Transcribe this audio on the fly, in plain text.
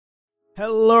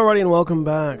Hello, everybody, and welcome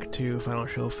back to Final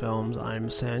Show Films. I'm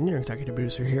Sen, your executive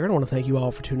producer here, and I want to thank you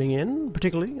all for tuning in.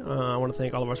 Particularly, I want to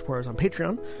thank all of our supporters on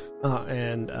Patreon,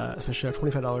 and especially our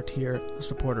 $25 tier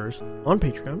supporters on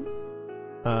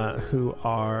Patreon, who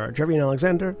are Jeremy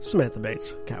Alexander, Samantha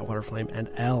Bates, Cat Waterflame, and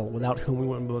Elle, without whom we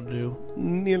wouldn't be able to do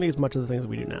nearly as much of the things that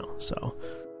we do now. So,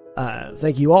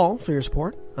 thank you all for your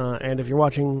support, and if you're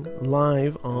watching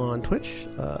live on Twitch,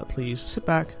 please sit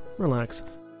back, relax,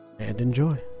 and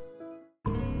enjoy.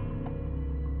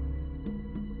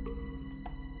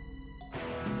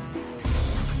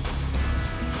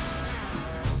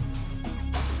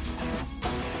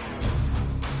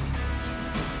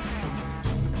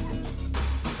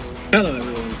 Hello,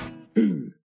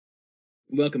 everyone.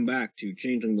 Welcome back to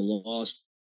Changeling the Lost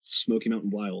Smoky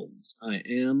Mountain Wilds. I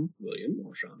am William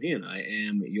Orshami, and I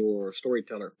am your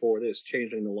storyteller for this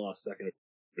Changeling the Lost Second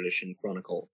Edition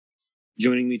Chronicle.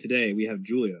 Joining me today, we have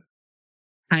Julia.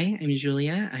 Hi, I'm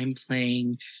Julia. I'm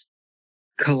playing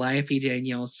Calliope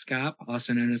Danielle Scott,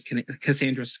 also known as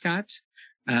Cassandra Scott.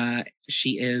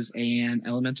 She is an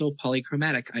elemental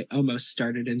polychromatic. I almost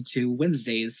started into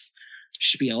Wednesday's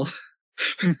spiel.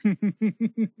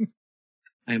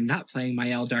 I'm not playing my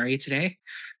Eldari today.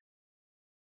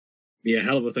 Yeah,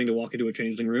 hell of a thing to walk into a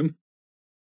changeling room.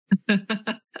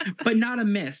 But not a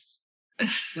miss.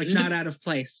 Like, not out of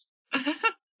place.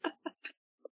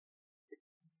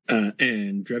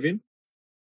 And Drevian.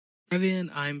 Drevian,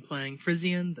 I'm playing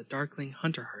Frisian, the Darkling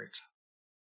Hunterheart.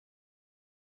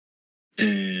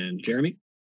 And Jeremy.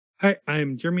 Hi,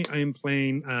 I'm Jeremy. I am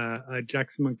playing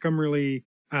Jackson Montgomery,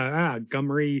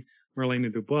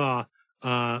 Marlena Dubois,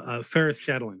 Ferris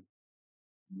Shadowing.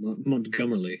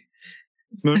 Montgomery.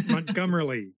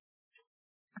 Montgomery.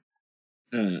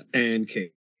 And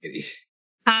Katie.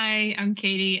 Hi, I'm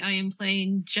Katie. I am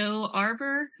playing Joe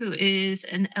Arbor, who is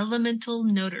an elemental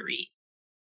notary.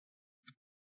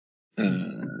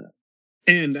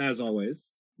 And as always,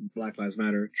 Black Lives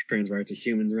Matter, trans rights,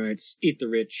 human rights, eat the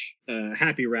rich,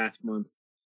 happy Wrath Month,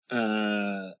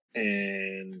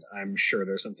 and I'm sure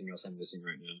there's something else I'm missing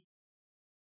right now.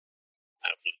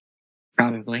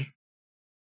 Probably.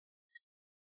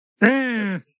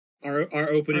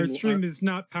 Our opening. Our stream is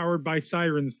not powered by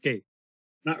Sirenscape.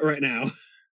 Not right now.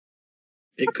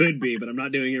 It could be, but I'm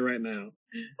not doing it right now.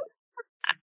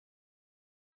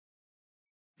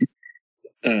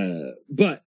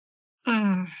 But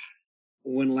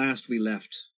when last we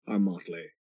left our motley,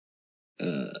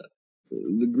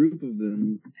 the group of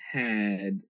them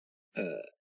had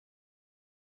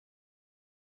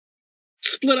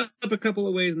split up a couple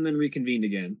of ways and then reconvened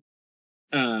again.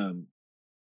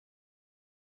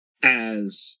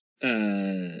 As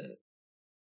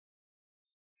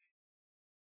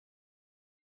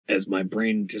my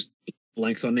brain just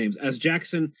blanks on names, as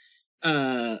Jackson,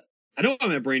 I know why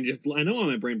my brain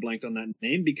blanked on that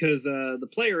name because the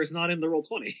player is not in the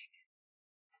Roll20.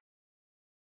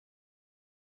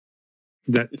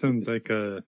 That sounds like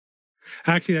a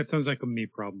me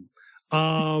problem.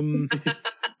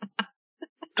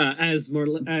 As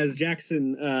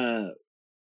Jackson,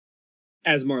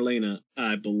 as Marlena,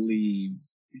 I believe.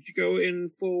 Did you go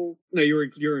in full? No, you're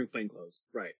in plain clothes,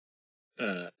 right?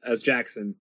 As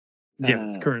Jackson,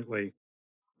 yes, currently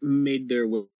made their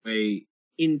way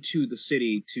into the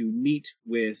city to meet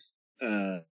with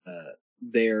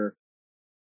their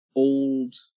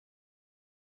old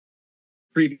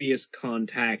previous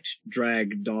contact,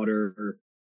 drag daughter,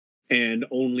 and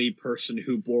only person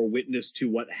who bore witness to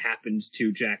what happened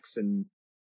to Jackson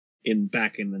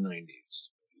back in the 90s.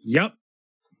 Yep.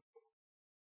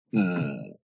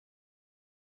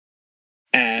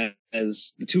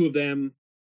 As the two of them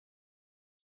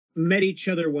met each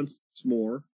other once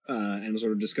more and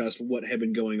sort of discussed what had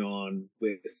been going on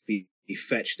with the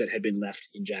fetch that had been left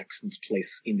in Jackson's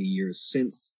place in the years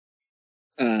since,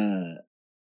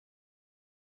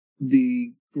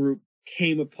 the group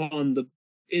came upon the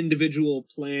individual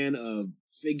plan of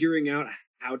figuring out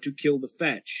how to kill the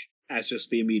fetch as just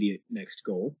the immediate next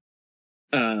goal.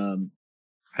 Have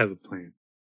a plan.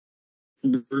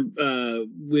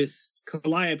 With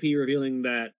Calliope revealing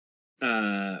that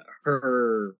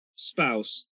her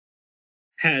spouse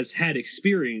has had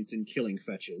experience in killing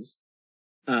fetches,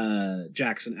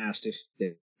 Jackson asked if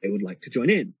they would like to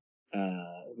join in.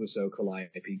 So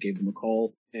Calliope gave them a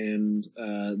call, and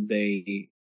they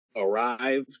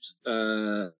arrived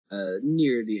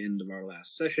near the end of our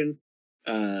last session,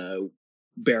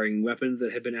 bearing weapons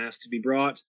that had been asked to be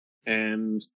brought,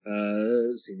 and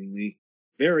seemingly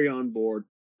very on board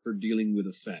for dealing with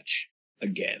a fetch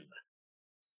again.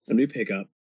 And we pick up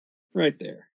right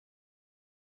there.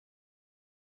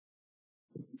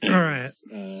 All right.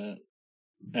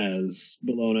 as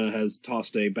Bologna has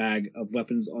tossed a bag of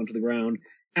weapons onto the ground,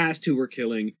 asked who we're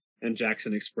killing, and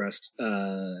Jackson expressed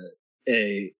how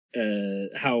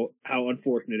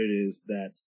unfortunate it is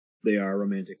that they are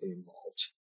romantically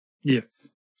involved. Yes.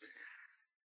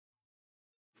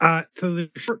 So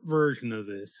the short version of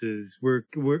this is we're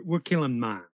killing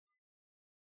mine.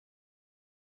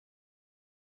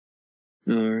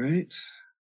 All right.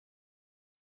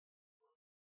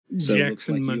 So it looks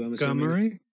like Jackson you, I'm assuming?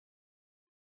 Montgomery.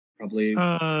 Probably.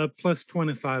 Plus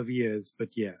 25 years, but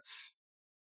yes.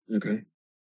 Okay.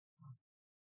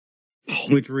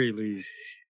 Which really.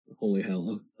 Holy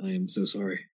hell! I am so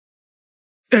sorry.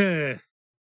 Thank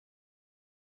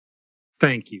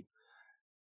you.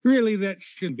 Really, that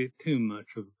shouldn't be too much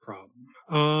of a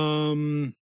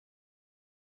problem.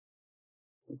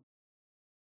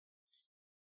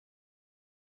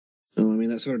 So, I mean,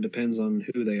 that sort of depends on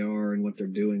who they are and what they're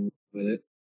doing with it.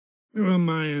 Well,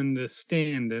 my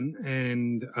understanding,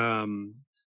 and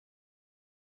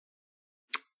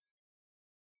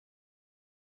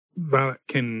Violet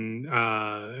can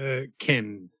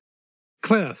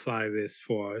clarify this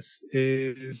for us,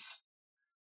 is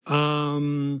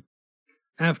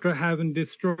after having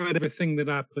destroyed everything that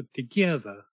I put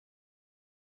together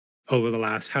over the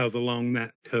last however long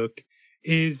that took,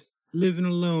 is living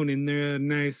alone in their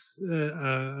nice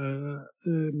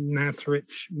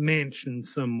rich mansion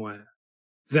somewhere.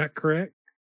 Is that correct?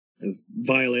 As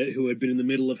Violet, who had been in the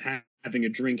middle of having a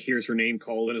drink, hears her name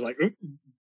called and is like, oop,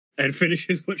 and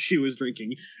finishes what she was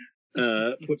drinking,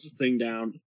 puts the thing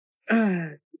down.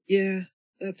 Yeah,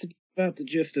 that's about the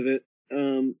gist of it.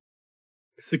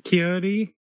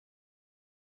 Security?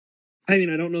 I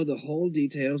mean, I don't know the whole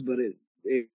details, but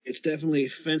it's definitely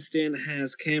fenced in,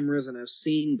 has cameras, and I've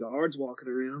seen guards walking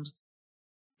around.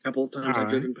 A couple of times I've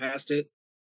driven past it.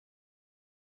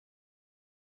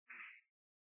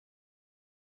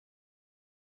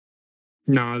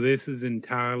 No, this is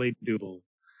entirely doable.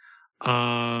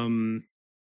 I'm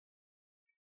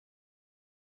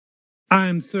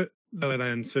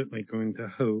certainly going to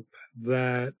hope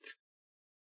that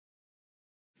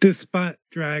despite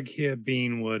drag here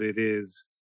being what it is,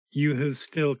 you have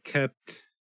still kept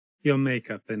your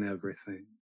makeup and everything.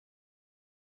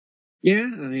 Yeah,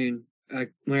 I mean,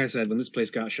 like I said, when this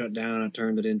place got shut down, I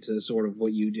turned it into sort of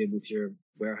what you did with your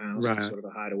warehouse, Right. sort of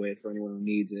a hideaway for anyone who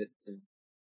needs it.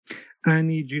 I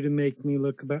need you to make me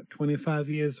look about 25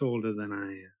 years older than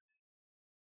I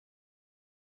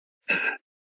am.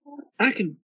 I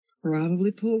can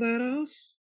probably pull that off.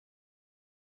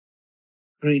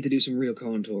 I need to do some real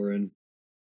contouring.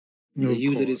 The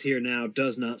you that is here now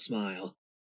does not smile.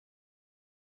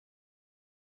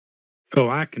 Oh,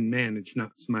 I can manage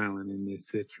not smiling in this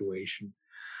situation.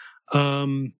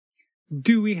 Do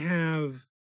we have?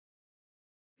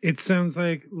 It sounds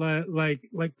like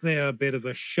they're a bit of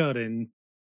a shut-in.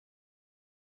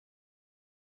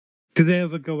 Do they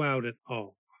ever go out at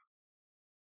all?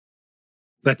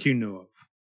 That you know of?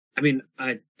 I mean,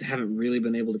 I haven't really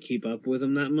been able to keep up with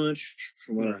them that much.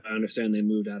 From what I understand, they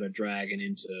moved out of drag and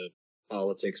into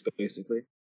politics, basically.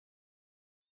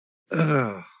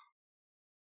 I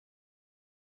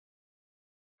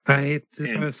hate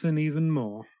the person even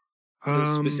more.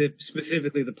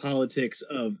 Specifically, the politics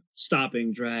of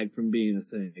stopping drag from being a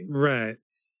thing. Right.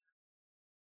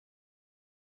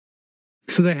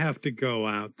 So they have to go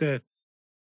out.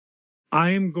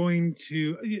 I am going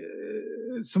to.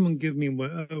 Someone give me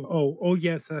one. Oh,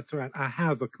 yes, that's right. I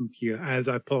have a computer. As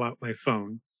I pull out my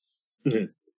phone, and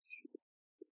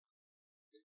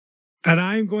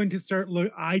I'm going to start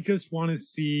look. I just want to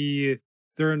see if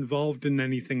they're involved in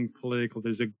anything political.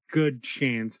 There's a good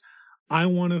chance. I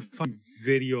want to find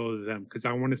video of them because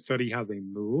I want to study how they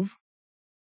move,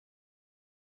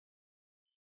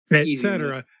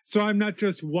 etc. So I'm not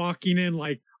just walking in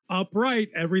like upright,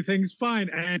 everything's fine,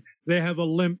 and they have a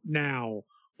limp now,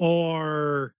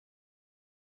 or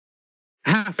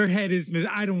half their head is missing.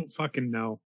 I don't fucking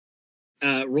know.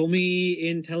 Roll me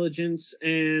intelligence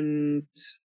and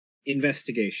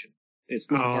investigation. It's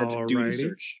not hard to do the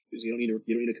search because you don't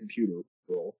need a computer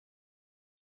roll.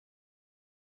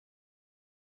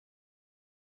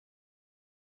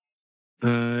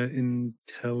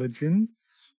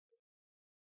 Intelligence,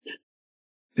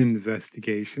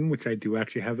 investigation, which I do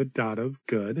actually have a dot of.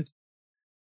 Good.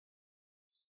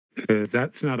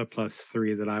 That's not a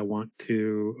 +3 that I want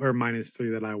to, or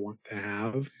 -3 that I want to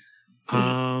have.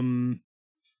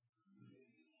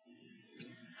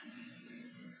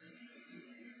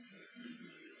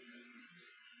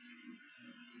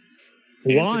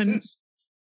 One.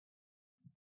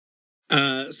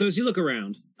 So as you look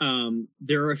around,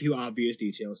 there are a few obvious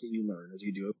details that you learn as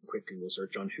you do a quick Google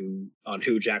search on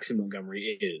who Jackson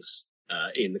Montgomery is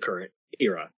in the current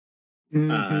era.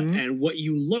 And what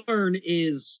you learn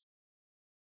is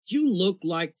you look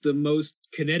like the most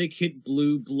Connecticut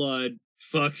blue blood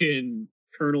fucking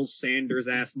Colonel Sanders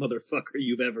ass motherfucker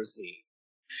you've ever seen.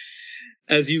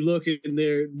 As you look in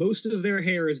there, most of their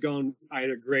hair is gone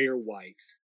either gray or white.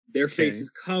 Their face is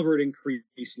covered in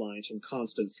crease lines from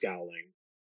constant scowling.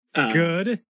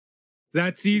 Good.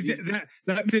 That's easy. That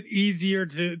makes it easier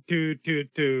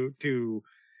to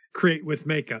create with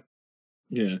makeup.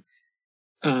 Yeah.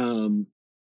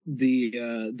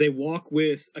 They walk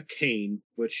with a cane,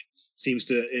 which seems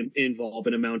to involve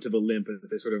an amount of a limp as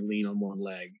they sort of lean on one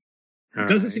leg. It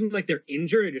doesn't seem like they're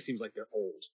injured; it just seems like they're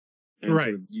old. And right.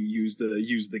 Sort of you use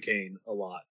the cane a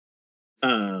lot.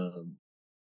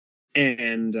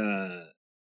 And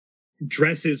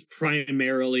dresses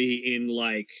primarily in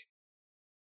like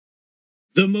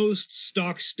the most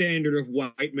stock standard of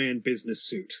white man business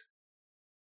suit.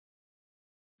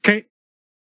 Okay.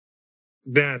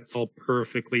 That's all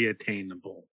perfectly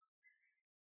attainable.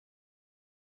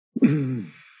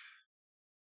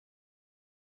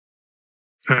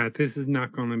 This is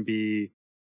not going to be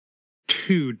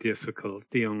too difficult.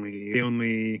 The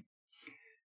only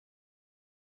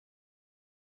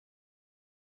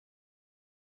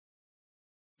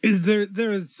is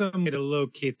there is some way to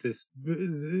locate this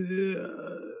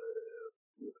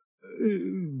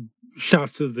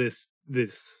shots of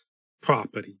this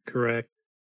property, correct?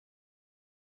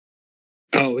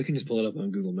 Oh, we can just pull it up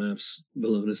on Google Maps.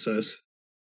 Bologna says.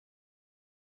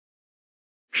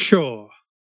 Sure.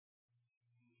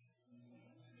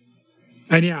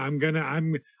 And yeah, I'm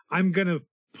gonna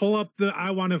pull up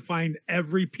I want to find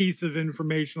every piece of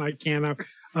information I can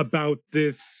about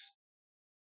this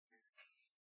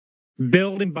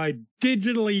building by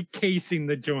digitally casing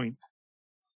the joint.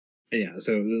 Yeah,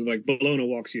 so like Bologna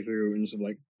walks you through and sort of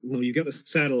like, well, you got the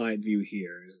satellite view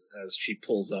here as she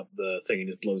pulls up the thing and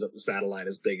just blows up the satellite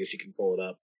as big as she can pull it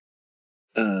up.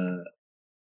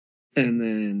 And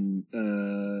then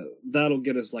that'll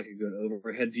get us like a good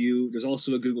overhead view. There's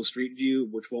also a Google Street View,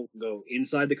 which won't go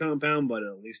inside the compound, but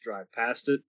it'll at least drive past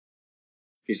it.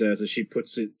 She says as she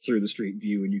puts it through the street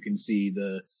view, and you can see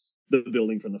the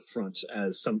building from the front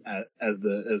as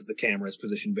the camera is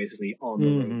positioned basically on the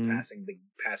road,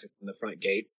 passing from the front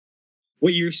gate.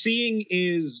 What you're seeing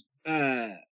is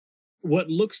what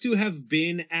looks to have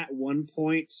been at one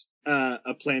point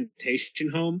a plantation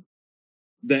home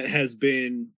that has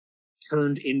been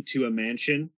turned into a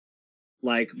mansion,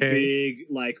 like big,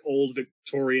 like old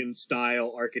Victorian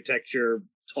style architecture,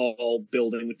 tall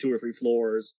building with 2 or 3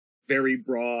 floors, very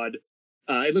broad.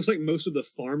 It looks like most of the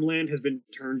farmland has been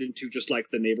turned into just like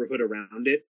the neighborhood around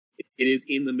it. It is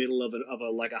in the middle of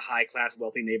a high class,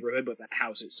 wealthy neighborhood, but the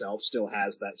house itself still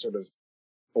has that sort of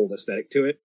old aesthetic to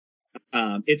it.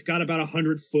 It's got about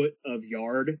 100 foot of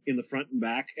yard in the front and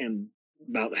back, and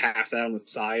about half that on the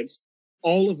sides,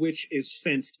 all of which is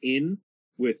fenced in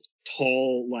with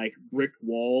tall, like brick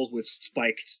walls with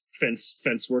spiked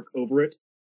fence work over it.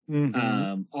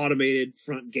 Automated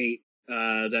front gate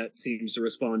that seems to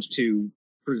respond to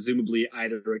presumably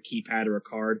either a keypad or a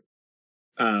card.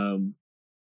 And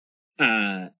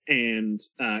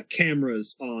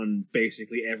cameras on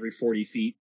basically every 40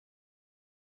 feet.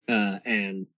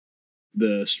 And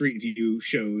the street view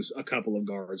shows a couple of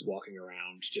guards walking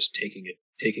around, just taking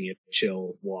a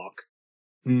chill walk.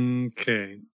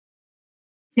 Okay.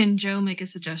 Can Joe make a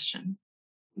suggestion?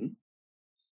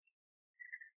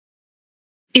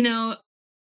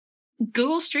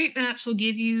 Google Street Maps will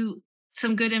give you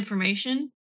some good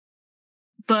information,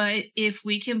 but if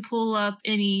we can pull up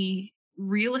any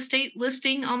real estate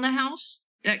listing on the house,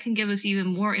 that can give us even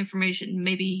more information,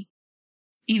 maybe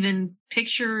even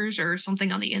pictures or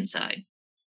something on the inside.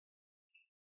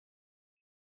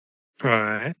 All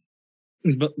right.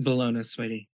 Bologna,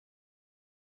 sweetie.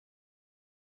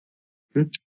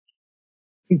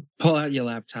 Pull out your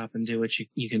laptop and do what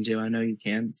you can do. I know you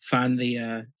can. Find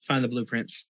the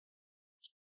blueprints.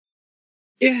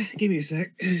 Yeah, give me a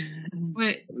sec.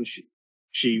 Wait.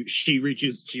 She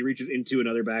reaches into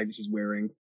another bag that she's wearing,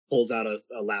 pulls out a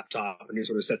laptop, and just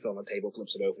sort of sets it on the table,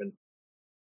 flips it open,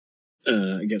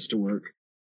 and gets to work.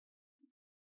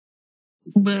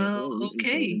 Well,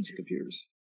 okay. Computers.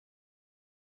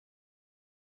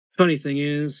 Funny thing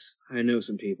is, I know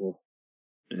some people,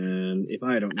 and if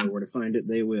I don't know where to find it,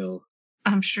 they will.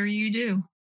 I'm sure you do.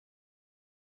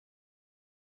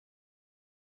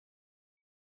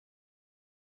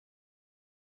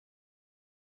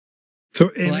 So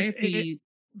Calliope,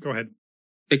 go ahead.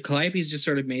 Calliope's just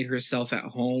sort of made herself at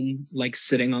home, like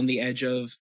sitting on the edge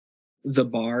of the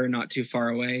bar not too far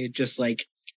away, just like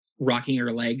rocking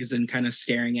her legs and kind of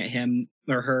staring at him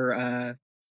or her,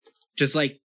 just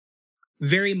like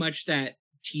very much that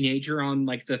teenager on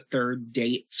like the third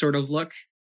date sort of look.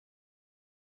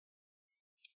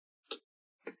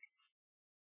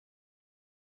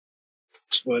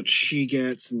 That's what she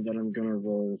gets, and then I'm gonna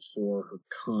roll for her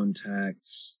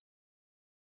contacts.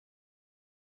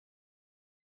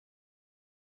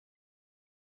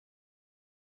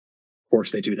 Of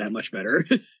course, they do that much better.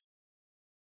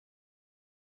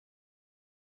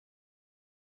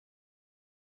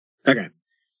 Okay.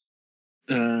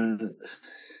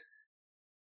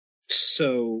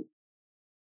 So,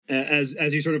 as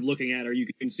you're sort of looking at her, you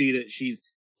can see that she's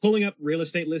pulling up real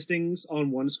estate listings on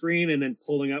one screen and then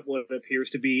pulling up what appears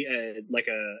to be a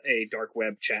dark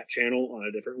web chat channel on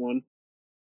a different one.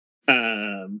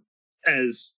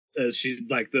 As she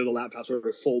like the laptop sort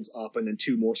of folds up and then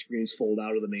two more screens fold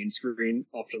out of the main screen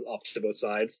off to both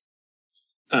sides.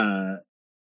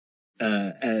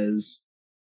 As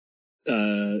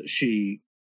she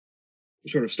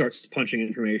sort of starts punching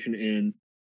information in.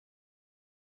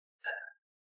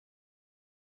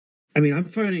 I mean, I'm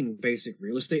finding basic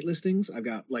real estate listings. I've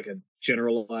got like a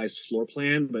generalized floor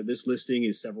plan, but this listing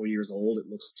is several years old. It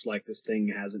looks like this thing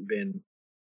hasn't been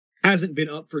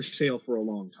up for sale for a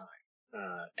long time.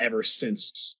 Ever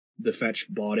since the Fetch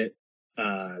bought it,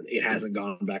 it hasn't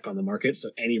gone back on the market. So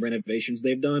any renovations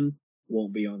they've done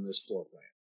won't be on this floor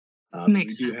plan.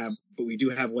 Makes sense. But we do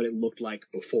have what it looked like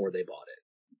before they bought it.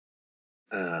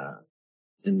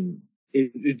 And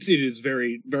it is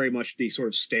very, very much the sort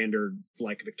of standard,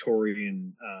 like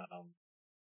Victorian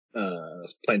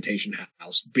plantation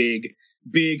house. Big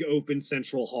open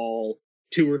central hall,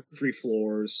 2 or 3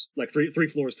 floors, like three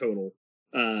floors total.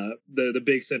 The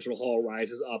big central hall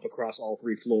rises up across all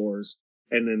 3 floors,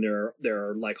 and then there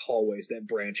are like hallways that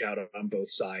branch out on both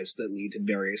sides that lead to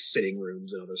various sitting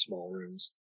rooms and other small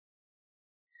rooms.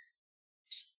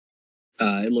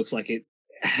 It looks like it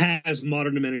has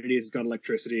modern amenities. It's got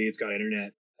electricity. It's got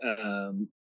internet.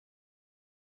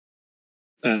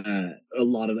 A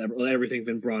lot of everything's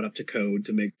been brought up to code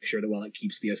to make sure that while it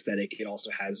keeps the aesthetic, it also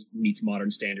meets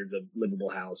modern standards of livable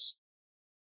house.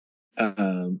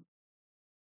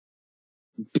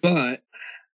 But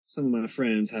some of my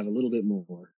friends have a little bit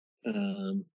more.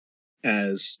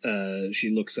 As she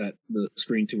looks at the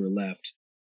screen to her left.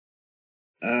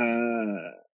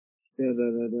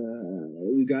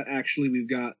 We've got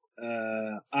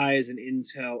eyes and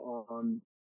intel on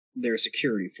their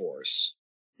security force.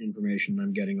 Information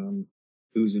I'm getting on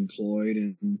who's employed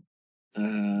and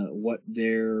what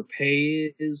their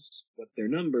pay is, what their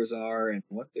numbers are, and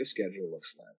what their schedule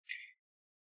looks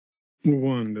like.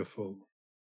 Wonderful.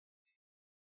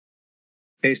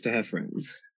 Pays to have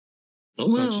friends.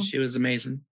 Well, She was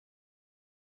amazing.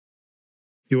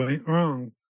 You ain't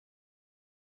wrong.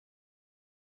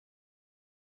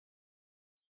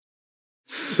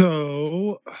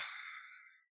 So,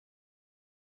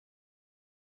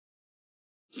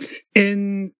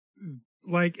 in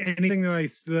like anything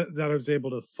that I was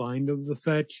able to find of the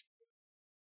Fetch,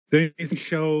 they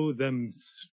show them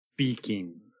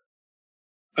speaking.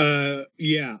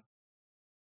 Yeah.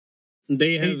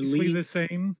 They have basically the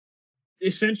same.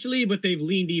 Essentially, but they've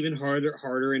leaned even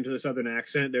harder into the Southern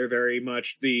accent. They are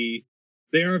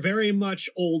very much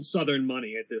old Southern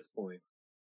money at this point.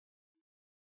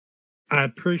 I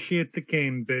appreciate the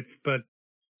game bits, but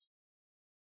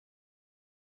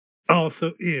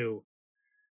also ew.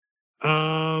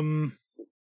 Alright,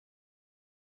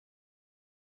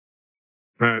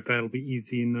 that'll be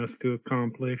easy enough to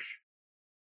accomplish.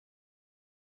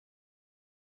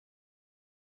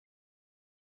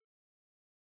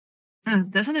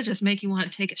 doesn't it just make you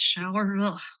want to take a shower?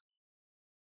 Ugh.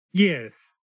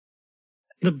 Yes.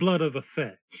 The blood of a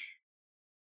Fetch.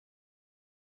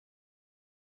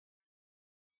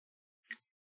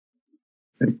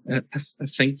 I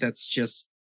think that's just.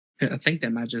 I think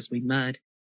that might just be mud.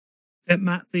 It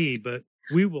might be, but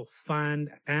we will find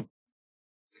out.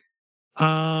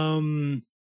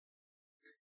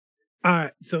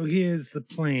 Alright, so here's the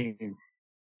plan.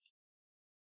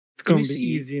 It's going to be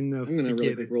easy enough. I'm going to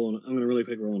really pick roll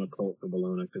on a cult for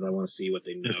Bologna because I want to see what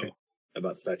they know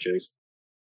about fetches.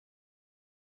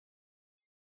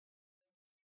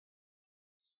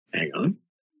 Hang on.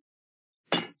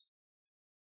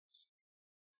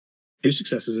 2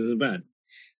 successes isn't bad.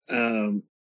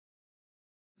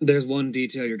 There's one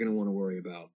detail you're going to want to worry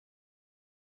about.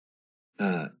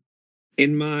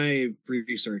 In my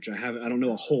research, I don't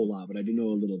know a whole lot, but I do know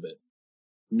a little bit.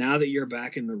 Now that you're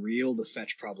back in the real, the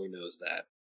Fetch probably knows that.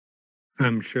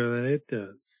 I'm sure that it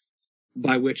does.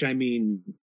 By which I mean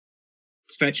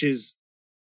fetches,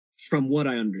 from what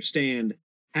I understand,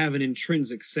 have an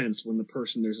intrinsic sense when the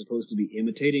person they're supposed to be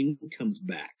imitating comes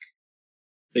back.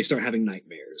 They start having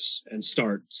nightmares and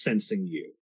start sensing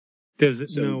you. Does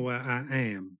it know where I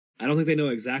am? I don't think they know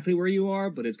exactly where you are,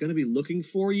 but it's going to be looking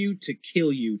for you to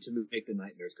kill you to make the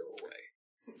nightmares go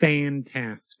away.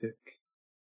 Fantastic.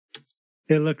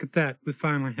 Hey, look at that. We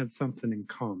finally had something in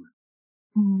common.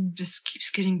 Just keeps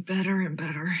getting better and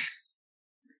better.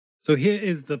 So here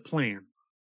is the plan.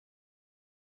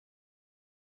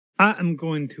 I am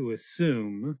going to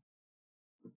assume,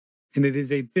 and it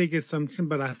is a big assumption,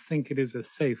 but I think it is a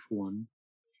safe one,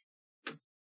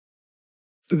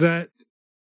 that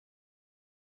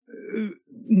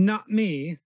not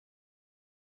me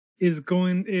is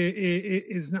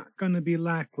not going to be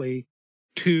likely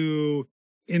to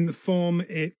inform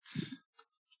its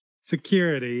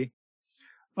security,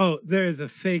 oh, there's a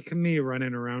fake me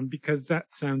running around, because that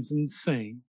sounds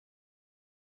insane.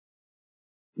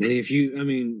 And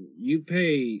you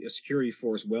pay a security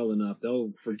force well enough,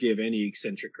 they'll forgive any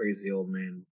eccentric, crazy old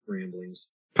man ramblings.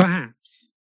 Perhaps.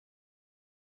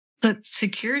 But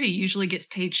security usually gets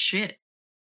paid shit.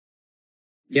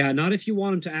 Yeah, not if you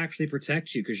want them to actually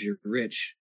protect you because you're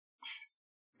rich.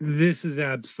 This is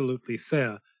absolutely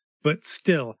fair. But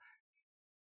still,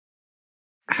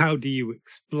 how do you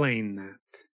explain that?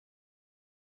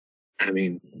 I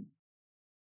mean,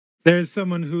 there's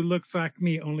someone who looks like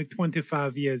me, only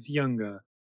 25 years younger.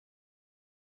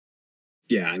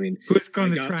 Yeah, I mean, who's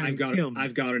going to try and kill me?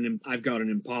 I've got an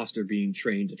imposter being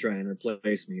trained to try and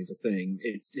replace me as a thing.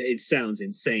 It sounds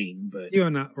insane, but you're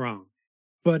not wrong.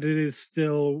 But it is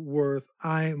still worth.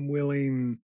 I am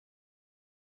willing.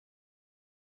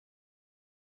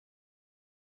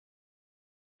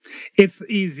 It's the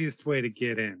easiest way to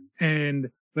get in, and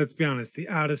let's be honest, the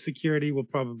out of security will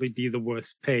probably be the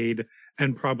worst paid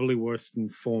and probably worst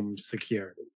informed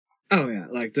security. Oh yeah,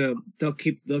 like they'll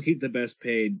keep the best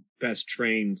paid, best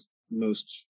trained,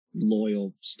 most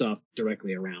loyal stuff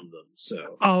directly around them.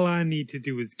 So all I need to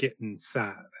do is get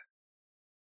inside.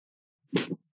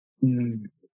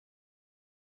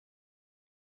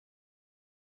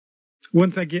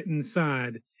 Once I get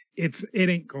inside, it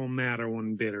ain't gonna matter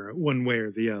one way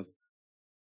or the other.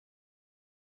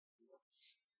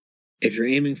 If you're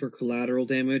aiming for collateral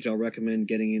damage, I'll recommend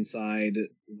getting inside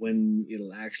when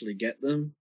it'll actually get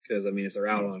them. Because, I mean, if they're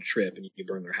out on a trip and you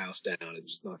burn their house down,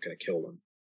 it's not going to kill them.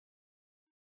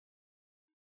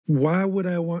 Why would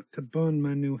I want to burn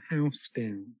my new house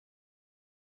down?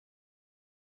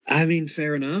 I mean,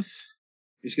 fair enough.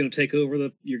 You're going to take over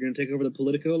the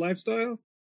Politico lifestyle?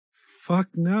 Fuck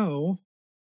no.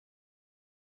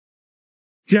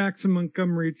 Jackson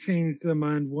Montgomery changed their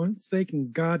mind once. They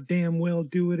can goddamn well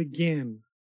do it again.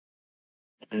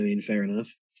 I mean, fair enough.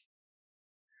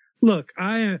 Look,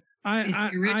 I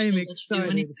am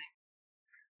excited.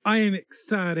 I am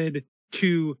excited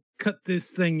to cut this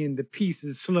thing into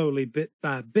pieces slowly, bit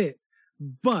by bit.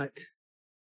 But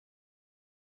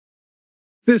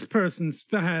this person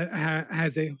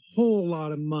has a whole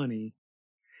lot of money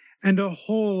and a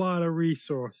whole lot of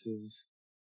resources.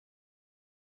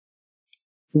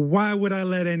 Why would I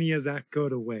let any of that go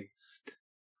to waste?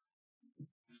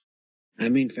 I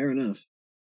mean, fair enough.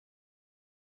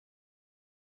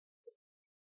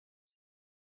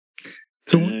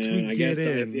 So once we I guess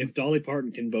if Dolly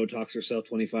Parton can Botox herself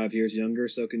 25 years younger,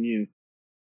 so can you.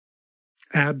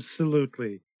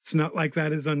 Absolutely. It's not like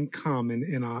that is uncommon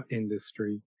in our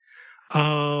industry.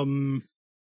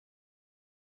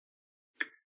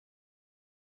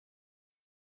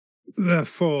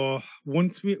 Therefore,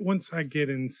 once I get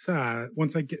inside,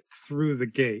 once I get through the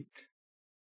gate,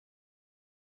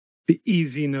 be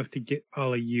easy enough to get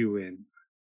all of you in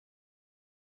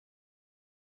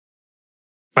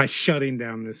by shutting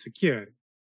down the security,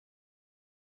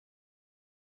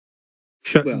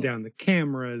 shutting down the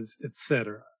cameras,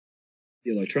 etc.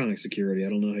 The electronic security, I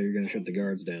don't know how you're going to shut the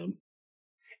guards down.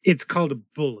 It's called a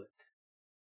bullet.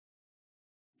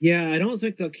 Yeah, I don't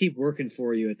think they'll keep working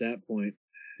for you at that point.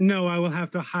 No, I will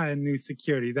have to hire new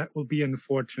security. That will be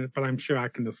unfortunate, but I'm sure I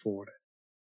can afford it.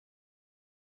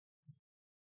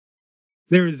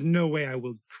 There is no way I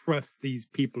will trust these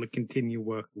people to continue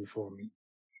working for me.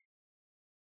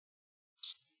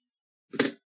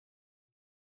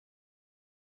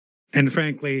 And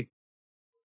frankly,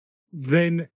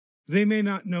 then they may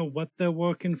not know what they're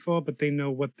working for, but they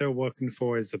know what they're working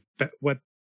for is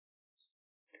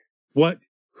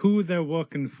who they're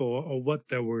working for or what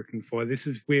they're working for. This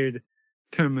is weird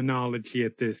terminology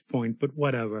at this point, but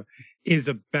whatever, is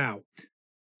about.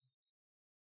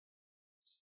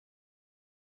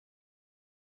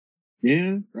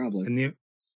 Yeah, probably.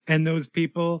 And those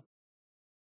people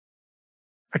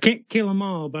I can't kill them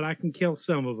all, but I can kill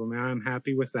some of them, and I'm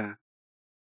happy with that.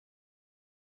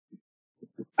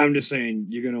 I'm just saying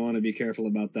you're going to want to be careful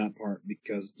about that part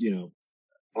because,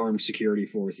 armed security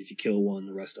force, if you kill one,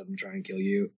 the rest of them try and kill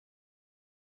you.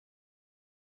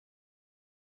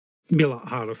 It'd be a lot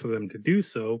harder for them to do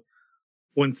so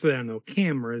once there are no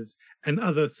cameras and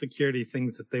other security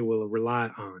things that they will rely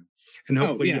on. And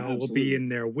hopefully y'all will be in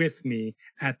there with me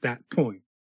at that point.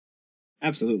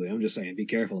 Absolutely. I'm just saying, be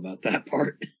careful about that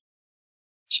part.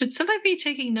 Should somebody be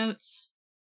taking notes?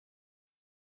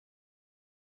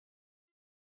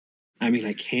 I mean,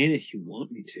 I can if you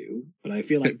want me to, but I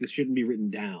feel like this shouldn't be written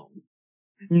down.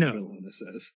 No. What this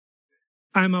says.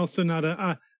 I'm also not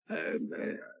I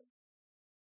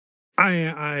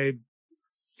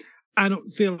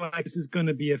don't feel like this is going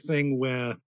to be a thing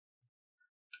where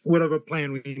whatever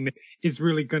plan we make is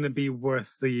really going to be worth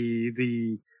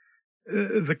the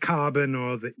carbon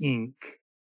or the ink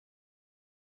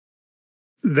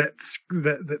that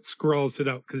scrolls it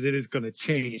out, because it is going to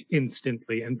change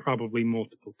instantly and probably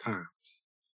multiple times,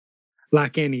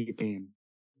 like any game.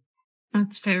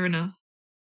 That's fair enough.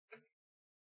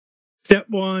 Step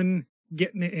 1,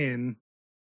 getting it in.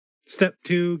 Step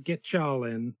 2, get y'all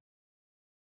in.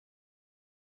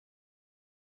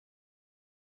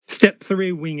 Step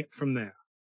 3, wing it from there.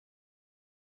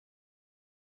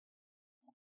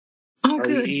 Oh, are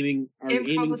good. We aiming?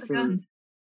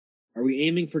 Are we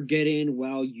aiming for get in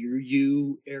while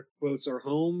you air quotes are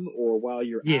home, or while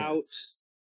you're out?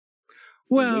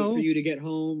 Well, wait for you to get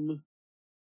home.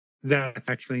 That's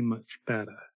actually much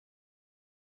better.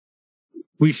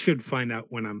 We should find out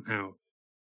when I'm out.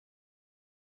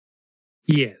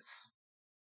 Yes.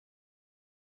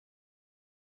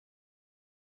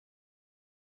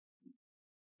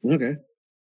 Okay.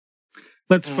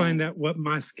 Let's find out what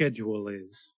my schedule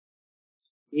is.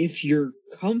 If you're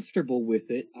comfortable with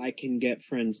it, I can get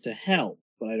friends to help,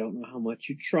 but I don't know how much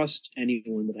you trust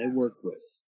anyone that I work with.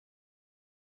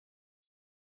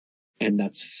 And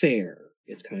that's fair.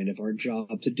 It's kind of our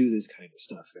job to do this kind of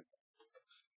stuff.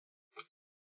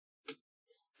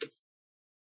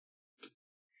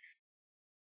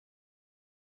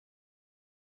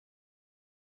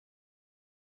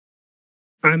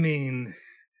 I mean,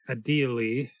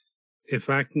 ideally, if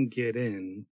I can get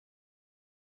in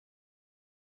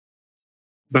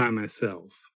by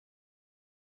myself.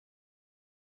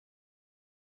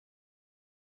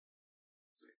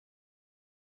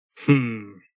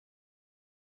 I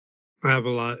have a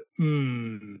lot.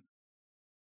 Because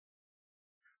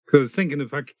I was thinking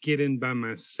if I could get in by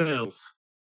myself,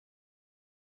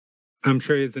 I'm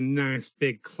sure there's a nice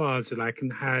big closet I can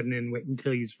hide in and wait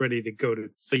until he's ready to go to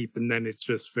sleep, and then it's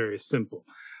just very simple.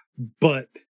 But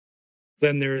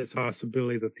then there is a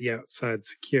possibility that the outside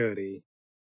security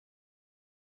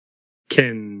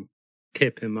can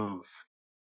tip him off.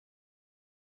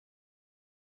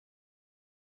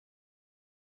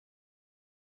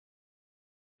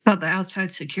 Thought the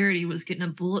outside security was getting a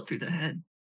bullet through the head.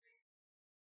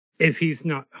 If he's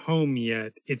not home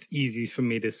yet, it's easy for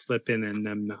me to slip in and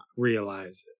them not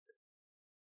realize it.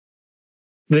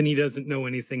 Then he doesn't know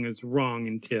anything is wrong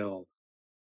until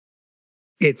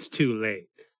it's too late.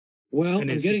 Well,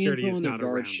 I'm getting info on the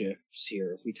guard shifts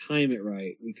here. If we time it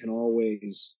right, we can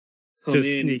always come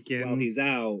in while he's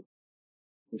out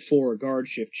before a guard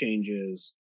shift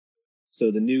changes. So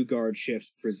the new guard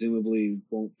shift presumably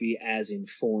won't be as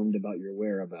informed about your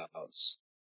whereabouts.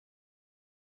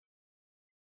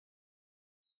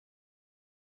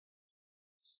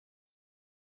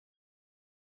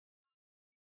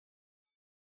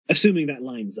 Assuming that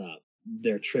lines up,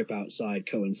 their trip outside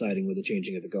coinciding with the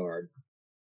changing of the guard.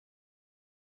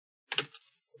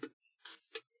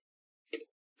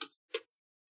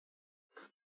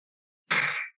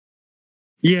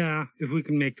 Yeah, if we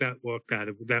can make that work, that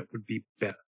would be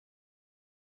better.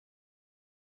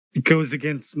 It goes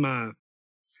against my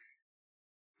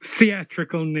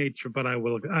theatrical nature, but I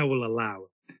will allow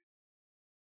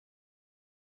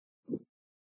it.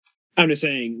 I'm just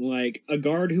saying, like, a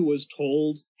guard who was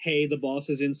told, hey, the boss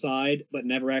is inside, but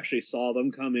never actually saw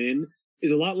them come in, is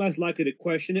a lot less likely to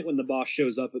question it when the boss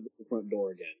shows up at the front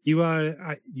door again.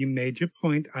 You made your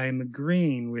point. I am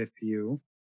agreeing with you.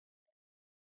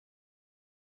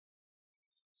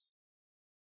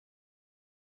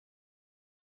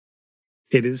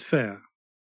 It is fair.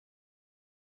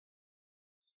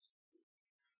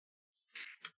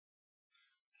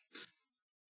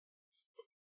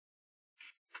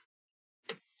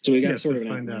 So we got sort of an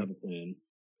outline of the plan.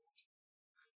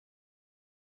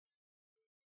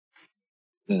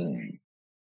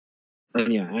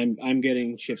 And yeah, I'm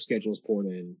getting shift schedules poured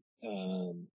in.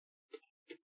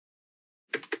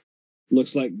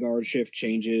 Looks like guard shift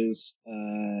changes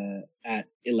at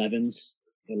 11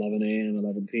 a.m.,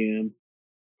 11 p.m.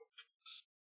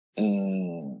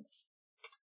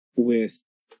 With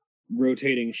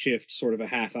rotating shift, sort of a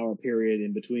half-hour period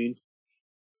in between.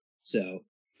 So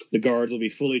the guards will be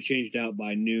fully changed out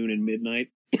by noon and midnight.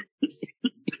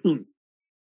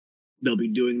 They'll be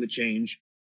doing the change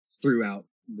throughout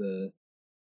the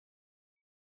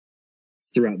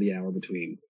hour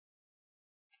between.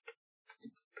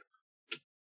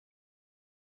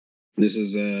 This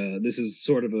is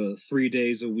sort of a 3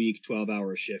 days a week,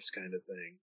 12-hour shifts kind of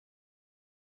thing.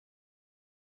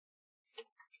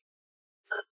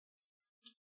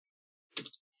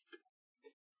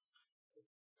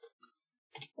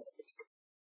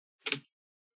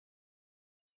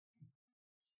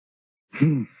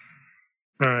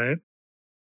 All right.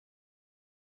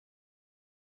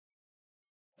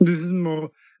 This is more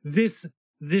this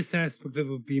aspect of it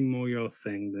would be more your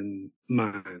thing than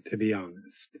mine, to be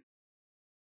honest.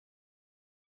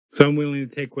 So I'm willing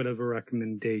to take whatever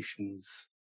recommendations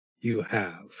you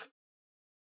have.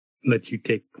 Let you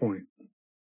take point.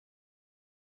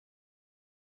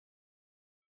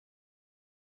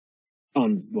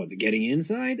 On what, the getting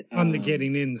inside? On the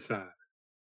getting inside.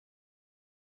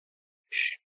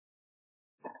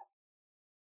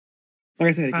 Like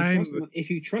I said, if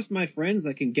you trust my friends,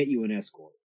 I can get you an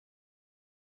escort.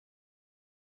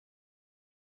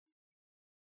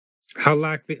 How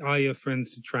likely are your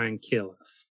friends to try and kill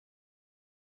us?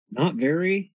 Not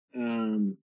very.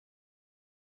 They're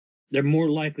more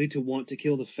likely to want to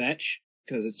kill the fetch,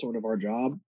 because it's sort of our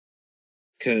job.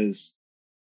 Because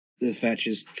the fetch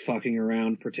is fucking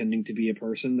around pretending to be a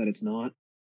person that it's not.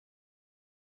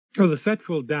 Oh, the fetch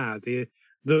will die.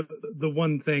 The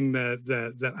one thing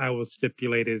that I will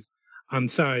stipulate is, I'm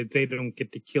sorry, they don't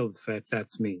get to kill the fetch.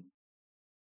 That's me.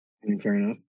 Fair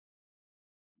enough.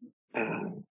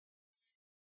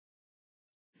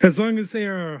 As long as they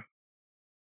are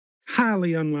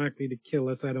highly unlikely to kill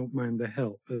us, I don't mind the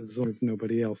help, as long as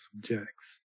nobody else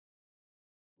objects.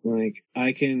 Like,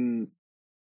 I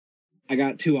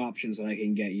got two options that I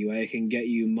can get you. I can get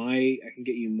you my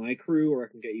crew, or I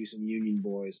can get you some Union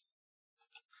boys.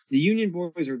 The Union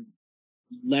boys are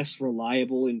less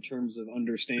reliable in terms of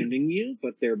understanding you,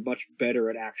 but they're much better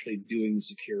at actually doing the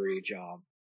security job.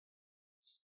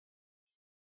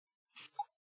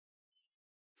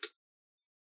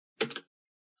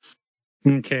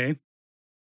 Okay.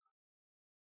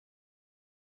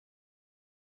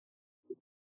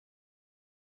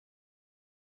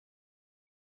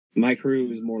 My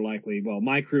crew is more likely, well,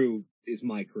 my crew is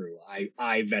my crew.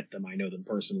 I vet them. I know them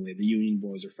personally. The Union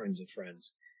boys are friends of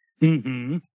friends.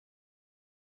 Mm-hmm.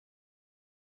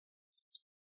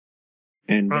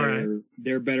 And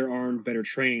they're better armed, better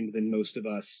trained than most of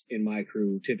us in my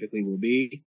crew typically will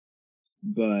be.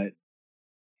 But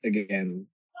again,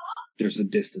 there's a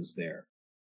distance there.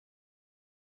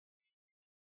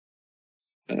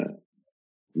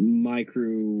 My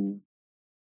crew,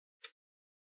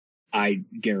 I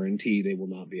guarantee they will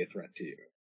not be a threat to you.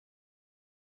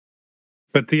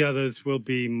 But the others will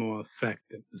be more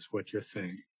effective, is what you're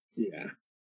saying. Yeah.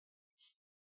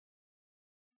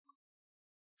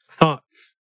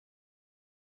 Thoughts?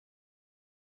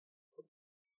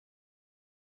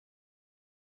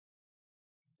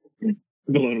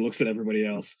 Bologna looks at everybody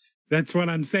else. That's what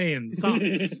I'm saying.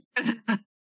 Thoughts?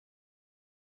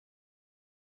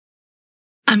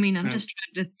 I mean, I'm just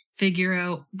trying to figure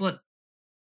out what,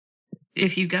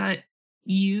 if you've got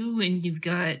you and you've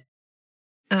got,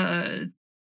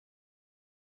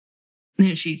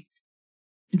 she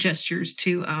gestures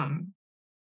to,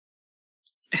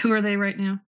 who are they right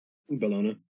now?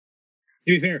 Bologna. To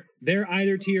be fair, they're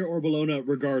either Tier or Bologna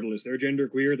regardless. They're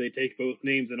genderqueer. They take both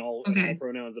names and all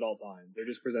pronouns at all times. They're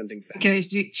just presenting facts. Okay,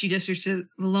 she gestures to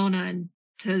Bologna and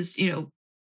says,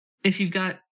 if you've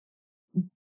got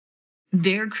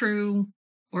their crew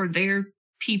or their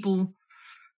people,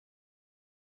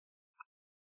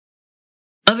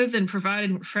 other than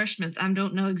providing refreshments, I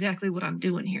don't know exactly what I'm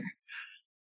doing here.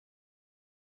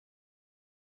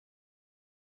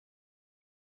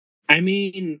 I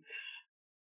mean,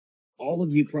 all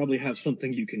of you probably have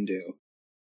something you can do.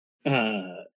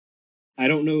 I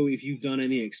don't know if you've done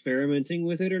any experimenting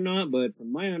with it or not, but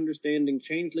from my understanding,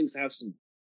 changelings have some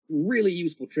really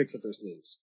useful tricks up their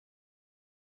sleeves.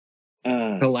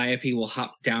 Calliope will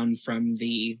hop down from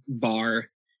the bar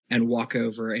and walk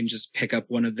over and just pick up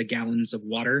one of the gallons of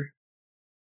water,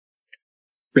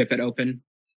 rip it open,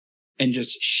 and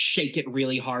just shake it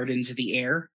really hard into the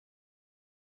air,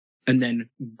 and then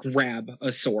grab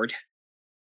a sword.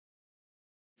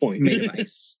 Point. Made of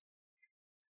ice.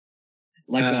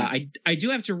 Like I do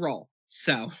have to roll,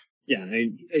 So yeah,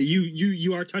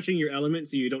 you are touching your element,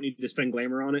 so you don't need to spend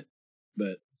glamour on it.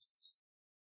 But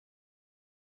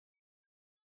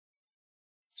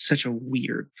such a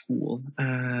weird pool.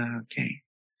 Okay.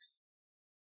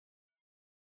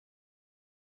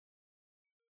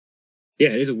 yeah,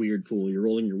 it is a weird pool. You're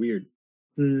rolling your weird.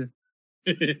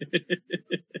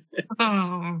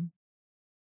 Oh.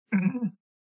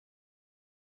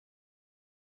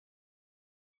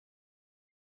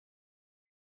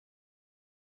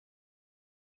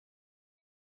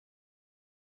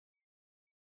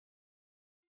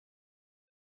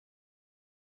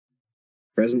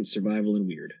 Present, survival, and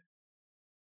weird.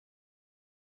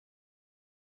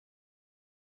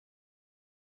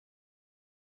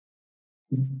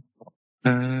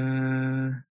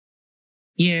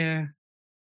 Yeah.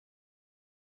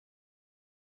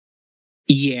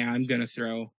 Yeah, I'm gonna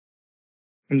spend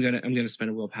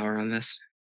a willpower on this.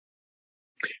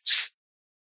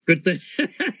 Good thing.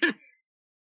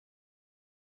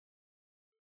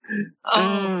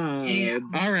 Oh, yeah.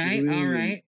 All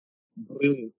right.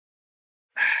 Blue.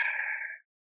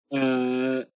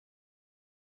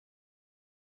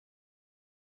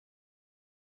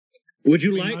 Would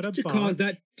you like to cause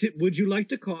that? Would you like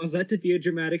to cause that to be a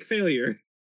dramatic failure?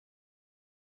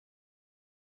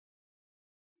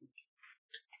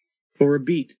 For a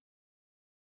beat.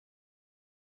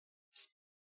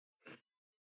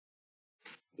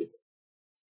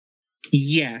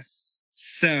 Yes.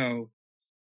 So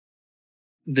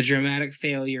the dramatic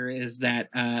failure is that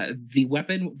the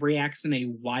weapon reacts in a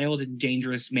wild and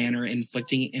dangerous manner,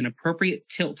 inflicting inappropriate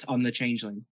tilt on the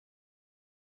changeling.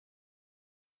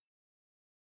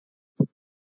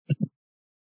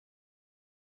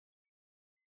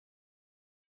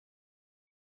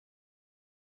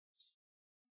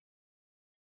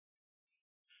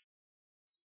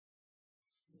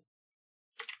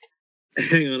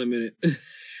 Hang on a minute.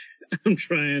 I'm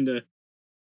trying to.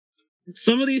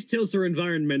 Some of these tilts are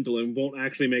environmental and won't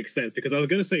actually make sense because I was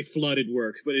going to say flooded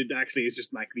works, but it actually is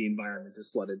just like the environment is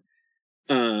flooded.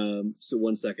 So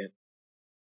 1 second.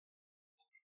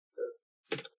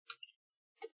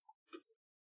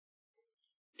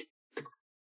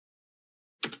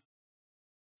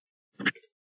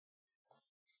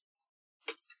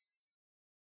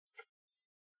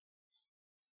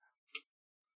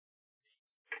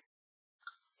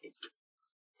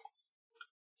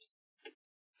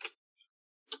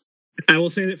 I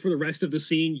will say that for the rest of the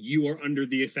scene, you are under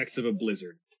the effects of a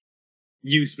blizzard.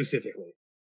 You specifically.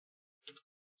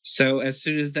 So as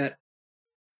soon as that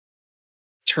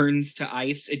turns to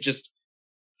ice, it just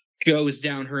goes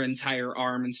down her entire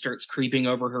arm and starts creeping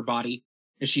over her body,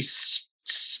 and she's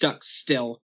stuck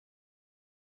still.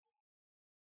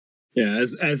 Yeah,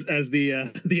 as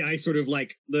the ice sort of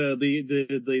like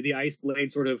the ice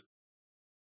blade sort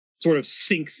of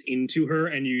sinks into her,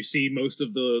 and you see most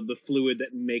of the fluid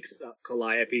that makes up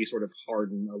Calliope sort of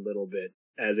harden a little bit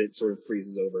as it sort of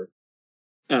freezes over.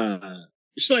 You're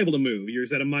still able to move. You're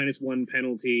at a -1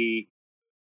 penalty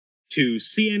to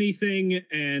see anything,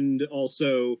 and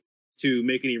also to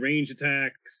make any range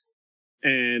attacks,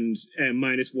 and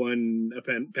 -1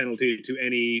 penalty to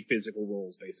any physical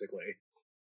rolls, basically.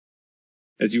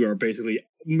 As you are basically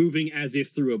moving as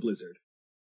if through a blizzard.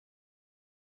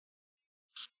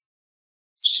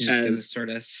 She's just going to sort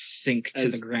of sink to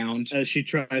the ground. As she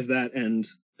tries that, and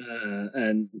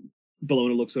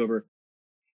Bologna looks over.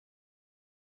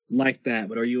 Like that,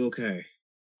 but are you okay?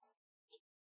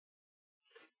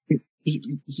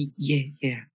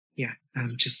 Yeah.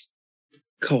 I'm just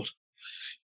cold.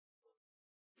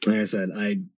 Like I said,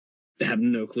 I have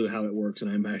no clue how it works, and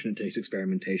I imagine it takes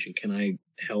experimentation. Can I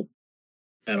help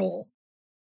at all?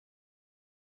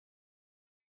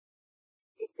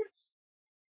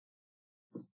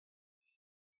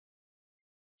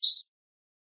 Just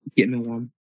get me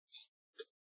warm.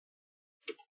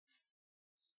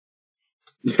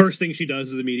 The first thing she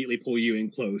does is immediately pull you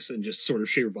in close and just sort of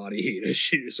sheer body heat as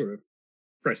she just sort of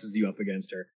presses you up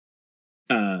against her.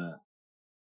 The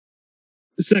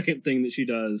second thing that she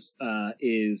does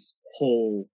is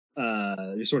pull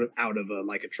sort of out of a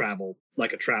travel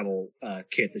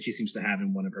kit that she seems to have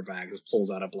in one of her bags. Just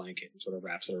pulls out a blanket and sort of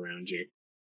wraps it around you.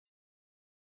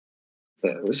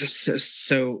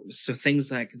 So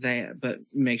things like that,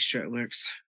 but make sure it works.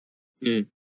 Mm.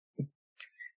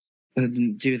 I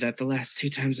didn't do that the last 2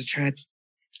 times I tried.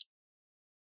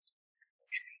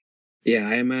 Yeah,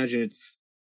 I imagine it's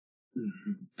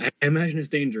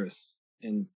dangerous,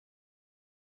 and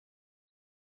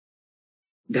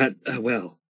that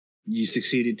well, you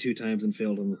succeeded 2 times and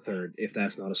failed on the third. If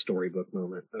that's not a storybook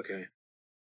moment, okay.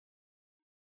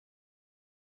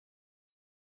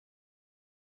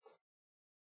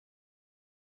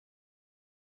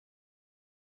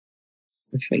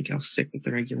 I think I'll stick with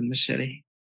the regular machete.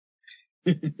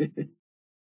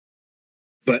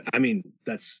 But, I mean,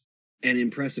 that's an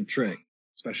impressive trick,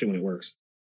 especially when it works.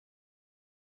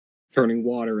 Turning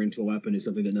water into a weapon is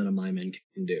something that none of my men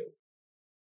can do.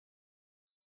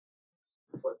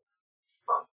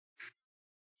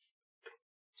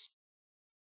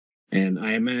 And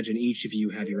I imagine each of you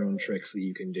have your own tricks that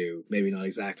you can do. Maybe not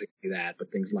exactly that,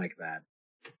 but things like that.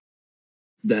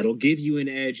 That'll give you an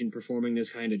edge in performing this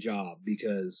kind of job,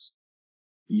 because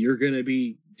you're going to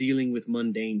be dealing with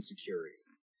mundane security.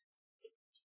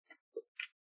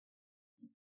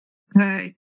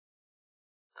 I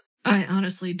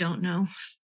honestly don't know.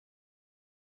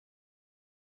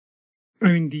 I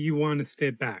mean, do you want to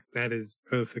stay back? That is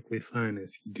perfectly fine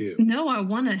if you do. No, I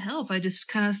want to help. I just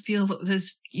kind of feel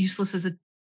as useful as a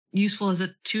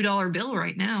 $2 bill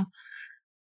right now.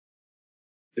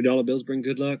 $2 bills bring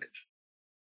good luck.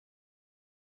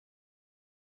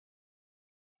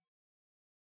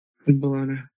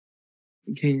 Bologna,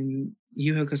 can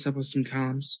you hook us up with some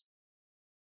comms?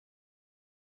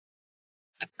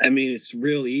 I mean, it's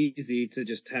real easy to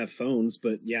just have phones,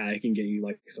 but yeah, I can get you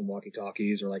like some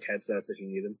walkie-talkies or like headsets if you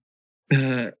need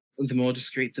them. The more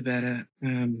discreet, the better.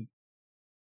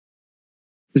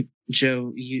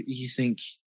 Joe, you think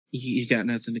you got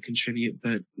nothing to contribute,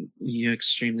 but you're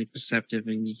extremely perceptive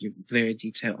and you're very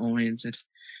detail oriented.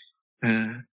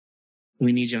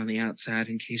 We need you on the outside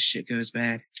in case shit goes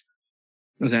bad.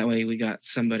 That way we got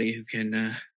somebody who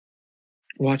can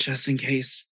watch us in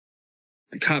case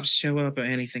the cops show up or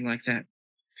anything like that.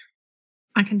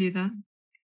 I can do that.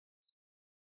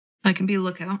 I can be a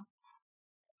lookout.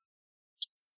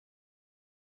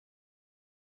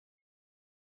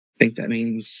 I think that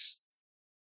means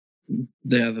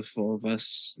the other four of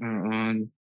us are on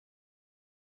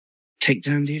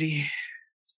takedown duty.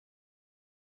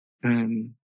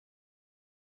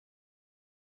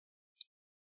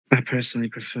 I personally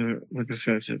would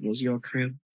prefer if it was your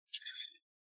crew.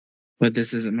 But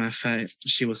this isn't my fight,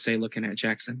 she will say, looking at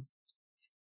Jackson.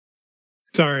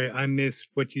 Sorry, I missed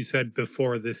what you said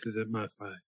before. This isn't my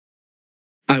fight.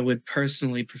 I would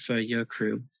personally prefer your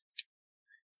crew,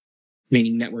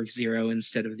 meaning Network Zero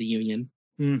instead of the Union.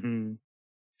 Mm-hmm.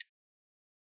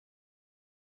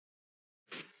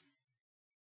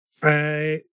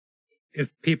 If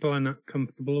people are not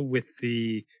comfortable with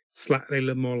the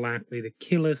slightly more likely to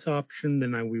kill us option,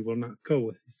 then we will not go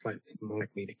with the slightly more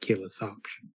likely to kill us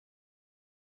option.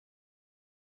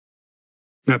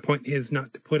 My point is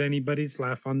not to put anybody's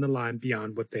life on the line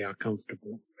beyond what they are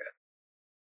comfortable with.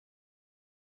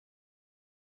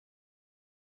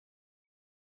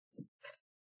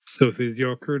 So if it's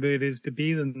your crew that it is to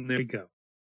be, then there we go.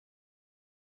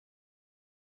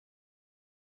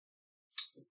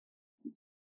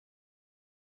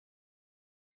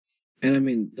 And I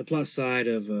mean, the plus side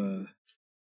of the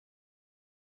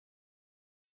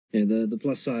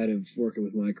plus side of working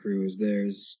with my crew is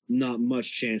there's not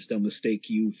much chance they'll mistake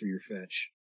you for your fetch.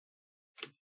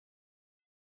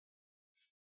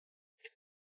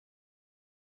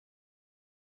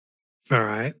 All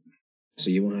right.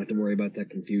 So you won't have to worry about that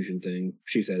confusion thing,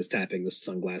 she says, tapping the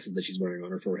sunglasses that she's wearing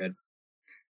on her forehead.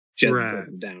 She hasn't put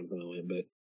them down at the moment, but...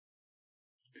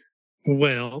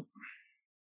 Well...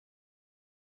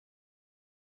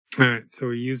 Alright, so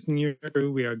we're using your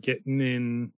crew. We are getting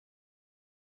in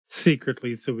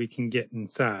secretly so we can get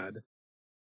inside.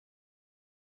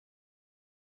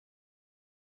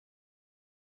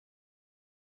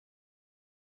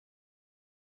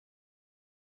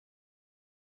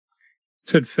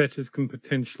 Said fetches can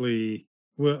potentially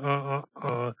will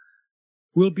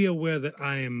be aware that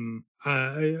I am.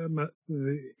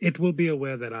 It will be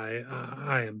aware that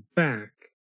I am back.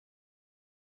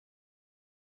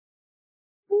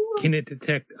 Can it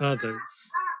detect others?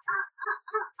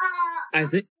 I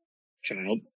think,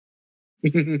 child.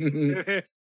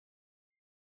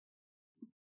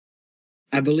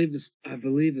 I believe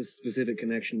the specific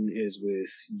connection is with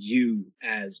you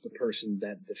as the person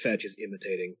that the fetch is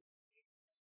imitating.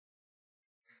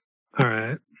 All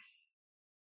right.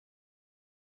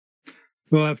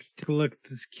 We'll have to take a look at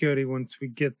the security once we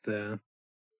get there.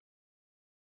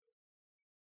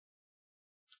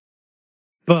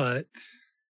 But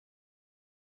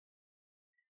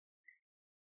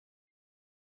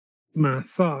my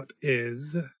thought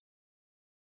is,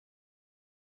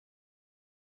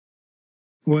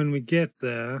 when we get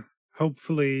there,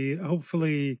 hopefully, I'll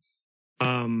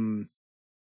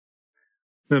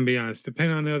be honest,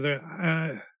 depending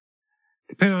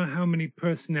on how many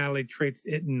personality traits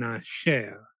it and I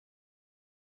share,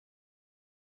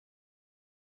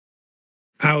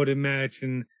 I would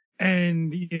imagine,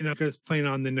 and just playing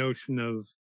on the notion of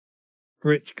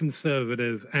rich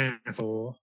conservative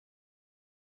asshole,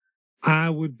 I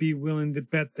would be willing to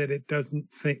bet that it doesn't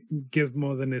give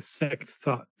more than a second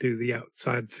thought to the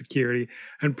outside security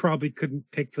and probably couldn't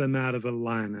take them out of a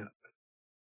lineup.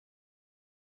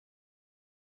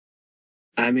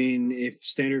 I mean, if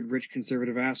standard rich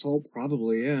conservative asshole,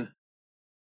 probably, yeah.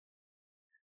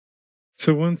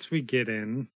 So once we get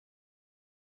in,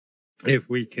 if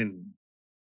we can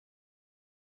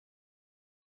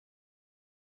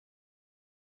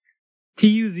to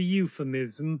use a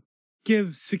euphemism,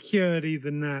 give security the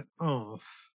night off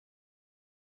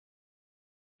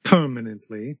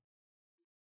permanently,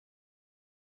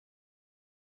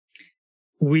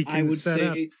 we can set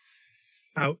up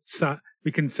outside.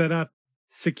 We can set up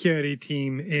security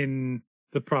team in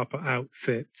the proper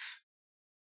outfits.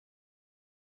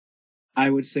 I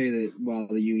would say that while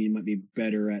the union might be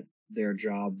better at their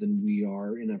job than we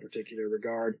are in that particular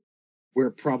regard,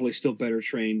 we're probably still better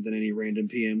trained than any random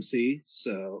PMC.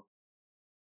 So,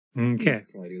 okay,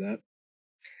 probably do that.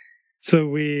 So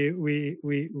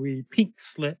we pink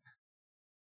slip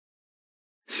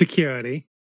security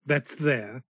that's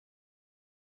there.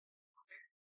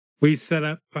 We set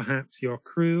up perhaps your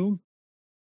crew,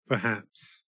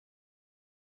 perhaps.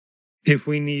 If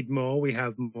we need more, we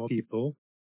have more people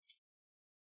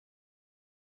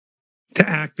to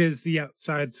act as the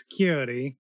outside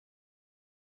security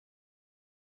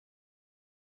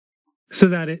so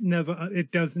that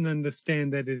it doesn't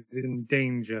understand that it is in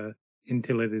danger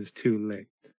until it is too late.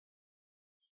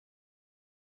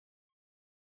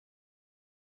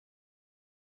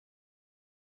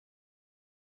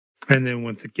 And then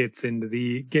once it gets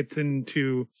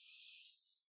into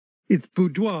its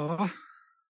boudoir,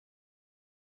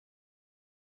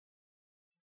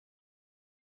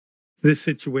 this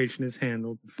situation is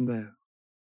handled from there.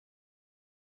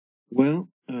 Well,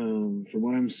 from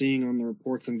what I'm seeing on the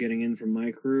reports I'm getting in from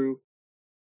my crew,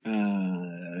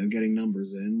 getting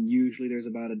numbers in, usually there's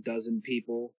about a dozen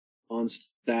people on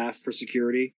staff for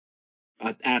security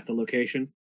at the location.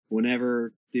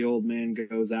 Whenever the old man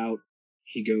goes out,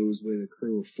 he goes with a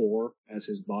crew of 4 as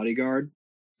his bodyguard.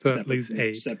 So at least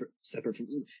 8. Separate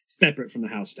from the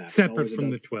house staff. Separate from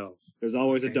the 12. There's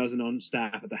always a dozen on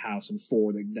staff at the house and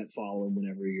 4 that follow him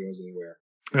whenever he goes anywhere.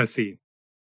 I see.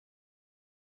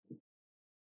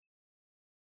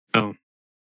 Oh.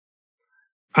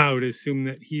 I would assume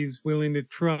that he's willing to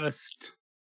trust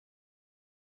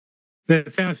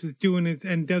that staff is doing it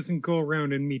and doesn't go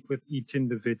around and meet with each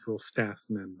individual staff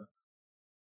member.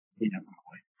 Yeah,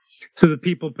 probably. So the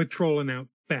people patrolling out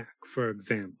back, for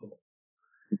example,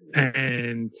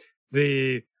 and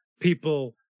the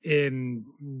people in,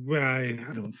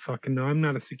 I don't fucking know, I'm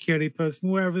not a security person,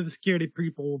 wherever the security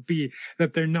people will be,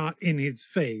 that they're not in his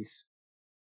face.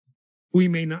 We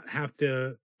may not have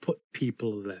to put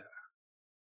people there.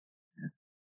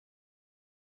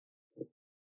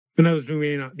 In other words, we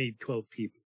may not need 12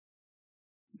 people.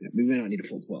 Yeah, we may not need a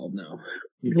full 12, no.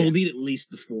 Yeah. We'll need at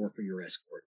least the 4 for your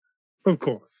escort. Of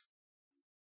course.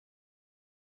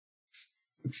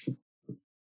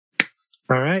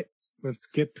 All right, let's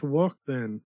get to work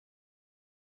then.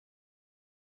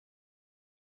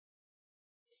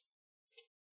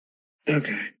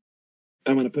 Okay.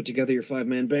 I'm going to put together your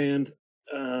 5-man band.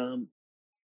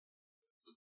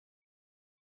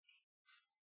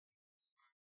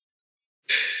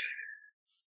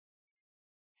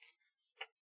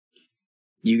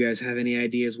 You guys have any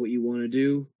ideas what you want to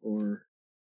do, or?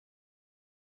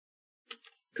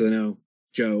 Because I know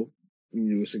Joe,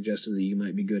 suggested that you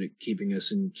might be good at keeping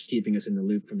us in the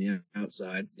loop from the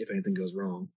outside if anything goes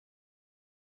wrong.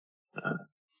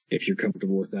 If you're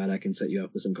comfortable with that, I can set you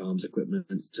up with some comms equipment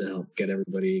to help get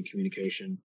everybody in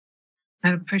communication. I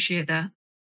appreciate that.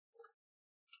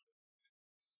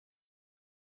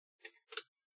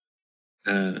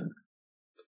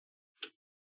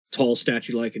 Tall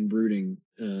statue-like and brooding.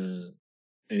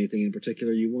 Anything in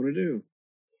particular you want to do?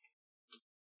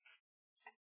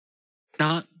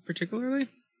 Not particularly.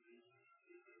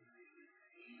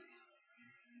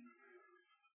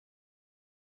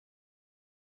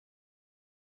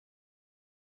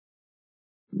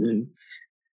 Mm-hmm.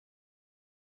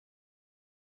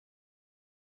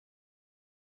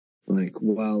 Like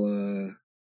while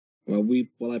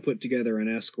I put together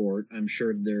an escort, I'm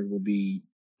sure there will be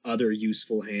other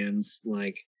useful hands.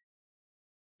 Like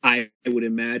I would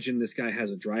imagine this guy has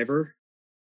a driver,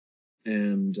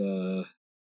 and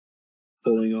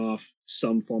pulling off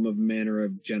some form of manner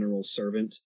of general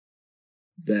servant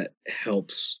that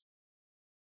helps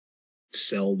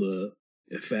sell the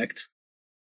effect.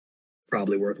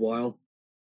 Probably worthwhile.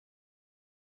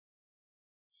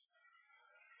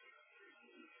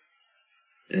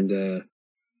 And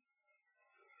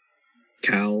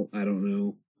Cal, I don't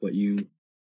know what you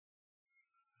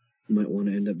might want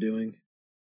to end up doing.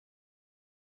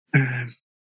 I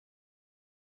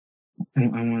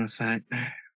want to fight.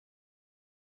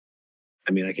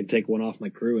 I mean, I can take one off my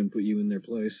crew and put you in their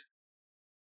place.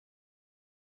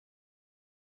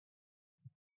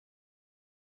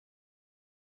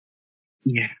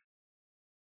 Yeah.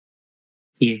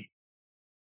 Yeah.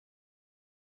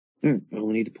 I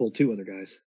only need to pull 2 other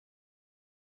guys.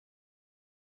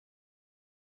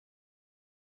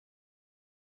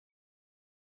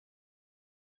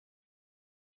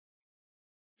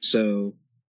 So,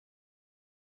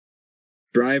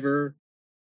 driver,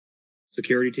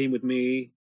 security team with me,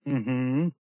 Mm-hmm.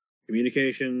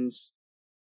 communications.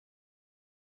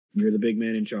 You're the big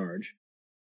man in charge.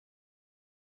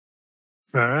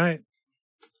 All right.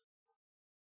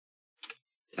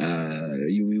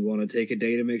 We want to take a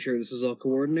day to make sure this is all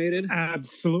coordinated?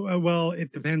 Absolutely. Well,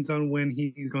 it depends on when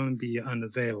he's going to be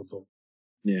unavailable.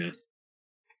 Yeah.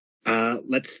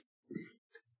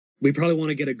 We probably want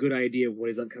to get a good idea of what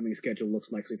his upcoming schedule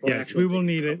looks like. So Yes, we will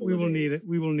need it. We will need it.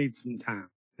 We will need some time.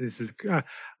 This is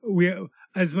we.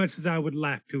 As much as I would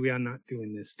like to, we are not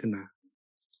doing this tonight.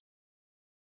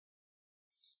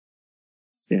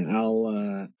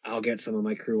 Yeah, I'll get some of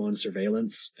my crew on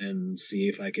surveillance and see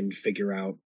if I can figure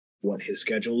out what his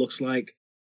schedule looks like.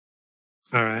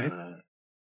 All right.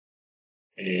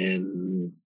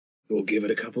 And we'll give it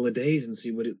a couple of days and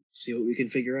see what we can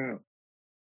figure out.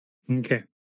 Okay.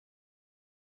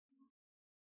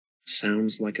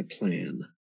 Sounds like a plan.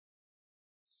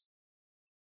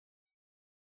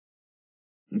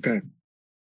 Okay.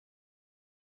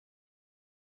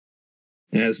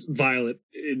 As Violet,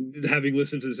 having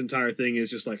listened to this entire thing,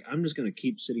 is just like, I'm just going to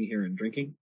keep sitting here and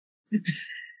drinking.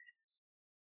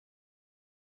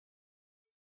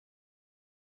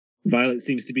 Violet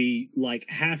seems to be like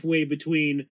halfway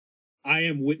between I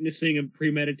am witnessing the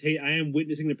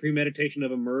premeditation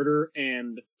of a murder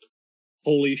and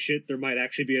holy shit, there might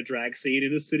actually be a drag scene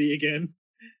in the city again.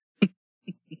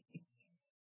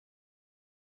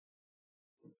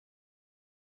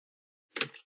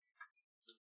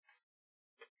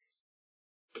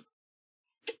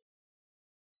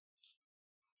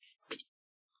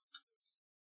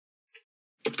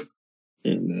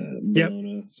 And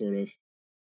Bologna sort of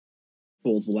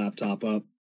pulls the laptop up,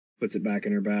 puts it back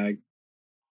in her bag.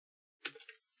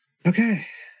 Okay.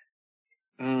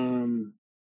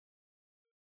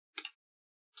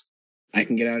 I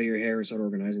can get out of your hair and start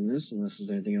organizing this, unless there's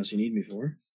anything else you need me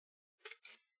for.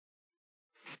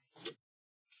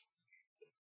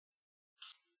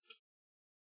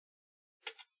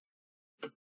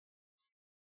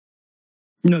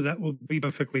 No, that will be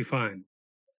perfectly fine.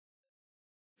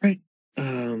 Right.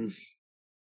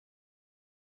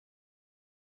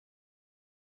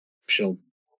 She'll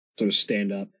sort of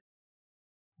stand up.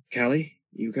 Callie,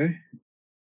 you okay?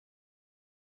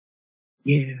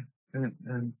 Yeah.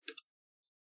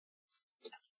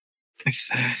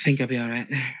 I think I'll be all right.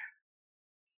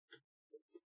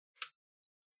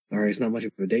 All right, it's not much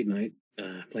of a date night.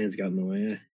 Plans got in the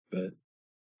way, but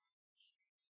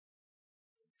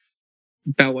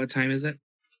About what time is it?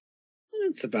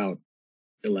 it's about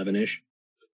 11-ish.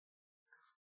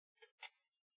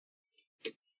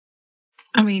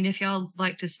 I mean, if y'all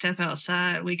like to step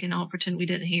outside, we can all pretend we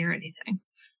didn't hear anything.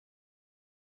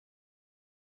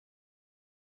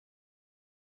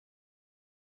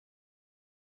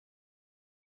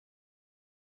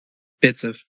 Bits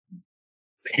of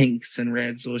pinks and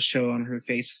reds will show on her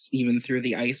face, even through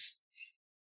the ice.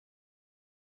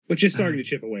 Which is starting to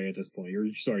chip away at this point. You're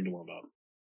starting to warm up.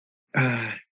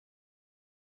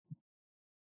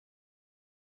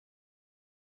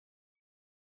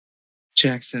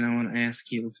 Jackson, I want to ask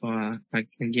you before I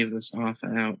can give this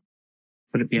offer out.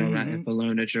 Would it be all right if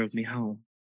Bologna drove me home?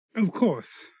 Of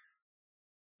course.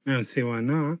 I don't see why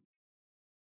not.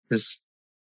 Because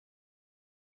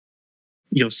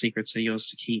your secrets are yours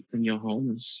to keep, and your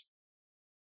home is.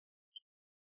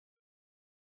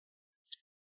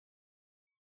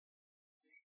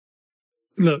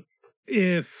 Look,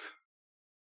 if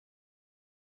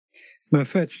my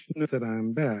fetch knows that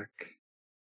I'm back,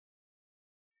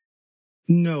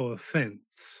 no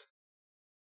offense,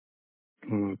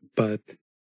 but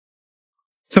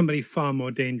somebody far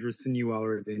more dangerous than you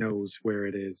already knows where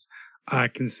it is. I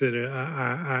consider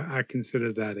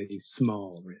that a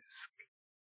small risk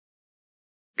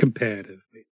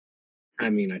comparatively. I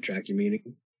mean, I track your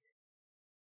meaning.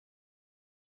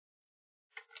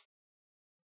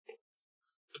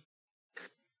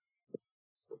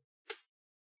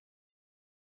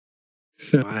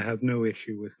 So I have no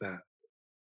issue with that.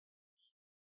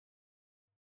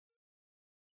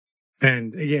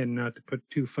 And again, not to put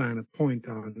too fine a point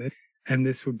on it, and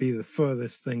this would be the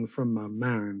furthest thing from my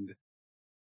mind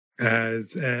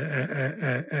as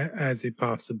a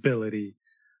possibility.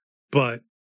 But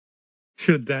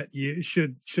should that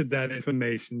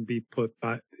information be put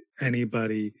by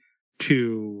anybody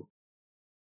to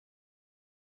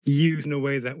use in a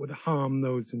way that would harm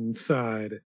those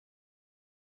inside,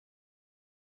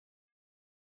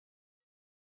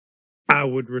 I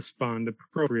would respond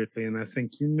appropriately, and I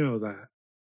think you know that.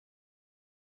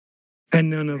 And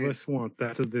none of us want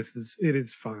that, so it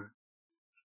is fine.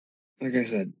 Like I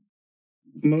said,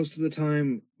 most of the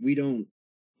time we don't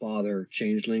bother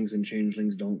changelings, and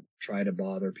changelings don't try to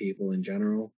bother people in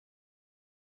general.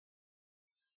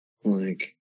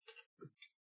 Like,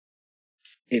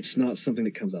 it's not something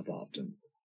that comes up often.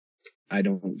 I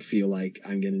don't feel like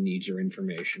I'm going to need your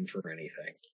information for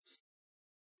anything.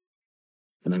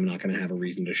 And I'm not going to have a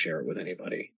reason to share it with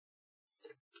anybody.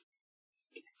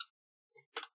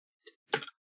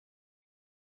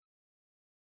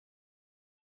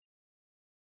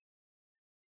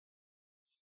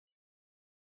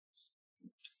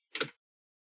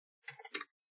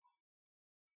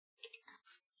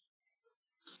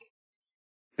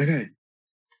 Okay.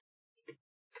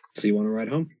 So you want to ride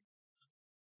home?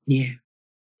 Yeah.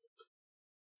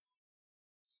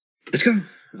 Let's go.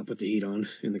 I'll put the heat on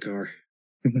in the car.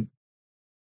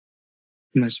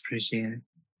 Much appreciated.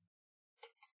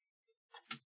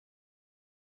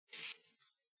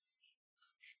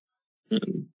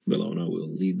 And Bellona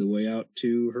will lead the way out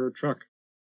to her truck.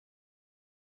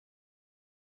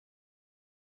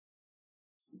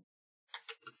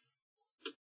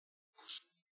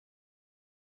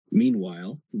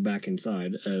 Meanwhile, back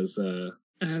inside, as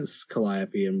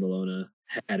Calliope and Bellona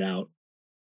head out,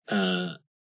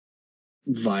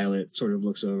 Violet sort of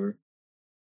looks over.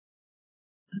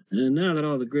 And now that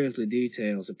all the grisly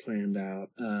details are planned out,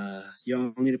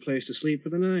 y'all need a place to sleep for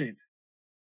the night.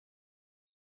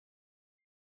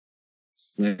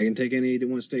 I can take any that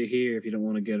want to stay here if you don't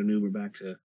want to get an Uber back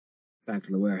to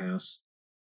the warehouse.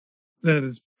 That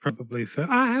is probably fair.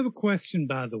 I have a question,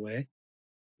 by the way.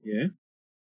 Yeah?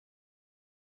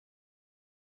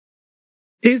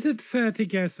 Is it fair to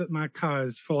guess that my car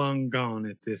is long gone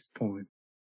at this point?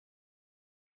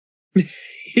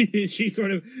 she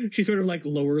sort of like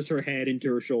lowers her head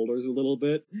into her shoulders a little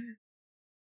bit.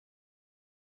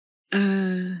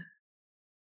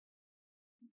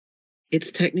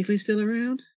 It's technically still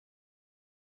around.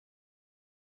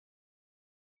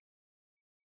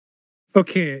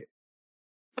 Okay.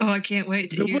 Oh, I can't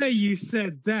wait to The hear. way you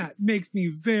said that makes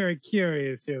me very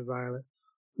curious here, Violet.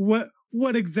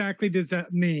 What exactly does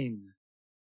that mean?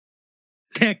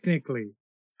 Technically.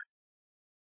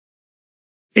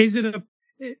 Is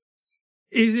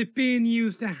it being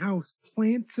used to house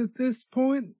plants at this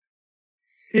point?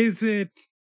 Has it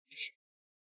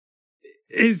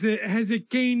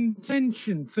gained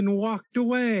sentience and walked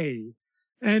away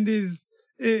and is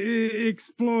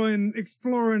exploring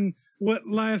what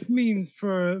life means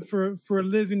for a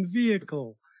living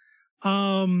vehicle?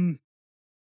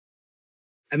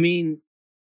 I mean,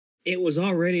 it was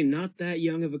already not that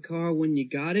young of a car when you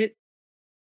got it,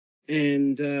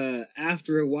 and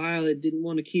after a while, it didn't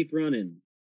want to keep running.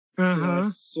 So I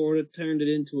sort of turned it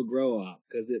into a grow-op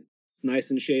because it's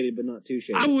nice and shaded, but not too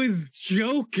shaded. I was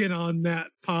joking on that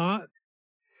part,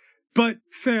 but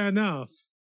fair enough.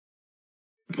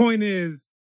 The point is,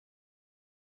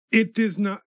 it does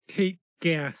not take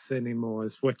gas anymore,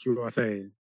 is what you are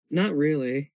saying. Not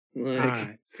really. All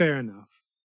right, fair enough.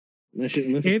 Unless it's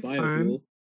biofuel. Fine.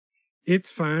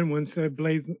 It's fine. Once I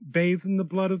bathe in the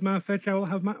blood of my fetch, I will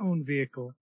have my own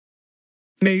vehicle.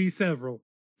 Maybe several.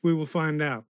 We will find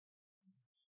out.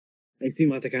 They seem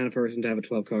like the kind of person to have a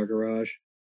 12-car garage.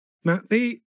 Might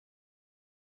be.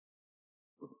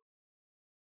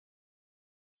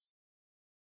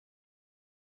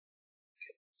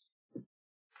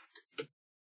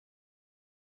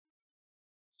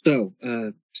 So,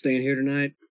 staying here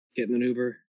tonight? Getting an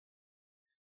Uber?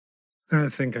 I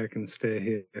think I can stay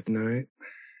here at night.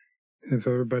 If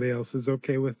everybody else is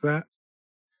okay with that.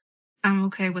 I'm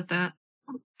okay with that.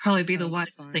 Probably be the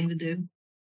wisest thing to do.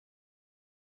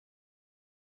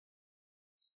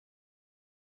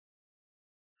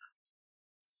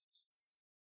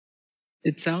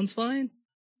 It sounds fine,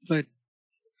 but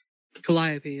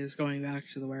Calliope is going back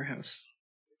to the warehouse.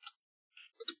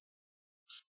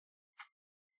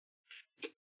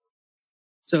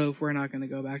 So if we're not going to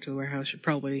go back to the warehouse, should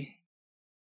probably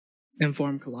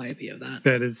inform Calliope of that.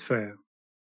 That is fair.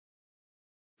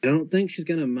 I don't think she's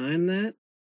going to mind that,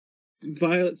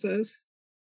 Violet says.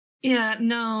 Yeah,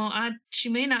 no, she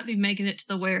may not be making it to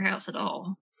the warehouse at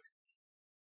all.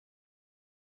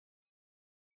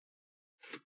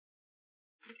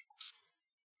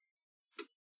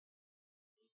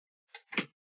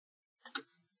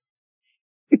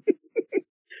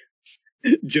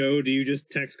 Joe, do you just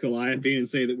text Calliope and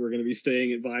say that we're going to be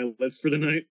staying at Violet's for the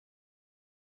night?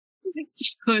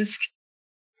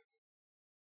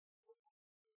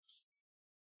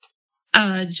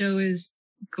 Joe is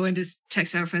going to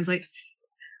text our friends like,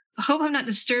 I hope I'm not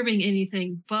disturbing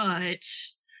anything, but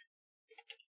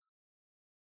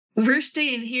we're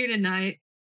staying here tonight.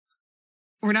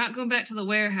 We're not going back to the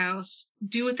warehouse.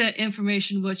 Do with that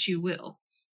information what you will.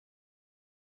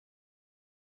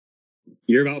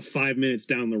 You're about 5 minutes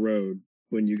down the road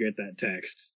when you get that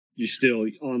text. You're still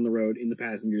on the road in the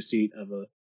passenger seat of a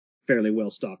fairly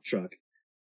well-stocked truck.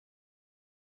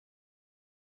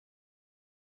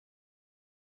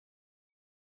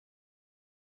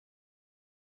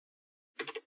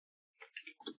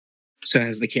 So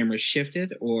has the camera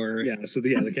shifted, or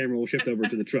the camera will shift over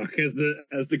to the truck as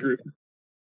the group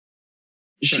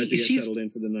tries to get settled in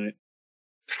for the night.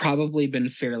 Probably been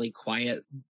fairly quiet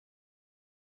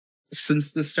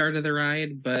since the start of the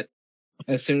ride, but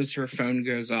as soon as her phone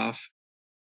goes off,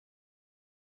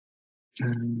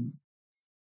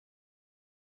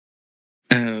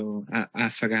 I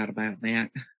forgot about that.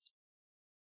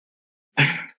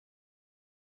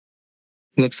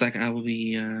 Looks like I will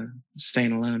be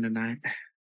staying alone tonight.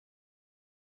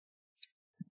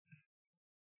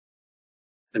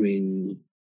 I mean,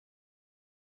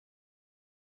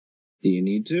 do you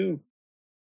need to?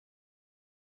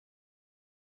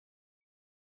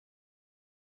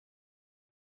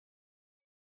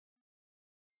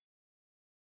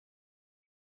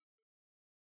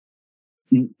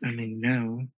 I mean,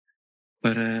 no,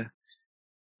 but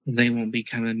they won't be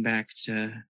coming back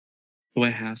to the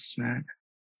warehouse tonight.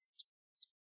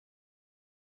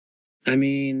 I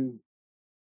mean,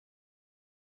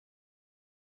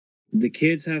 the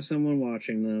kids have someone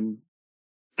watching them.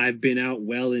 I've been out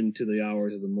well into the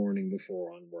hours of the morning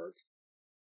before on work.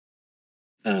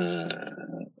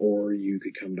 Or you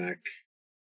could come back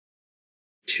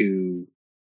to,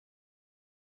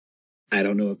 I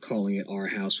don't know if calling it our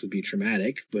house would be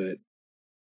traumatic, but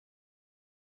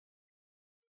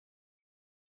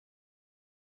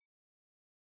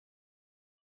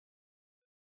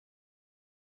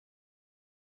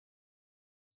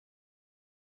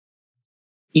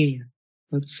Yeah,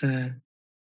 let's. I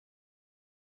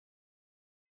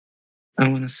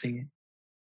want to see it.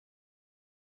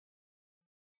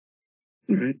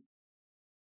 all right.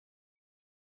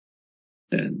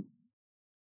 And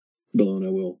Bologna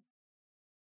will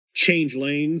change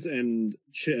lanes and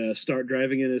start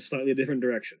driving in a slightly different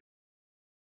direction.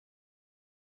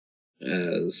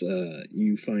 As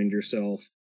you find yourself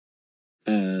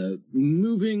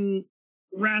moving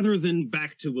rather than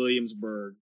back to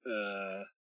Williamsburg.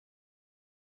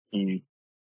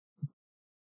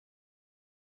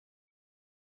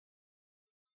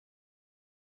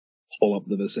 Pull up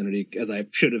the vicinity, as I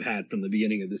should have had from the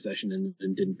beginning of the session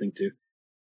and didn't think to.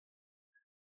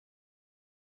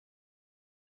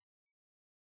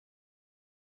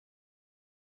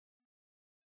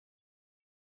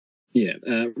 Yeah,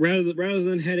 rather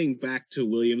than heading back to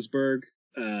Williamsburg,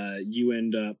 you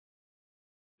end up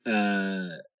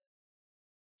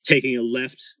taking a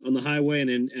left on the highway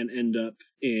and end up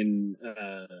in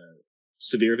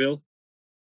Sevierville,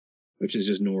 which is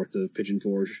just north of Pigeon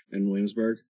Forge and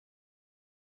Williamsburg.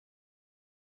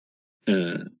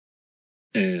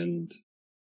 And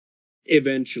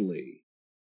eventually,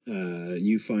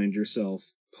 you find yourself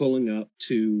pulling up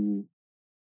to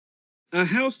a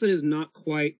house that is not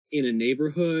quite in a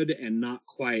neighborhood and not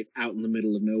quite out in the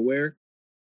middle of nowhere.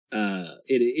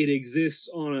 It exists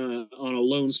on a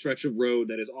lone stretch of road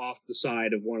that is off the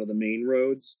side of one of the main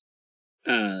roads.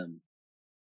 And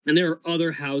there are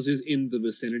other houses in the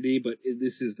vicinity, but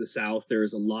this is the South. There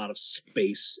is a lot of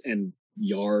space and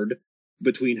yard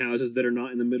between houses that are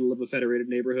not in the middle of a federated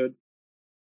neighborhood.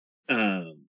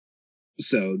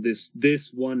 So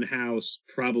this one house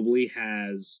probably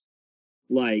has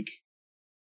like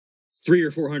 300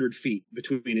 or 400 feet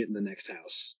between it and the next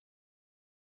house.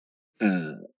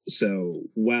 So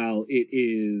while it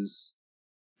is,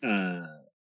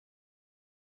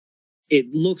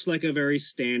 it looks like a very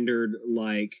standard,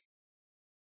 like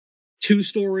 2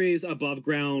 stories above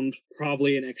ground,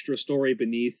 probably an extra story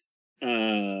beneath,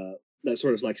 that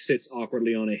sort of like sits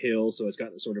awkwardly on a hill. So it's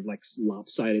got this sort of like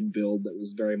lopsided build that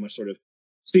was very much sort of,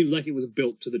 seems like it was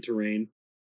built to the terrain.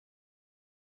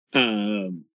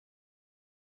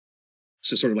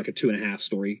 So sort of like a 2.5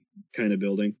 story kind of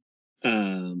building.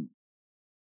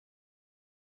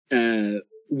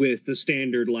 With the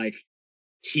standard like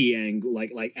T-angle,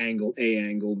 like angled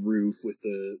roof with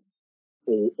the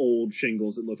old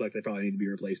shingles that look like they probably need to be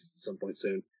replaced at some point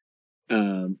soon.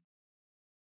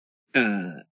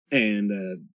 And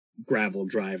gravel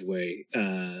driveway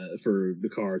for the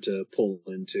car to pull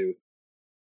into.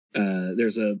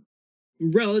 There's a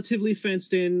relatively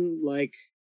fenced in, like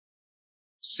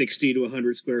 60 to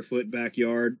 100 square foot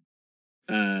backyard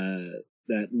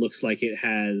that looks like it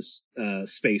has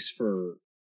space for,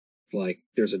 like,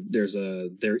 there is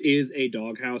a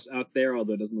doghouse out there,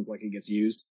 although it doesn't look like it gets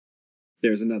used.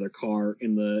 There's another car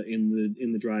in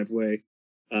the driveway,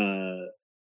 and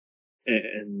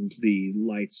the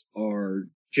lights are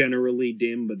generally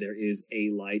dim, but there is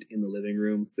a light in the living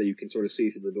room that you can sort of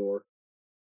see through the door.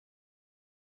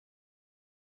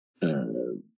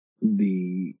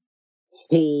 The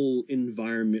whole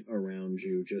environment around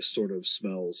you just sort of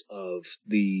smells of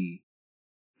the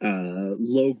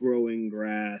low-growing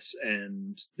grass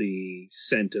and the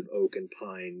scent of oak and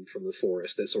pine from the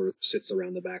forest that sort of sits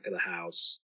around the back of the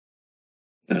house.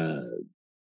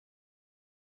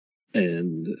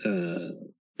 And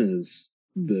as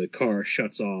the car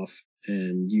shuts off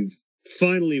and you've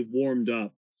finally warmed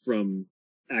up from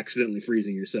accidentally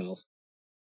freezing yourself,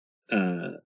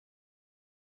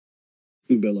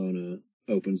 Bellona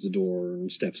opens the door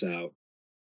and steps out.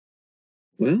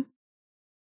 Well,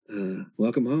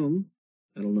 welcome home.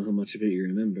 I don't know how much of it you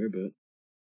remember, but...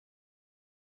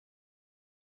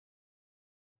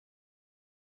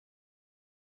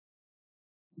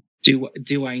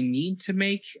 Do I need to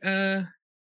make a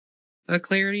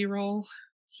clarity roll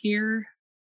here?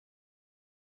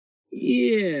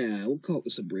 Yeah, we'll call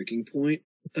this a breaking point.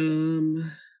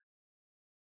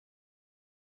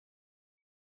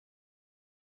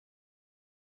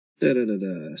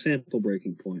 Sample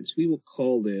breaking points. We will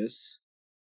call this...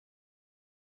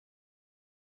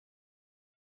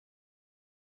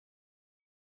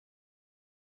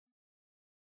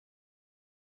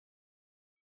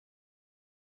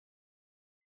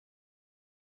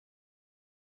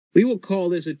 We will call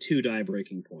this a 2-die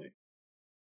breaking point.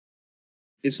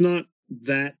 It's not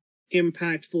that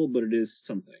impactful, but it is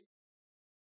something.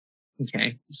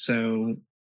 Okay, so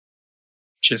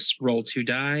just roll 2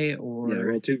 die, or yeah,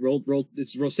 roll.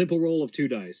 It's a real simple roll of 2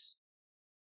 dice.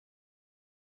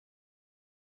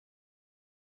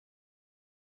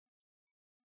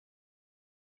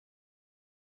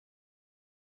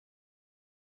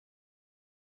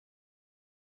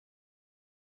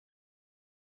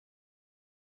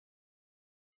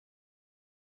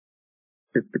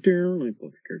 Let me pull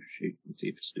up your character sheet and see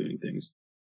if it's doing things.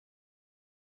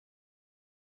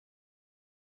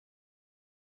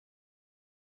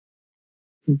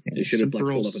 Okay, it should have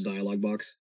pulled up a dialogue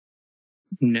box.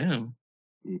 No.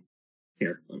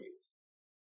 Here, let me.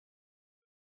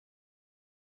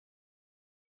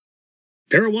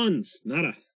 Pair of 1s,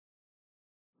 nada.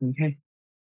 Okay.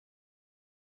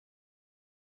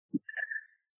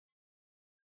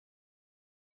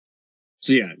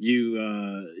 So yeah,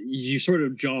 you sort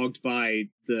of jogged by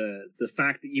the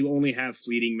fact that you only have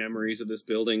fleeting memories of this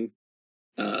building,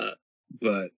 but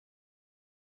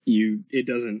it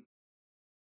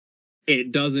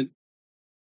doesn't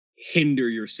hinder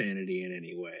your sanity in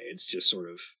any way. It's just sort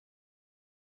of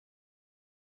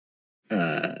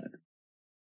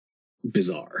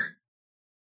bizarre.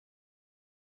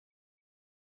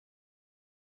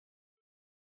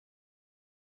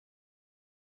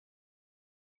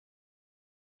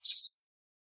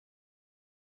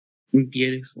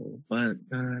 Beautiful, but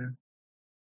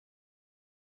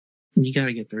you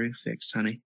gotta get the roof fixed,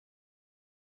 honey.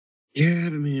 Yeah,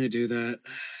 I've been meaning to do that.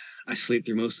 I sleep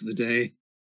through most of the day.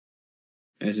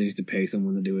 I just need to pay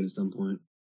someone to do it at some point.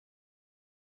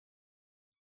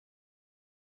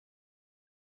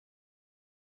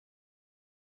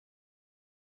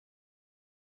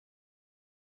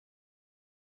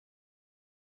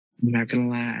 I'm not gonna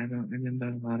lie, I don't remember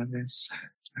a lot of this.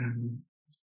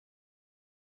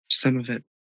 Some of it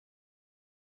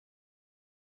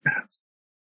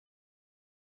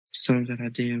I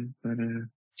do, but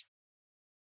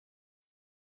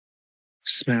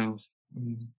smell.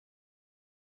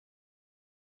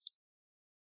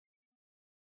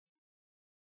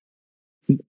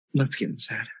 Let's get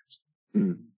inside.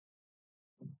 And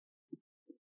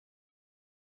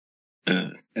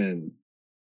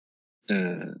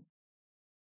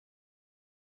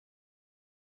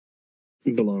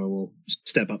Bellona will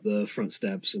step up the front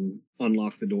steps and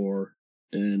unlock the door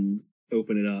and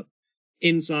open it up.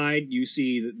 Inside, you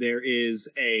see that there is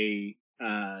a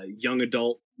young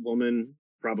adult woman,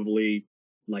 probably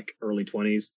like early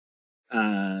 20s,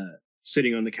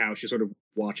 sitting on the couch, just sort of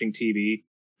watching TV.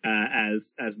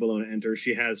 As Bellona enters,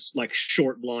 she has like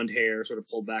short blonde hair, sort of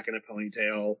pulled back in a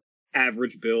ponytail,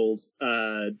 average build,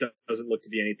 doesn't look to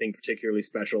be anything particularly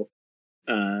special.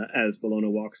 As Bellona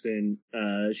walks in,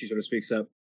 she sort of speaks up.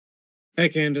 Hey,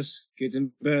 Candace, kids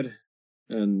in bed,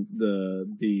 and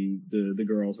the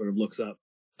girl sort of looks up.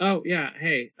 Oh yeah,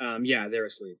 hey, yeah, they're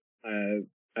asleep.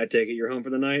 I take it you're home for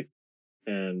the night,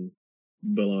 and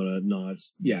Bologna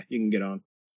nods. Yeah, you can get on.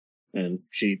 And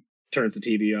she turns the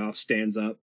TV off, stands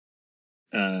up.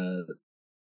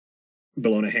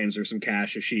 Bologna hands her some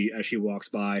cash as she walks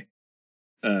by,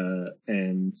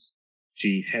 and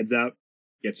she heads out,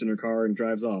 gets in her car, and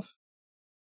drives off.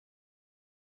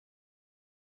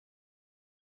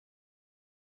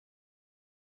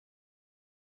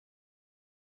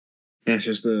 That's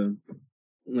just the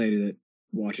lady that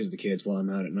watches the kids while I'm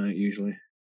out at night, usually.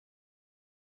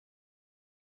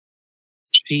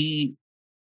 She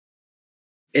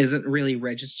isn't really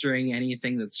registering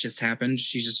anything that's just happened.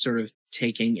 She's just sort of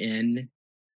taking in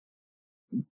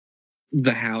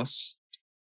the house.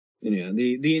 Yeah,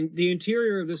 the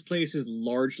interior of this place is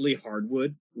largely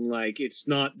hardwood. Like, it's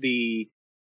not the.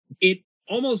 It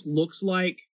almost looks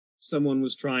like someone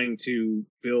was trying to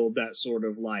build that sort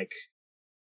of like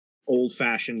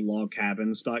old-fashioned log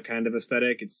cabin stock kind of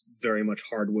aesthetic. It's very much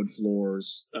hardwood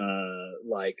floors,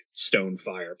 like stone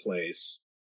fireplace,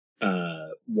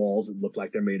 walls that look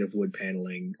like they're made of wood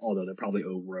paneling, although they're probably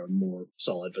over a more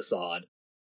solid facade.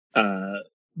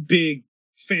 Big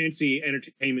fancy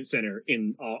entertainment center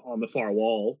in on the far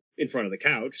wall in front of the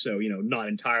couch, so not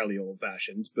entirely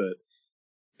old-fashioned, but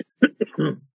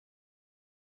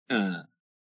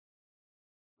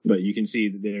but you can see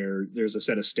that there's a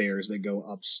set of stairs that go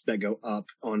up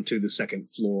onto the second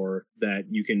floor, that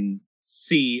you can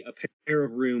see a pair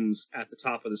of rooms at the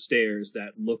top of the stairs that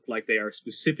look like they are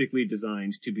specifically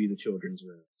designed to be the children's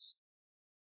rooms.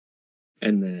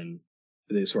 And then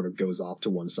it sort of goes off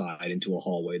to one side into a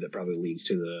hallway that probably leads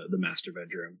to the master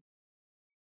bedroom.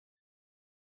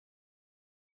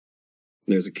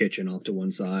 There's a kitchen off to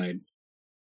one side.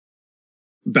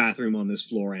 Bathroom on this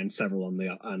floor, and several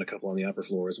on a couple on the upper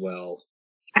floor as well.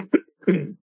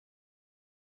 And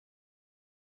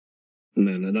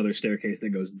then another staircase that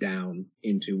goes down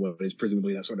into what is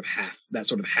presumably that sort of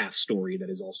half story that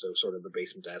is also sort of the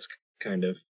basement-esque kind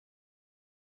of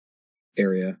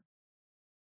area.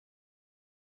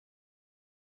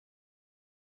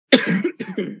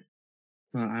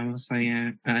 Well, I must say,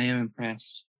 I am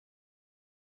impressed.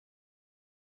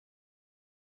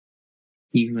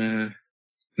 You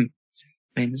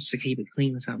managed to keep it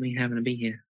clean without me having to be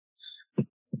here.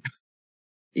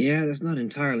 Yeah, that's not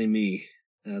entirely me.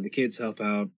 The kids help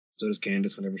out. So does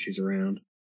Candace whenever she's around.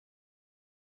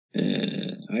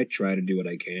 I try to do what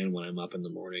I can when I'm up in the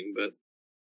morning, but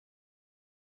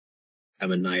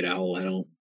I'm a night owl. I don't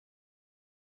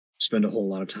spend a whole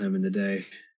lot of time in the day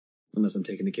unless I'm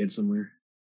taking the kids somewhere.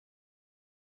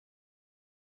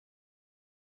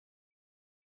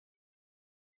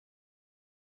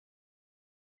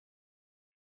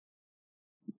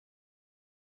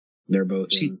 They're both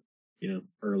in,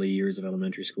 early years of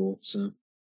elementary school, so.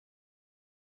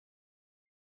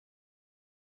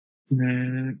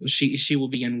 She will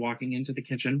begin walking into the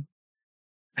kitchen.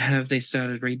 Have they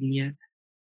started reading yet?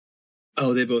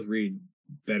 Oh, they both read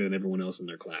better than everyone else in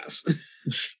their class.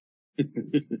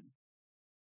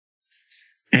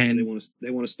 And they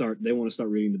want to start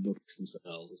reading the books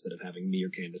themselves instead of having me or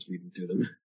Candace read them to them.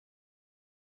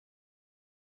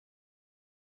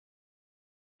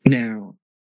 Now,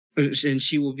 and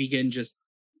she will begin just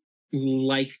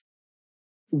like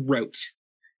rote,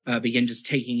 begin just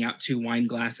taking out 2 wine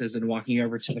glasses and walking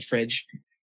over to the fridge.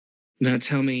 Now,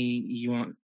 tell me you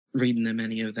aren't reading them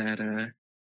any of that.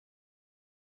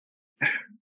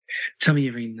 Tell me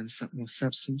you're reading them something with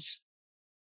substance.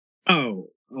 Oh,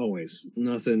 always.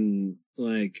 Nothing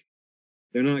like,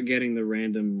 they're not getting the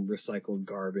random recycled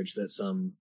garbage that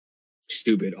some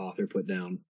stupid author put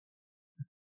down.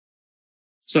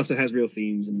 Stuff that has real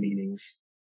themes and meanings.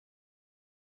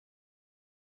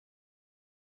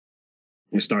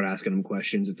 I start asking them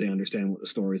questions if they understand what the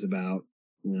story's about.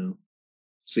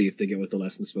 See if they get what the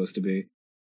lesson's supposed to be.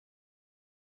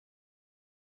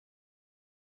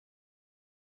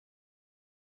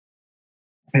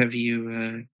 Have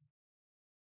you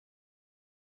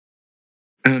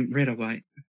red or white?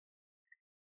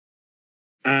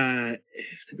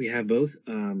 If we have both,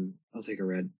 I'll take a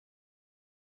red.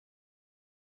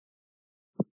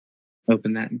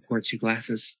 Open that and pour 2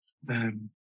 glasses.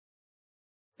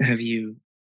 Have you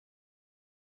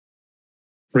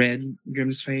read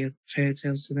Grimm's fairy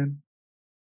tales to them?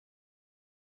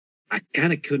 I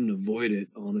kind of couldn't avoid it,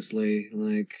 honestly.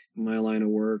 Like, my line of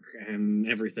work and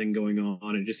everything going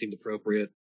on, it just seemed appropriate.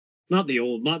 Not the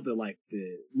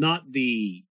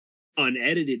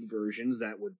unedited versions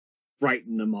that would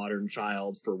frighten a modern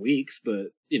child for weeks, but,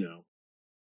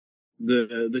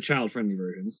 The child friendly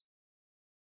versions.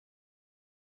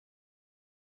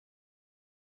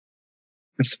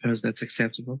 I suppose that's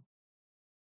acceptable.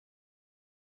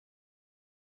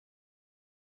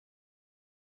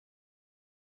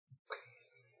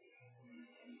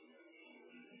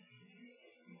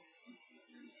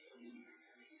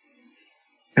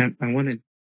 I wanted,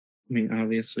 I mean,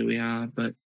 obviously we are,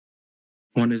 but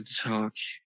wanted to talk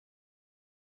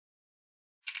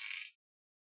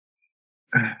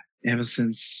ever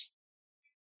since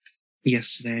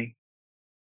yesterday.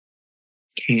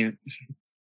 Can't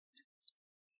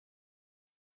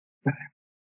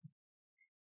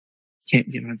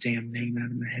get my damn name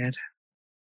out of my head.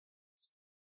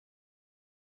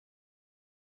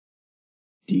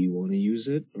 Do you want to use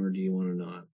it or do you want to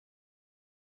not?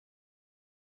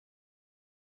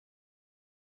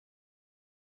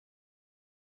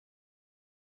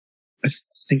 I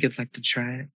think I'd like to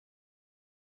try it.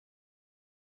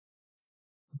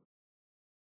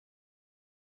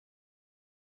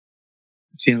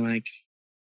 I feel like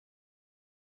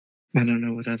I don't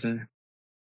know what other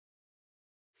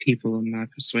people in my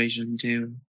persuasion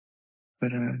do,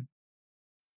 but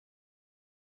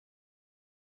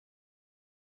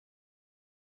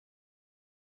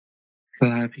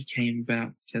Calliope came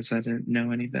about because I didn't know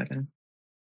any better.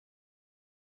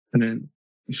 I didn't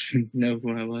know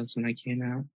who I was when I came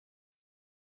out.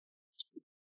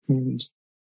 And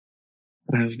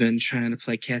I've been trying to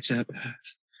play catch up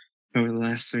over the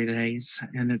last 3 days,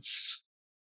 and it's...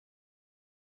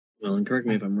 Well, and correct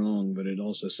me if I'm wrong, but it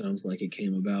also sounds like it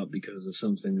came about because of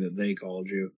something that they called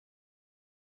you,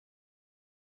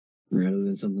 rather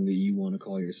than something that you want to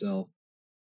call yourself.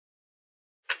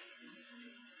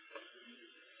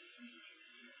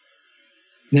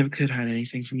 Never could hide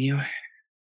anything from you.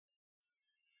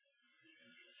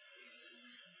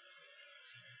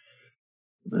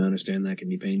 I understand that can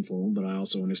be painful, but I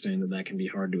also understand that that can be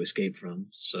hard to escape from,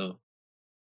 so...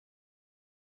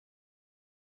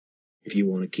 If you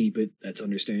want to keep it, that's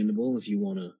understandable. If you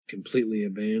want to completely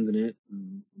abandon it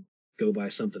and go by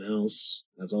something else,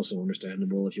 that's also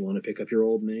understandable. If you want to pick up your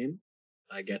old name,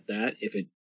 I get that. If it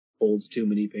holds too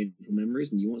many painful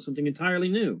memories and you want something entirely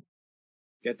new,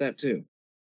 get that too.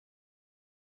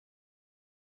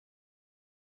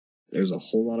 There's a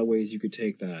whole lot of ways you could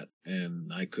take that,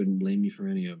 and I couldn't blame you for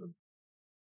any of them.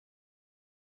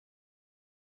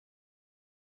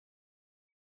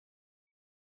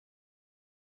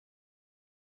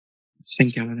 I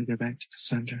think I want to go back to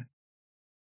Cassandra.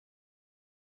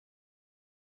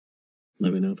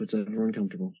 Let me know if it's ever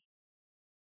uncomfortable.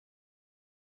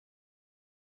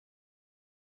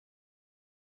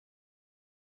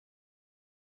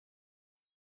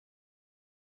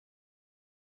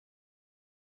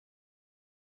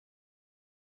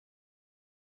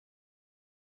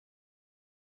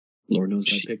 Lord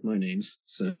knows I pick my names,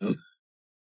 so...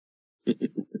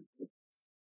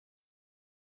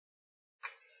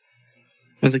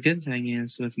 Well, the good thing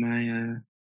is with my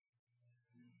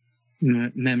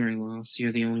memory loss,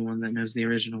 you're the only one that knows the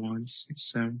original ones,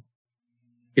 so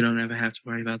you don't ever have to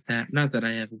worry about that. Not that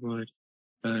I ever would,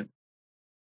 but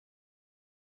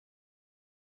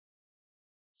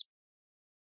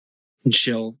and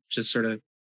she'll just sort of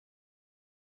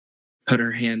put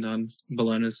her hand on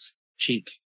Bologna's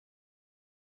cheek.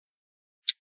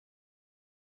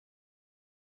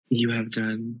 You have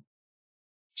done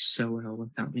so well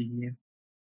without me here.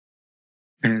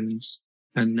 And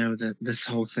I know that this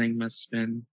whole thing must have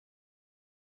been...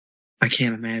 I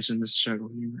can't imagine the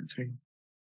struggle you went through.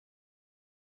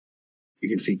 You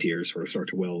can see tears sort of start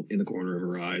to well in the corner of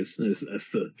her eyes as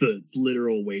the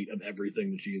literal weight of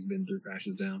everything that she has been through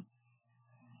crashes down.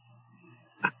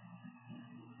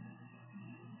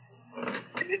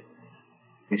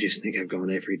 I just think I've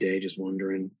gone every day just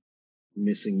wondering,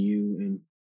 missing you, and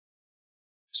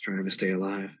just trying to stay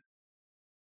alive.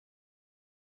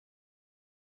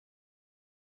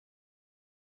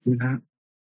 I'm not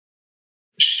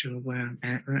sure where I'm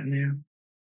at right now,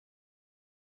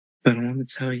 but I want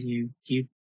to tell you, you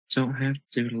don't have to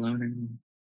do it alone anymore.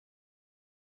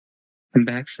 I'm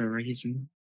back for a reason.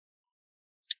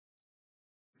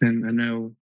 And I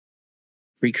know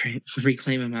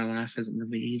reclaiming my life isn't going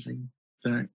to be easy,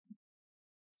 but I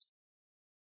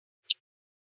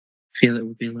feel it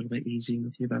would be a little bit easier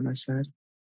with you by my side.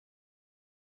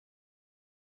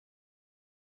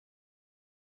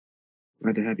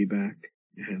 Glad to have you back,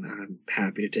 and I'm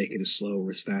happy to take it as slow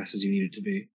or as fast as you need it to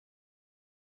be.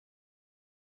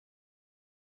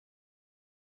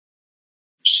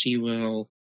 She will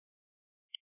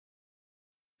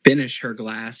finish her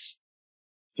glass,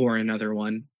 pour another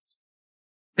one,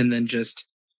 and then just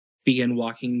begin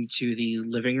walking to the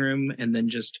living room and then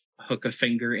just hook a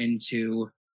finger into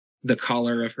the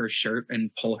collar of her shirt and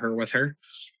pull her with her.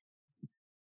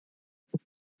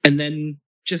 And then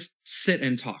just sit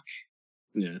and talk.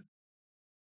 Yeah.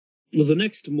 Well, the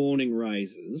next morning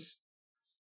rises,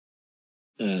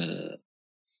 and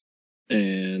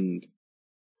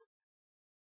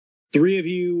three of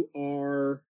you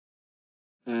are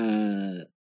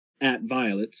at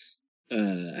Violet's,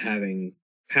 having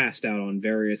passed out on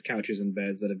various couches and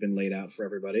beds that have been laid out for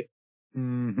everybody.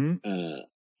 Mm-hmm.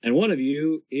 And one of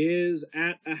you is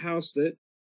at a house that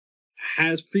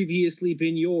has previously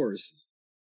been yours.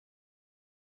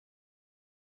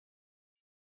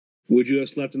 Would you have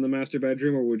slept in the master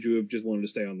bedroom, or would you have just wanted to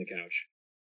stay on the couch?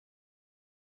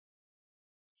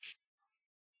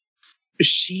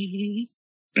 She,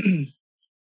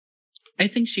 I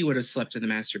think she would have slept in the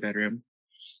master bedroom,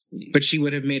 but she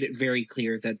would have made it very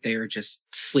clear that they're just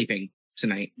sleeping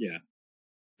tonight. Yeah,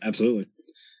 absolutely.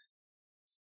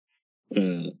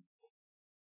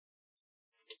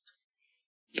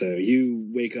 So you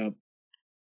wake up.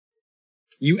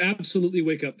 You absolutely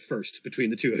wake up first between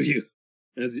the two of you,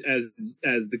 as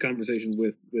the conversations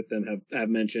with them have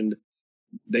mentioned.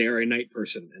 They are a night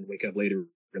person and wake up later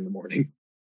in the morning.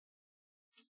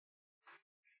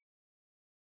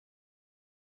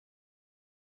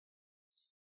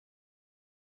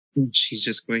 She's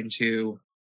just going to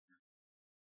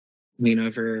lean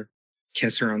over,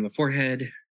 kiss her on the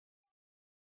forehead,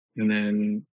 and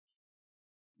then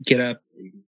get up.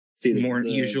 See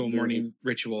usual morning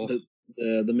ritual.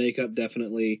 The makeup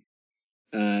definitely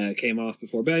came off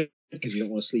before bed because you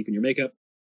don't want to sleep in your makeup.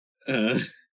 And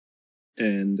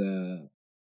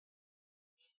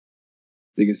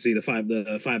you can see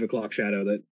the 5 o'clock shadow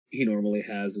that he normally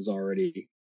has is already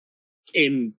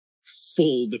in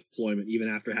full deployment, even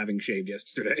after having shaved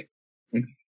yesterday.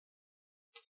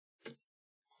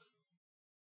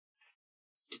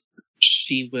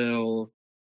 She will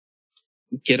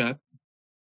get up,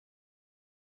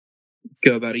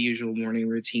 go about a usual morning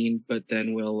routine, but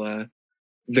then will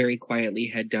very quietly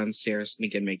head downstairs and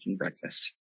begin making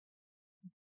breakfast.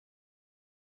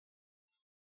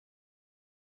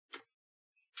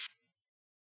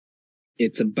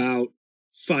 It's about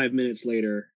 5 minutes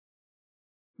later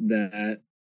that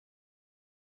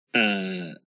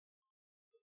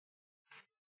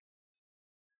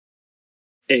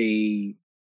a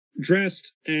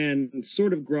dressed and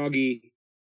sort of groggy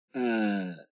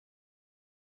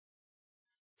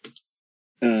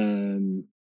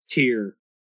Tyr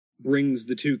brings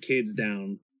the two kids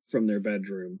down from their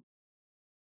bedroom,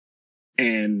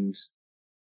 and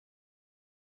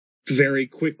very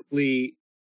quickly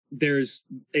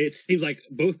it seems like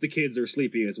both the kids are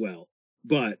sleepy as well,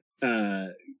 but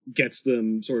gets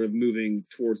them sort of moving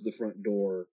towards the front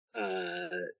door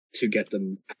to get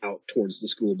them out towards the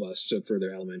school bus for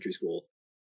their elementary school.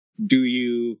 Do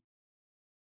you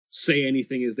say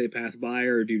anything as they pass by,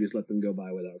 or do you just let them go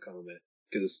by without comment?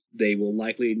 Because they will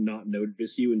likely not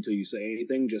notice you until you say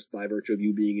anything, just by virtue of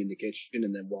you being in the kitchen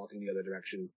and then walking the other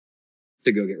direction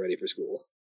to go get ready for school.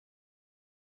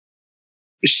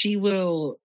 She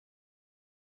will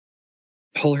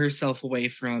pull herself away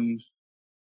from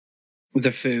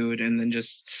the food and then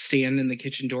just stand in the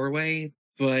kitchen doorway,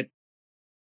 but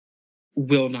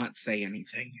will not say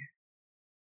anything.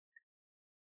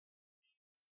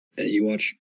 You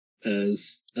watch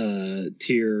as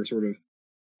Tyr sort of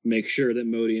make sure that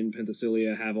Modi and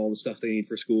Penthesilea have all the stuff they need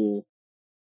for school,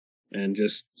 and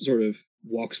just sort of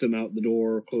walks them out the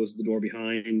door, closes the door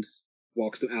behind,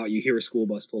 walks them out. You hear a school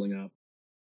bus pulling up.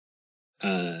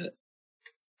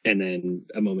 And then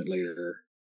a moment later,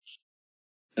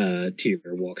 Tyr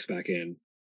walks back in,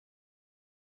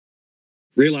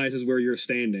 realizes where you're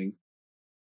standing.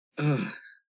 Good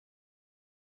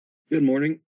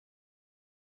morning.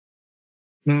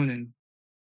 Morning.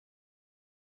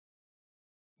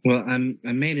 Well, I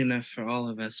made enough for all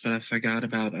of us, but I forgot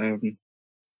about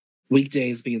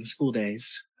weekdays being school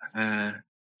days.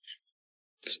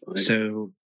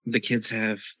 So the kids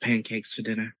have pancakes for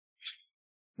dinner.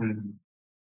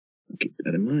 Keep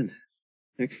that in mind.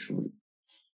 Excellent.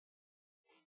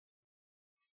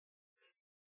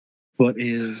 What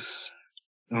is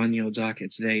on your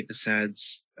docket today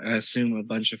besides, I assume, a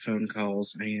bunch of phone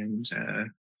calls and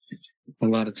a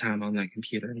lot of time on that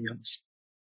computer? Yes.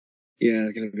 Yeah,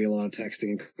 there's going to be a lot of texting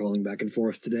and calling back and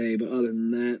forth today, but other than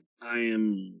that, I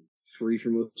am free for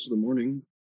most of the morning.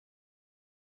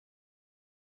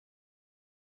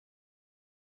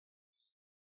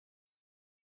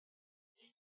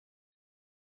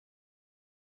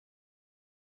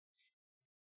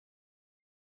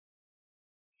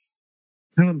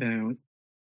 How about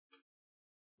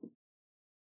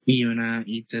You and I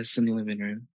eat this in the living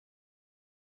room.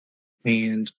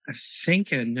 And I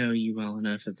think I know you well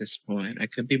enough at this point. I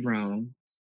could be wrong.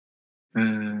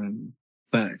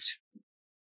 But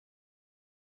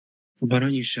why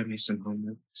don't you show me some home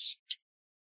movies?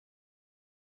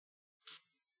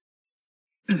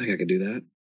 I think I could do that.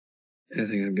 I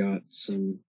think I've got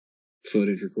some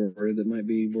footage recorded that might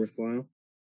be worthwhile.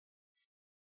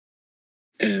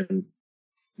 And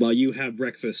while you have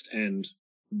breakfast and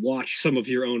watch some of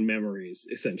your own memories,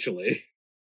 essentially,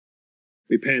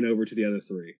 we pan over to the other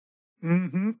three.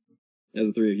 Mm-hmm. As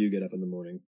the three of you get up in the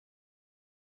morning.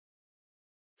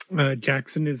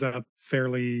 Jackson is up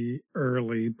fairly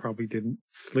early, probably didn't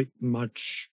sleep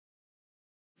much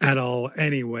at all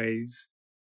anyways.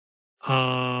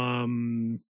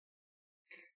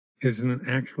 Is in an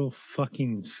actual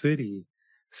fucking city.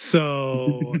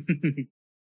 So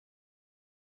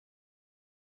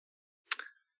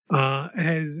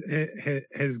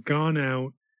has gone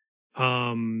out,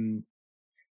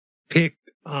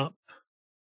 picked up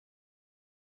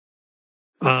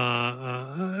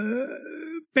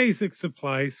basic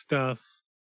supply stuff,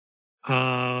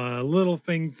 little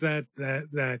things that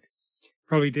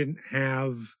probably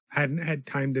hadn't had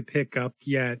time to pick up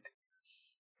yet.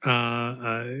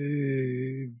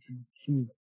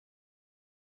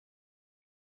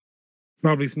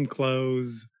 Probably some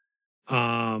clothes.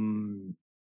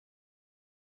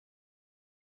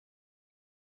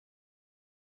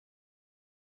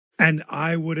 And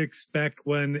I would expect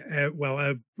when,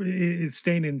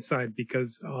 staying inside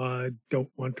because I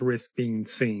don't want to risk being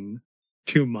seen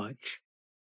too much.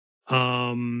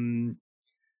 And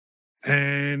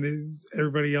as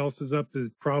everybody else is up,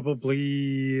 is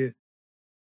probably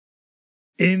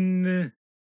in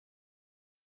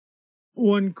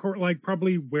one court, like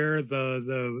probably where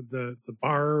the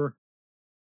bar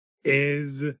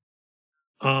is.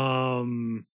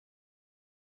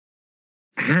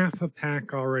 Half a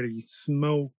pack already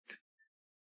smoked.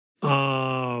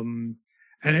 And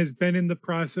has been in the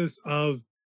process of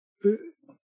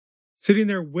sitting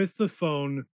there with the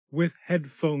phone with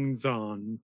headphones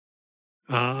on,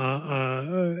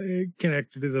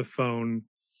 connected to the phone,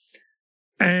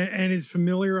 and is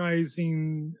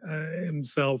familiarizing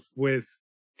himself with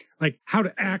like how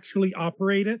to actually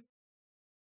operate it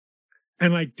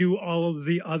and like do all of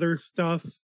the other stuff.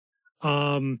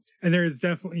 And there is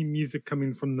definitely music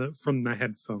coming from the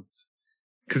headphones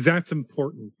because that's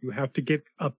important. You have to get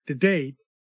up to date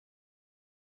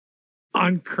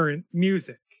on current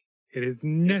music. It is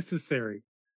necessary.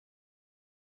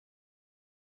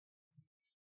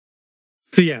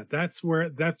 So yeah, that's where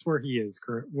he is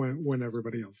when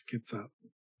everybody else gets up.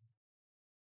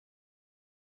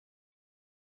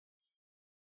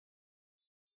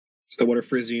 So what are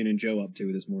Frisian and Joe up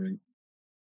to this morning?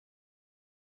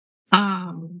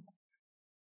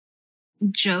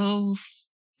 Joe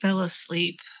fell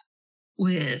asleep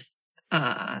with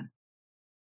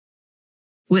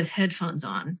headphones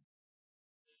on.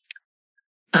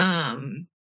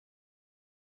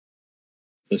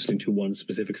 Listening to one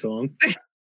specific song.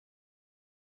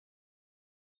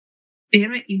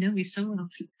 Damn it, you know me so well.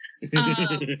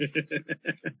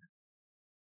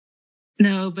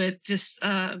 No, but just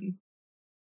kind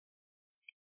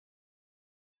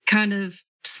of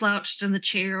slouched in the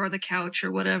chair or the couch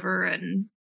or whatever, and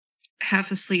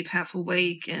half asleep, half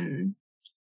awake, and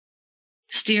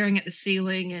staring at the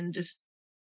ceiling and just,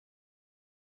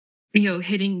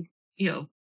 hitting, well,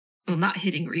 not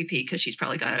hitting repeat because she's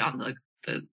probably got it on the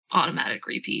automatic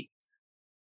repeat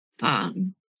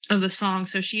of the song.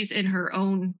 So she's in her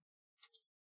own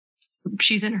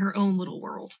little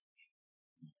world.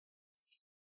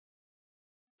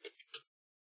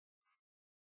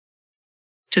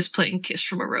 Just playing Kiss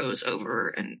from a Rose over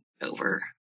and over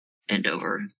and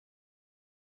over.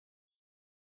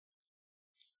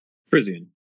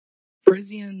 Frisian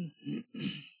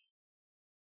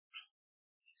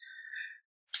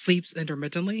sleeps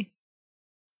intermittently.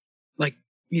 Like,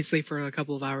 you sleep for a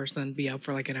couple of hours, then be up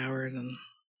for like an hour, and then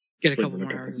get a couple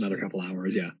more hours. Another couple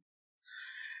hours, yeah.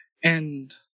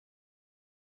 And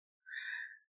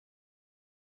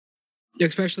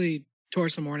especially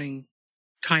towards the morning,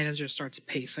 kind of just starts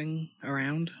pacing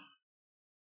around.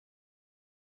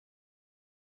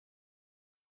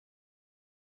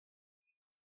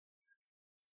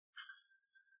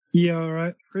 You all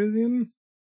right, Frisian?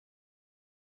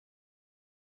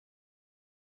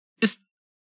 Just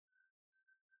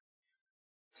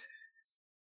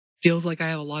feels like I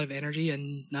have a lot of energy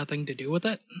and nothing to do with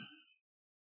it.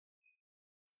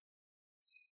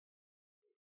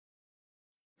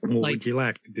 What would you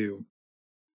like to do?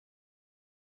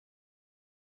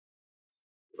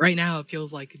 Right now, it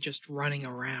feels like just running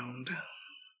around.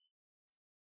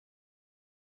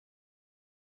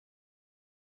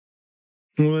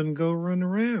 Well, then go run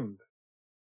around.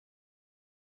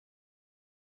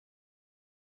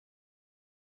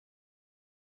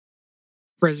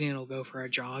 Frisian will go for a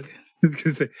jog. I was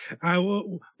gonna say,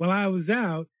 while I was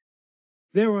out,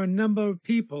 there were a number of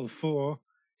people for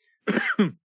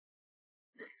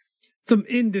some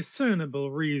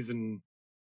indiscernible reason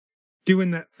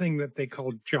doing that thing that they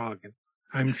call jogging.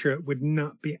 I'm sure it would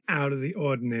not be out of the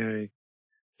ordinary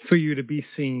for you to be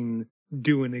seen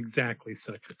doing exactly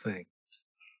such a thing.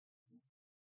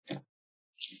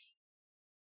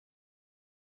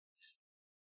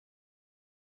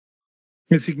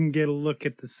 As you can get a look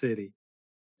at the city,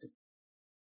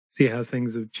 see how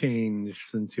things have changed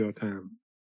since your time.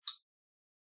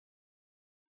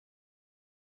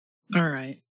 All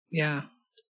right. Yeah.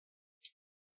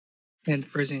 And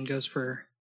Frisian goes for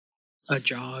a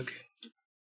jog.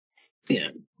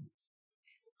 Yeah.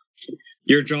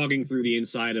 You're jogging through the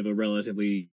inside of a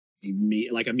relatively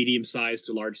like a medium-sized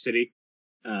to large city.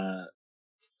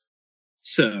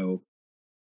 So,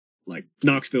 like,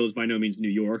 Knoxville is by no means New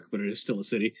York, but it is still a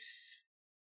city.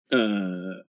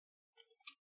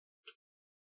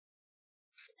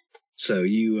 So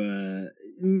you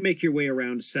make your way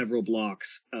around several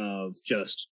blocks of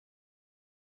just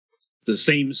the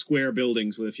same square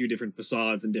buildings with a few different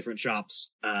facades and different shops,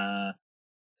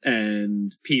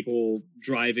 and people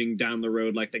driving down the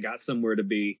road like they got somewhere to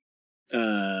be.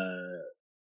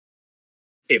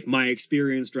 If my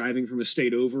experience driving from a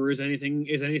state over is anything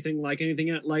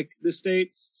like the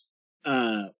States,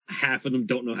 half of them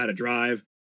don't know how to drive.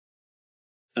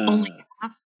 Only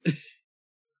half.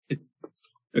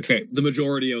 Okay, the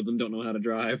majority of them don't know how to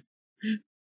drive.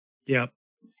 Yep.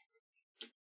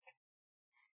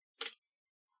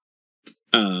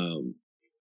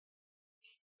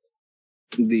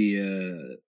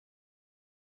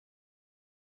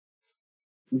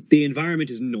 The environment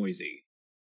is noisy,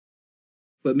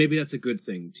 but maybe that's a good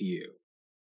thing to you,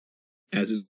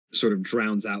 as it sort of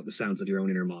drowns out the sounds of your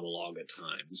own inner monologue at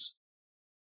times.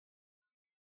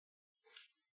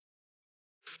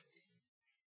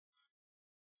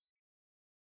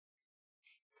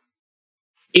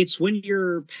 It's when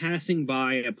you're passing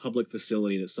by a public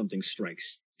facility that something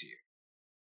strikes you.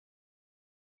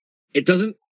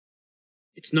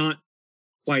 It's not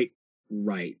quite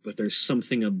right, but there's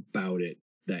something about it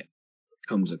that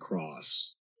comes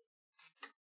across.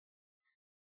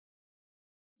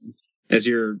 As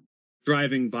you're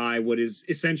driving by what is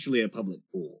essentially a public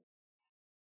pool,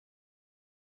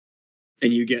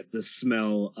 and you get the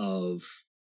smell of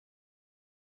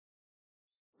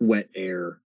wet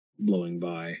air blowing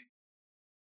by,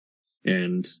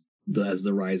 and as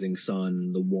the rising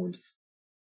sun, the warmth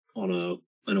on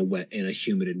a wet and a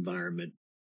humid environment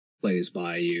plays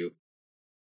by you.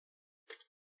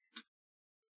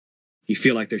 You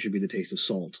feel like there should be the taste of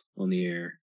salt on the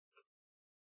air,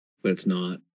 but it's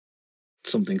not.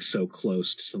 Something so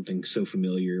close to something so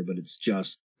familiar, but it's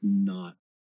just not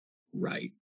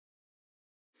right.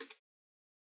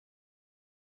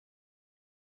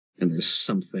 And there's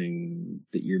something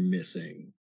that you're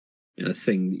missing, and a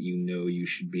thing that you know you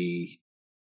should be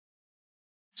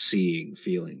seeing,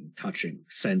 feeling, touching,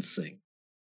 sensing.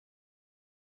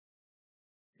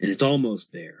 And it's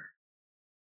almost there.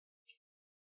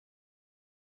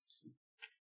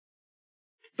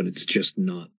 But it's just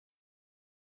not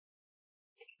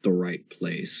the right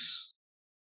place.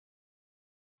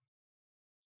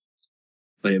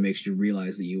 But it makes you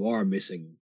realize that you are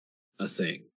missing a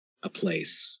thing, a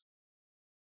place.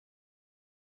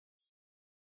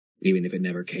 Even if it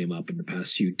never came up in the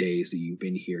past few days that you've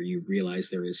been here, you realize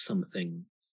there is something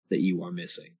that you are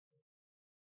missing.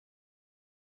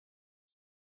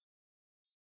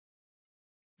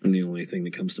 And the only thing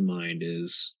that comes to mind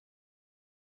is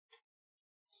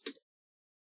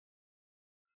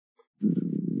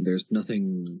there's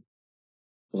nothing.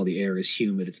 While the air is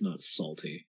humid, it's not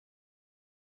salty.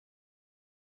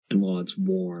 And while it's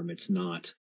warm, it's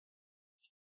not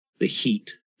the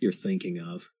heat you're thinking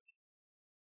of.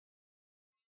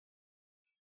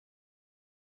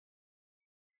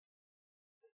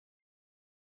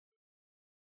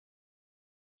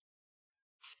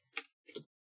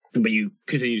 But you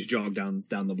continue to jog down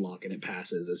the block, and it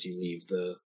passes as you leave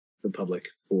the public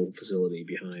pool facility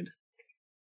behind.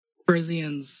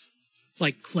 Frisian's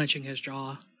like clenching his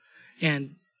jaw,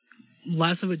 and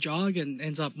less of a jog and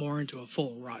ends up more into a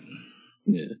full run.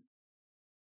 Yeah.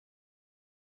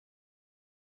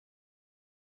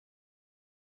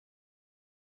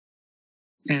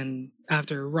 And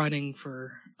after running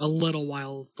for a little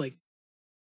while, like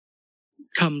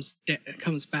comes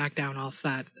back down off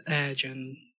that edge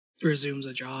and resumes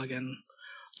a jog and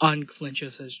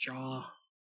unclenches his jaw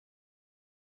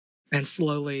and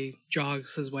slowly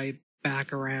jogs his way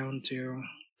back around to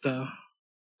the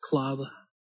club.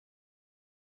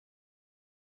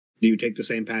 Do you take the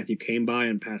same path you came by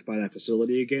and pass by that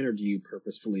facility again, or do you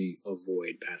purposefully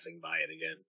avoid passing by it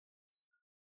again?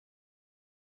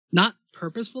 Not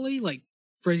purposefully, like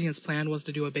Frisian's plan was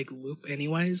to do a big loop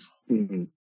anyways. Mm-hmm.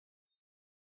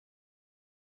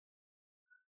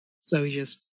 So he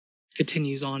just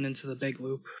continues on into the big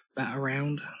loop back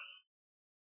around.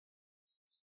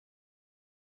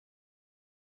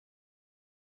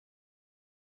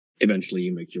 Eventually,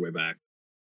 you make your way back.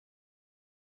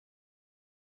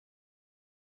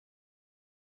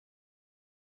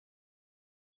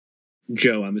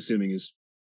 Joe, I'm assuming, is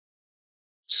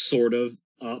sort of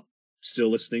up, still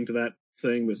listening to that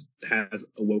thing, but has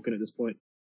awoken at this point.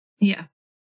 Yeah.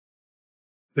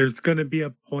 There's going to be a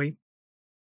point.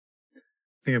 I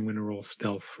think I'm going to roll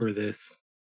stealth for this.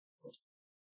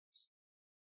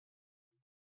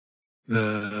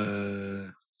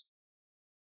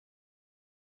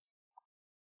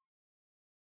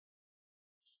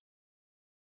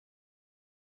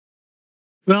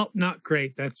 Well, not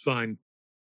great. That's fine.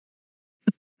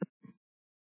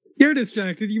 You're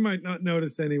distracted. You might not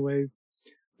notice anyways.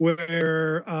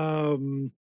 Where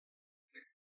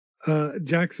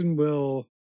Jackson will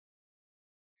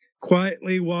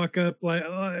quietly walk up, like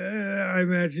I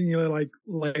imagine you're like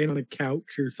laying on a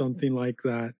couch or something like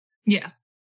that. Yeah.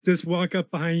 Just walk up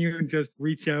behind you and just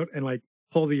reach out and like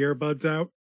pull the earbuds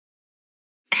out.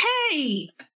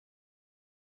 Hey!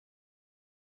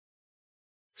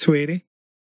 Sweetie?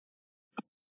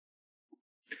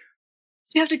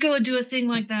 You have to go and do a thing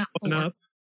like that. Open up.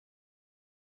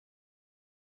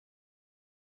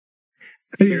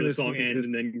 Hear the song end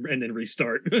and then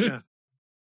restart. Yeah.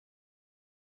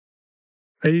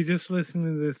 Are you just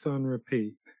listening to this on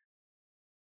repeat?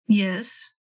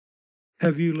 Yes.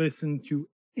 Have you listened to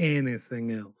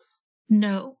anything else?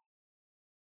 No.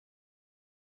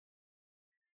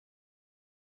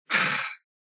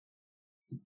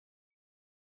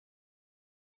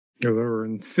 Go over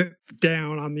and sit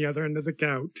down on the other end of the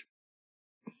couch.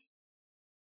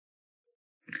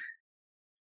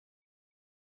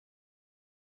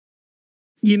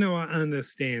 You know, I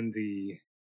understand the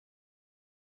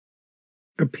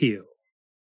appeal.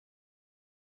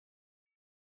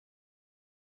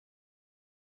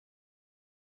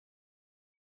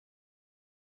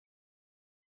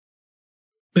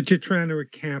 But you're trying to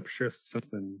recapture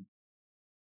something.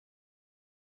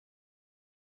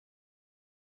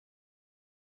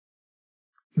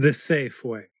 The safe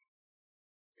way.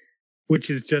 Which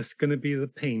is just going to be the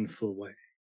painful way.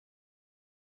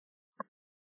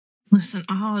 Listen,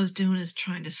 all I was doing is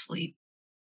trying to sleep.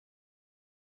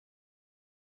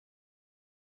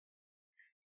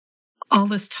 All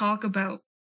this talk about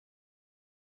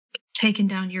taking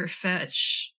down your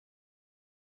fetch.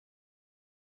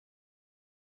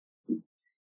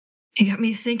 It got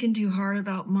me thinking too hard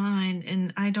about mine,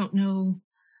 and I don't know.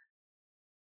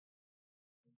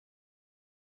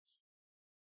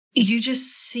 You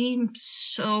just seem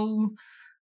so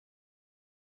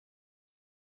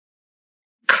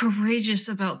courageous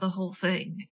about the whole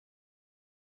thing.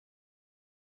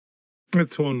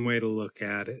 That's one way to look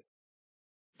at it.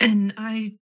 And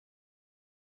I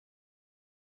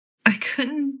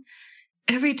couldn't,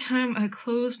 every time I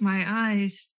closed my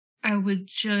eyes, I would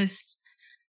just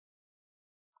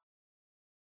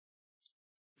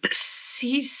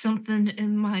see something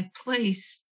in my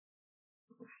place.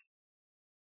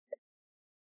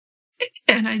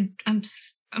 And I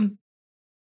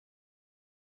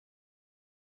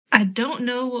don't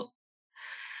know,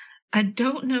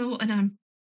 and I'm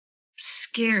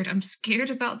scared. I'm scared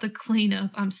about the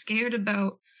cleanup. I'm scared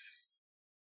about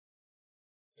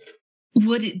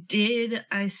what it did.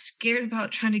 I'm scared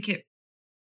about trying to get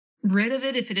rid of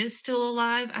it if it is still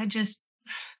alive.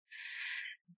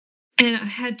 And I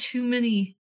had too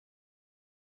many.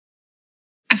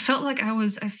 I felt like I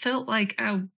was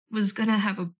gonna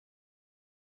have a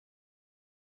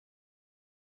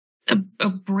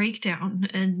breakdown,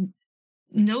 and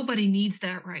nobody needs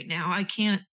that right now. I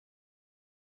can't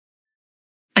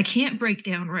break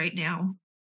down right now.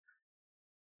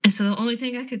 And so the only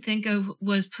thing I could think of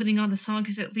was putting on the song,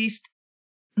 because at least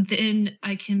then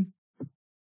I can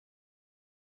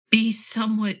be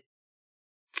somewhat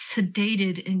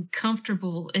sedated and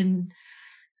comfortable, and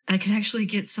I can actually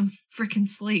get some freaking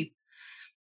sleep.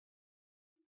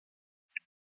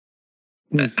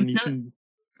 Listen, I'm not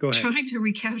go ahead. trying to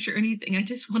recapture anything. I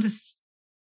just want to.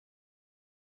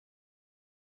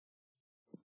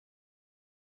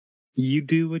 You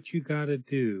do what you gotta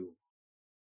do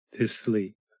to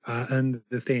sleep. I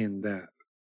understand that.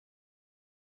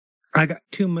 I got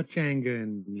too much anger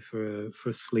in me for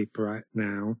sleep right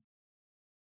now.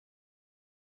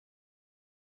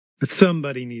 But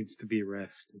somebody needs to be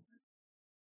rested.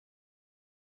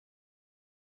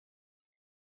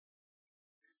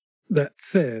 That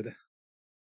said,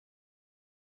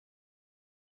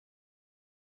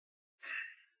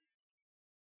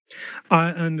 I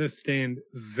understand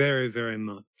very, very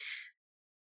much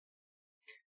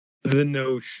the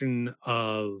notion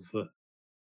of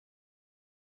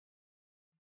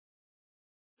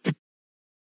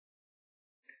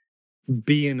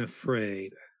being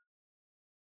afraid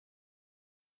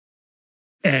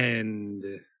and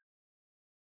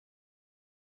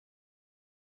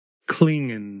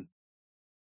clinging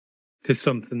to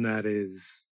something that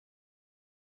is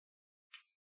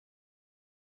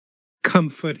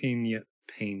comforting yet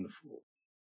painful.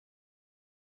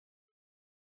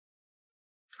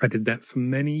 I did that for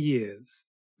many years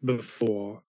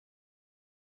before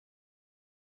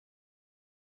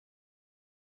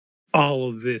all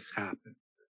of this happened,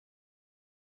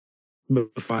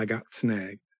 before I got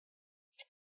snagged,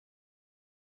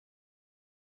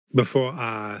 before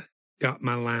I got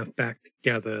my life back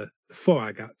together, before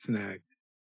I got snagged.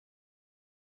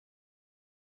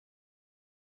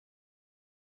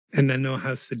 And I know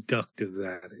how seductive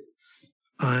that is.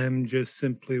 I'm just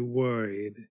simply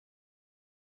worried.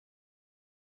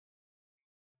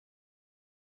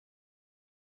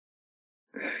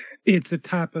 It's a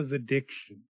type of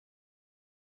addiction.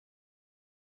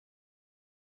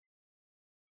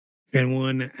 And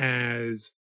one as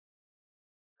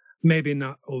maybe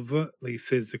not overtly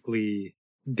physically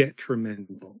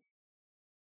detrimental,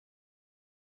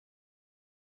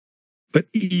 but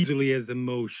easily as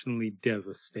emotionally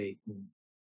devastating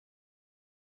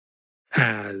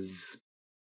as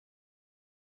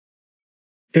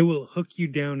it will hook you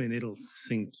down and it'll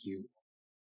sink you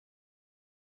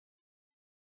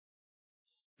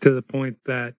to the point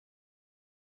that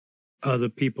other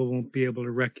people won't be able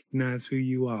to recognize who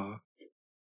you are.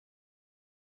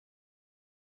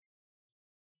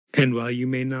 And while you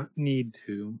may not need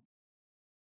to,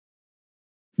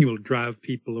 you will drive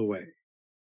people away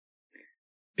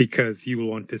because you will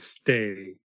want to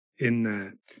stay in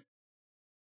that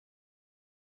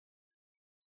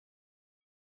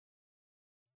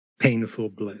painful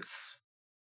bliss.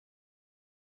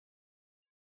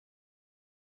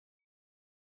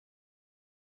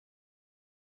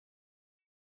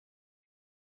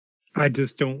 I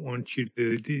just don't want you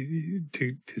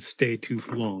to stay too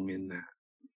long in that.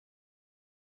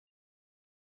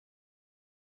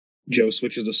 Joe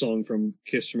switches the song from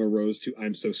Kiss from a Rose to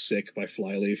I'm So Sick by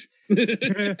Flyleaf.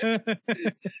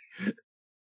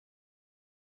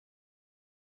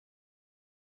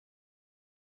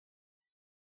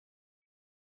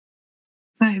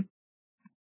 Right.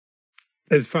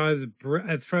 As far as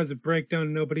a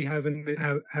breakdown, nobody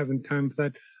having time for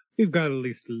that, we've got at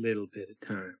least a little bit of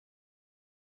time.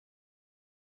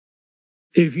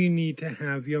 If you need to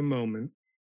have your moment,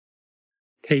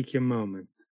 take your moment.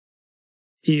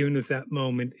 Even if that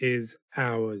moment is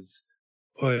hours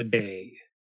or a day.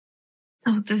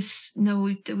 Oh,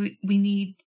 we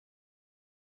need.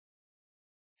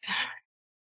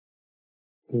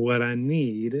 What I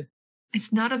need.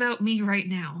 It's not about me right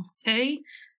now, okay?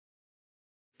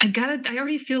 I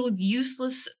already feel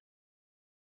useless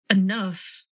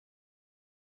enough.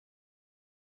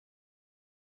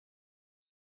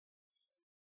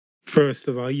 First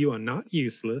of all, you are not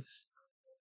useless.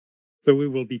 So we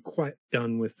will be quite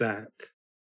done with that.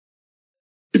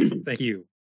 Thank you.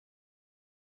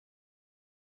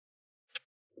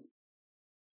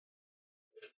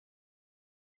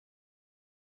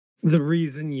 The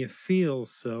reason you feel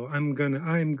so, I'm going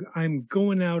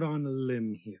out on a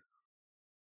limb here.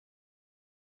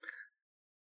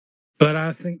 But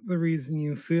I think the reason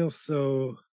you feel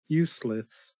so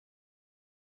useless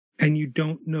and you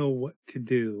don't know what to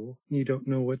do, you don't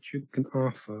know what you can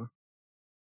offer,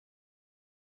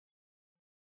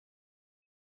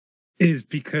 is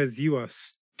because you are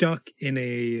stuck in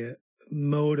a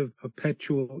mode of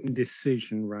perpetual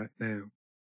indecision right now.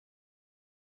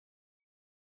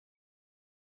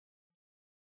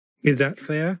 Is that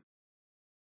fair?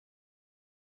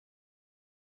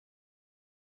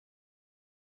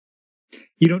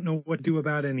 You don't know what to do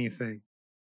about anything.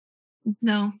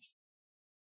 No,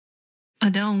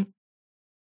 I don't.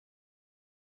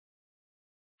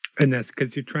 And that's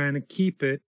because you're trying to keep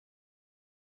it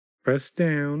pressed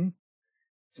down.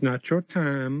 It's not your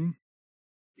time.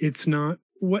 It's not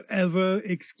whatever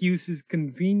excuse is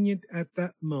convenient at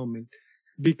that moment.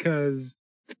 because,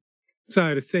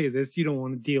 sorry to say this, you don't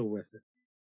want to deal with it.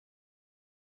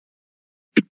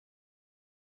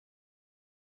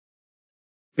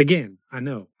 Again, I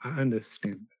know, I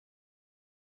understand.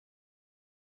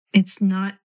 It's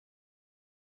not.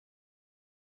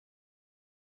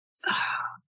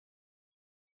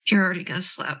 You're already gonna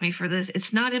slap me for this.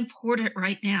 It's not important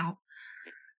right now.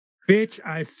 Bitch,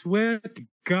 I swear to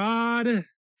God.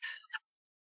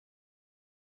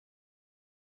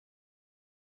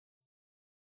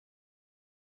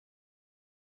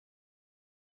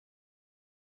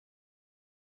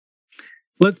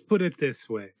 Let's put it this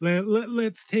way.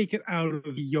 Let's take it out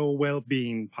of your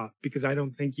well-being pot, because I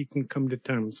don't think you can come to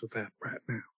terms with that right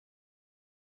now.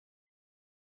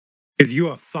 Because you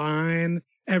are fine.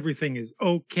 Everything is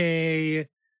okay.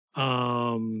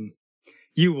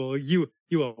 You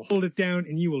will hold it down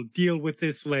and you will deal with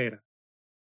this later.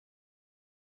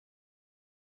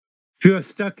 If you are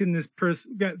stuck in this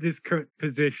current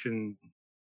position,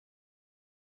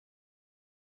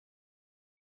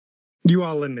 you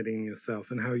are limiting yourself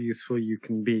and how useful you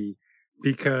can be,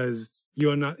 because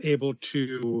you are not able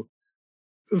to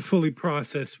fully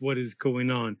process what is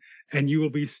going on, and you will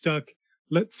be stuck.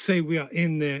 Let's say we are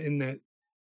in that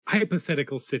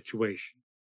hypothetical situation.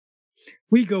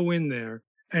 We go in there,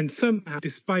 and somehow,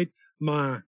 despite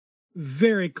my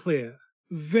very clear,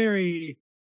 very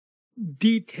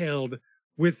detailed,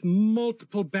 with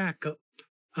multiple backup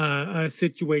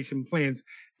situation plans,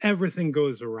 everything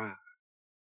goes awry.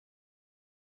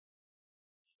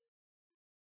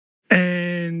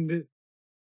 And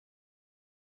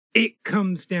it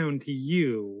comes down to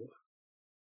you.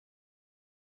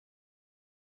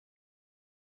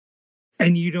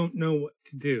 And you don't know what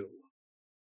to do.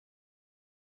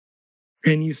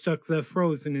 And you stuck there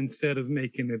frozen instead of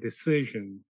making a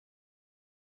decision.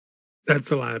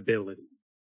 That's a liability.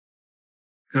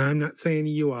 Now, I'm not saying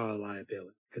you are a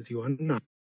liability, because you are not.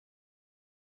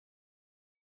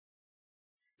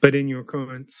 But in your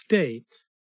current state,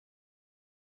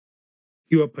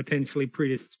 you are potentially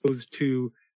predisposed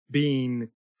to being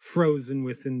frozen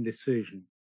with indecision.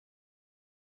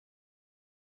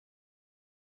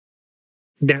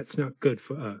 That's not good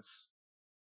for us.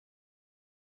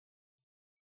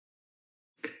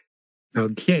 Now,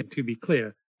 again, to be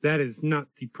clear, that is not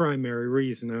the primary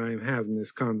reason I am having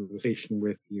this conversation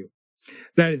with you.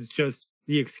 That is just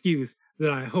the excuse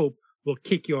that I hope will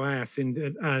kick your ass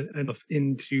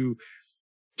into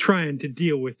trying to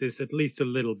deal with this at least a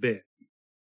little bit.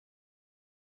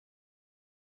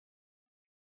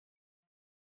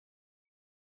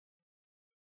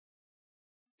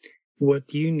 What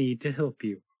do you need to help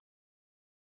you?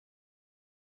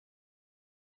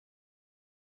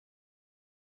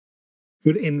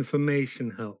 Would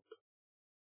information help?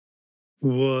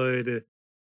 Would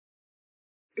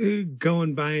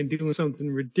going by and doing something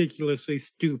ridiculously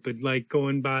stupid, like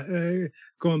going by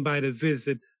to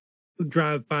visit,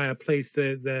 drive by a place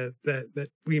that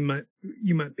you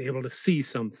might be able to see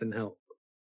something, help?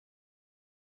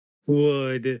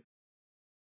 Would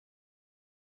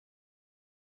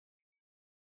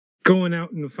going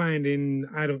out and finding,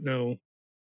 I don't know,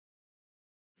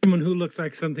 someone who looks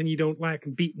like something you don't like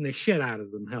and beating the shit out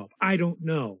of them help? I don't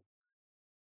know.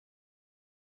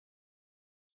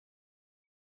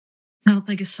 I don't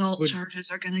think assault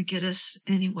charges are going to get us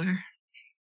anywhere.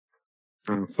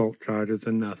 Assault charges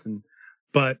are nothing.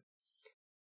 But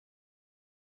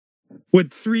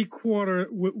would 3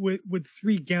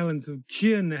 gallons of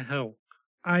gin help?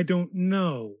 I don't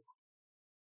know.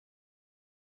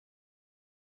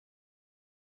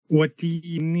 What do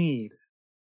you need?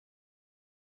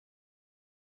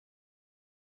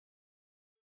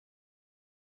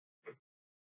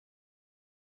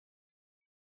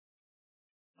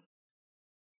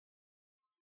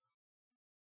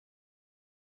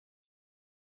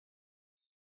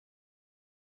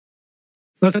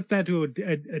 Let's put that to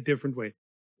a different way.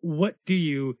 What do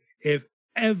you, if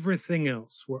everything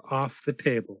else were off the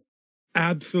table,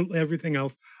 absolutely everything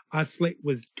else, our slate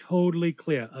was totally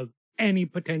clear of any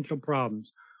potential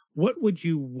problems, what would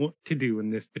you want to do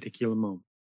in this particular moment?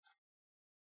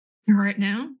 Right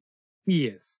now?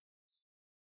 Yes.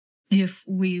 If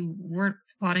we weren't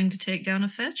plotting to take down a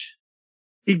fetch?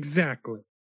 Exactly.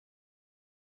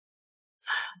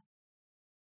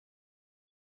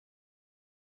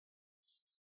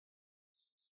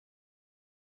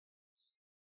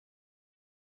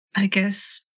 I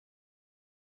guess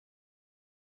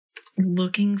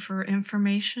looking for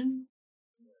information?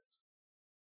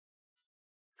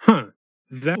 Huh.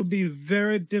 That would be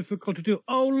very difficult to do.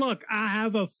 Oh, look, I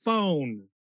have a phone.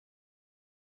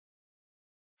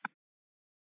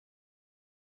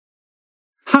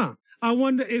 Huh. I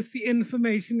wonder if the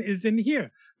information is in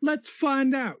here. Let's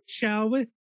find out, shall we?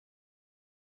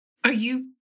 Are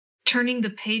you turning the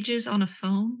pages on a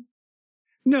phone?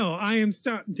 No, I am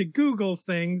starting to Google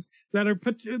things that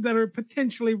are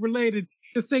potentially related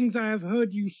to things I have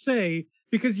heard you say,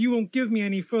 because you won't give me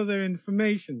any further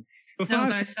information. No,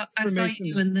 but I saw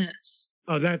you doing this.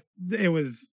 Oh, it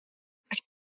was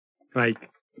like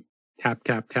tap,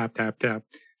 tap, tap, tap, tap.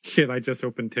 Shit, I just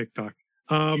opened TikTok.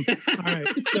 All right,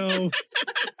 so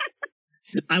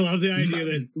I love the idea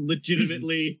that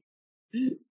legitimately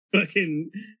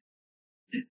fucking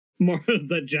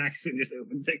that Jackson just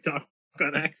opened TikTok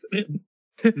on accident.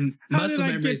 Muscle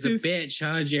memory is a bitch,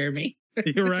 huh, Jeremy?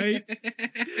 You're right.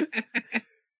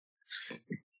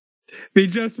 Be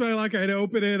just by like I'd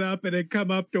open it up and it'd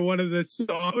come up to one of the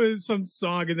some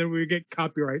song, and then we would get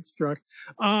copyright struck.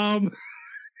 For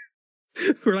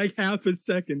like half a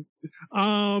second.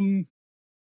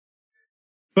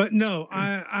 But no,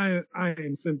 I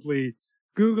am simply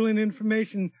Googling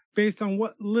information based on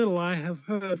what little I have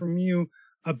heard from you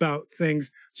about things.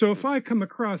 So if I come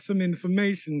across some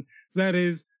information that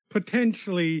is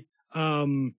potentially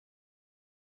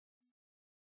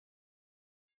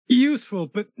useful,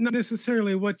 but not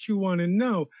necessarily what you want to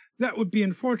know, that would be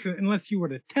unfortunate unless you were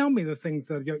to tell me the things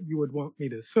that you would want me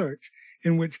to search,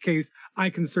 in which case I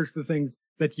can search the things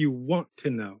that you want to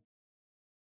know.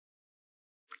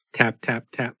 Tap, tap,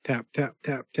 tap, tap, tap,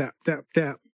 tap, tap, tap,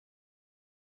 tap.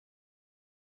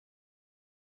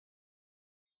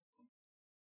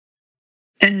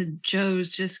 And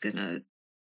Joe's just gonna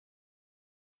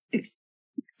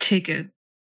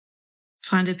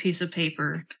find a piece of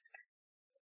paper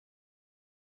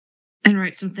and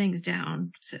write some things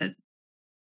down. Said,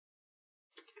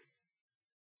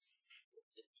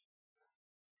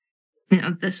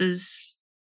 this is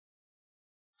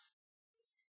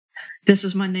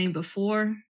my name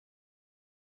before.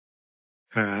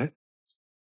 All right.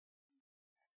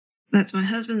 That's my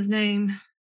husband's name.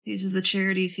 These are the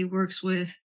charities he works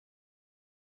with.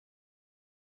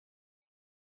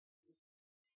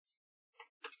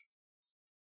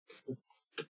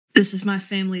 This is my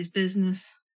family's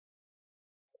business.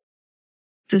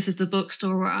 This is the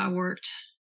bookstore where I worked.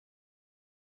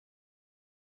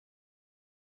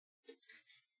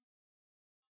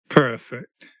 Perfect.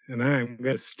 And I'm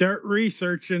going to start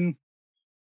researching.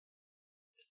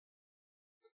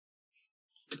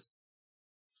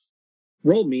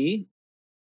 Roll me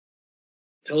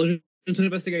intelligence and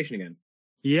investigation again.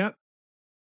 Yep.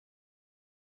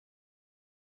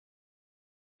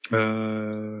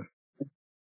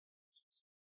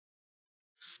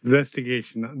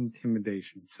 Investigation, not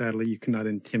intimidation. Sadly, you cannot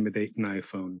intimidate an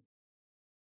iPhone.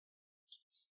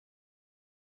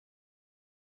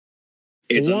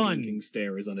 Its unblinking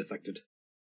stare is unaffected.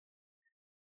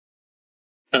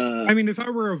 I mean, if I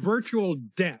were a virtual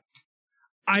debt,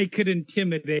 I could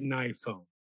intimidate an iPhone.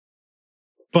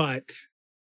 But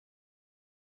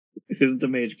this isn't a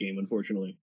mage game,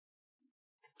 unfortunately.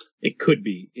 It could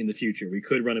be in the future. We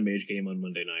could run a mage game on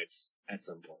Monday nights at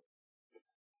some point.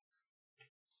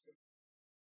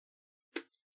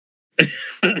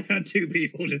 I got two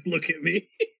people just look at me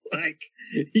like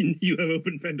you have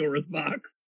opened Pandora's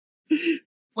box.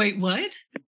 Wait, what?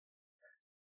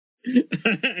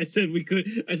 I said we could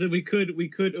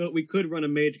run a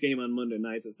mage game on Monday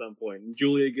nights at some point. And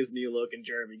Julia gives me a look, and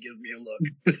Jeremy gives me a look.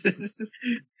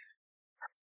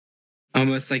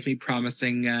 Almost like me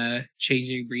promising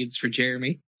changing breeds for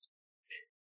Jeremy.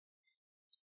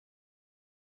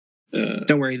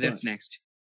 Don't worry, that's next.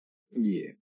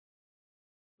 Yeah.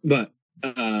 But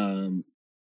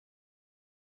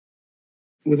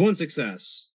with one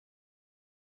success,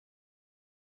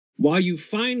 while you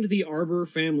find the Arbor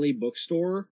family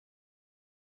bookstore,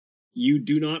 you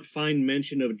do not find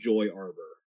mention of Joy Arbor.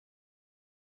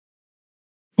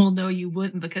 Well, no, you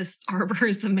wouldn't, because Arbor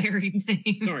is the married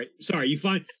name. Sorry. You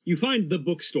find the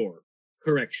bookstore.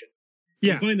 Correction.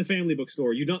 Yeah. You find the family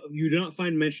bookstore. You do not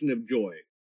find mention of Joy,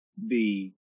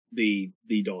 the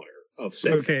daughter of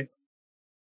Seth. Okay.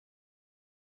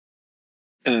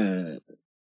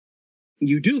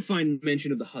 You do find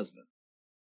mention of the husband.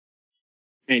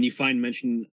 And you find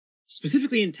mention,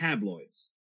 specifically in tabloids,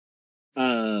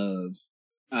 of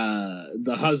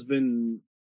the husband,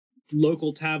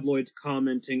 local tabloids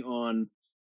commenting on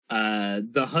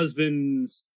the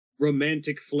husband's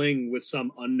romantic fling with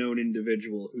some unknown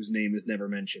individual whose name is never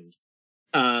mentioned.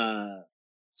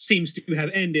 Seems to have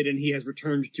ended, and he has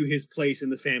returned to his place in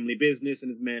the family business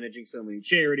and is managing so many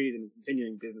charities and is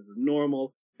continuing business as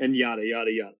normal, and yada,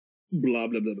 yada, yada. Blah,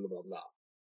 blah, blah, blah, blah, blah.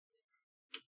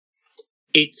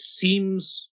 It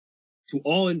seems, to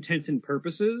all intents and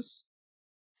purposes,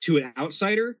 to an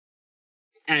outsider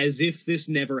as if this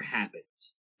never happened,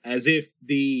 as if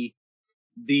the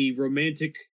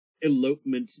romantic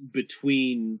elopement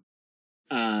between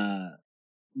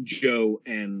Joe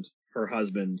and her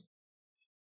husband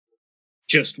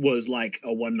just was like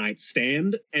a one night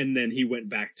stand, and then he went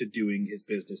back to doing his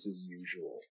business as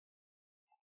usual.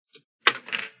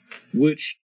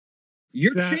 Which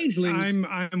you're changelings.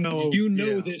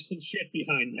 There's some shit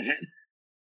behind that.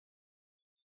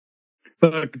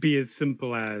 But it could be as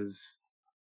simple as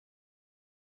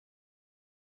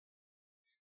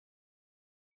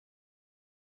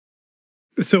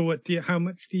so. How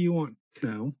much do you want to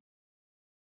know?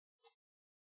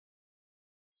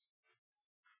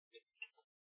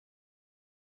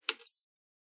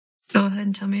 Go ahead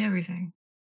and tell me everything.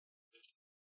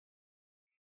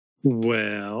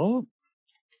 Well,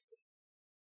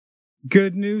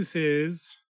 good news is,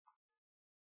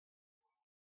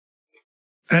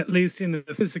 at least in the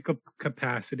physical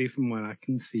capacity, from what I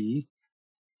can see,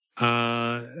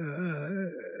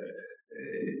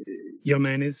 your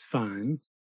man is fine.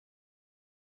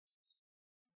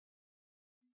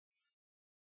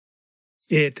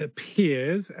 It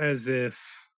appears as if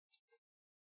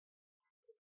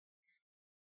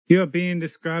you're being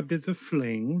described as a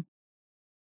fling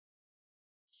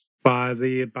by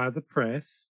the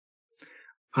press.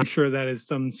 I'm sure that is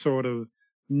some sort of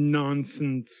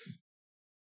nonsense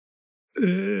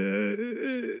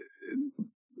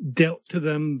dealt to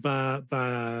them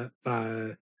by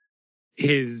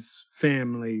his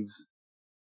family's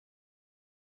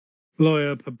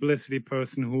lawyer, publicity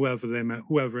person,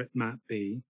 whoever it might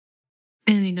be.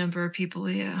 Any number of people,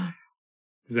 yeah.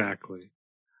 Exactly.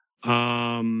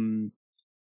 And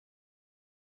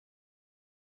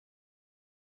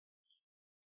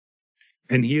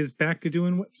he is back to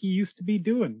doing what he used to be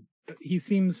doing. He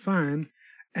seems fine.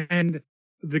 And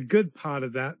the good part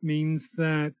of that means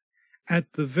that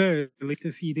at the very least,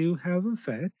 if you do have a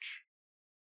fetch,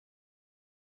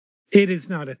 it is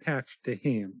not attached to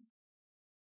him.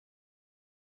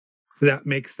 That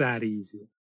makes that easier.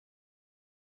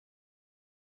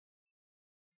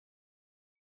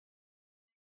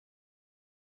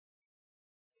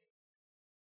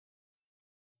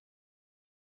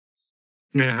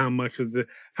 Now, how much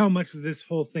of this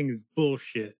whole thing is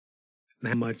bullshit and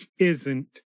how much isn't,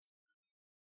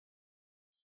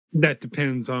 that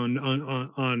depends on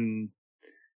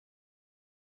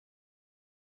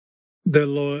the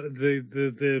law,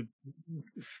 the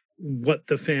what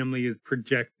the family is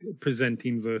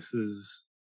presenting versus.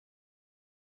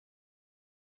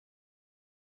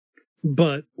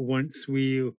 But once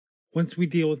we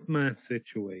deal with my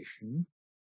situation,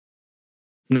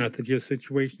 not that your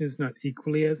situation is not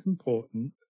equally as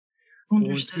important.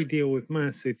 Once we deal with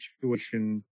my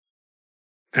situation,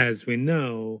 as we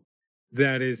know,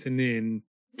 that is an in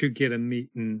to get a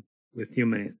meeting with your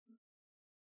man.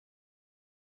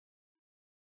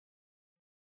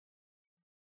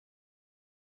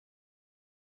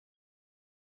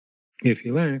 If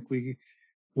you like, we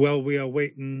are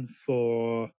waiting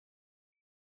for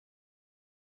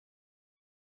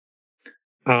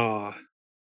our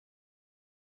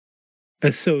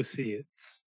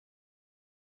associates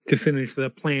to finish the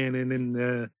planning and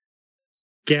the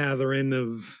gathering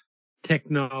of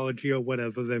technology or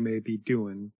whatever they may be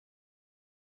doing.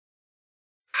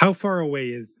 How far away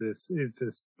is this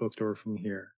bookstore from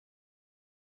here?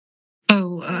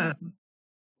 Oh,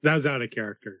 that was out of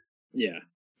character. Yeah.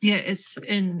 Yeah, it's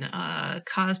in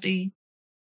Cosby,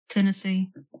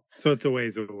 Tennessee. So it's a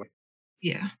ways away.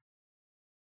 Yeah.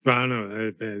 But I don't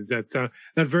know.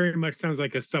 That very much sounds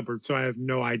like a suburb, so I have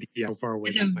no idea how far away.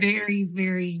 It's a very,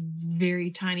 very, very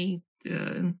tiny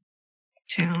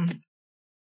town.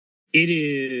 It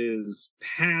is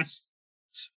past,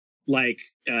 it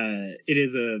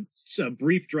is a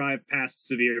brief drive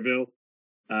past Sevierville,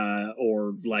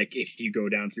 or like if you go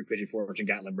down through Pigeon Forge and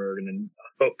Gatlinburg and then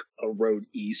hook a road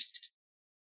east.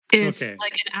 It's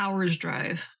like an hour's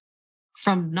drive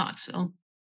from Knoxville.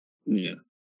 Yeah.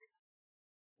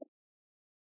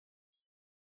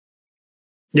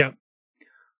 Yep.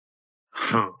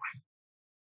 Huh.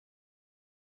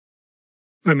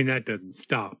 I mean, that doesn't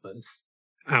stop us.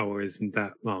 Hour isn't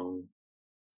that long.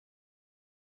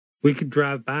 We could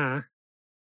drive by.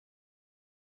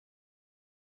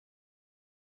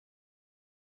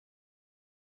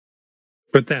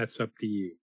 But that's up to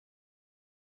you.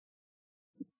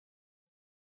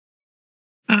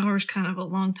 Hour's kind of a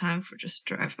long time for just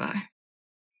drive by.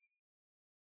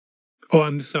 Oh,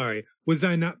 I'm sorry. Was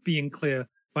I not being clear?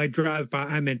 By drive by,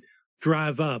 I meant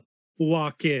drive up,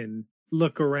 walk in,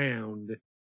 look around,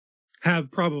 have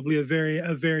probably a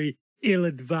very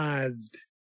ill-advised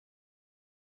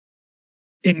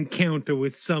encounter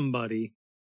with somebody.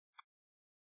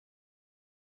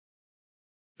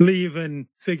 Leave and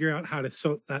figure out how to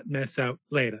sort that mess out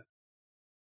later.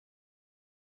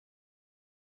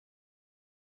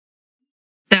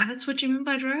 That's what you mean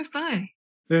by drive-by.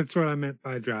 That's what I meant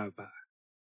by drive-by.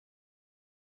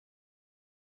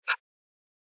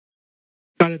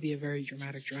 Gotta be a very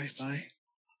dramatic drive-by.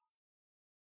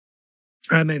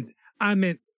 I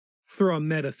meant throw a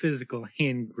metaphysical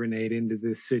hand grenade into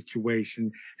this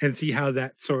situation and see how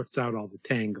that sorts out all the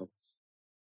tangles.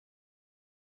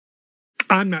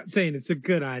 I'm not saying it's a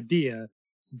good idea,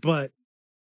 but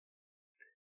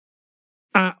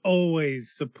I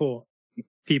always support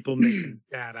people making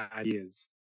bad ideas.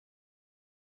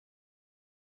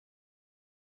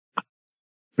 As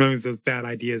long as those bad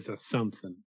ideas are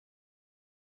something.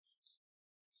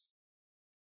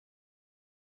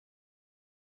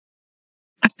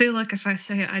 I feel like if I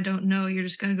say I don't know, you're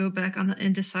just going to go back on the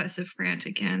indecisive rant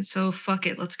again. So fuck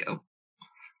it, let's go.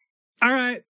 All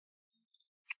right.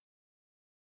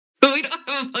 But we don't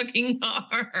have a fucking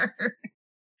car.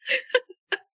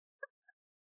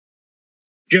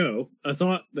 Joe, a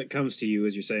thought that comes to you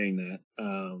as you're saying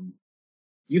that.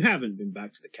 You haven't been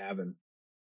back to the cabin.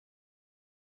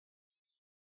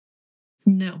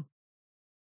 No.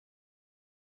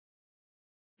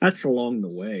 That's along the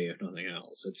way, if nothing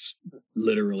else. It's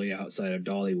literally outside of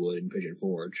Dollywood and Pigeon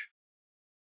Forge.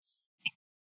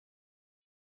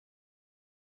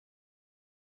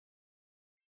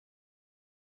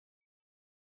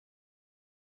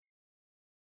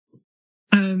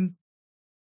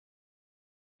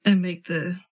 And make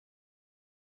the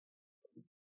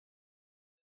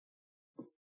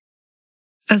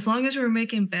as long as we're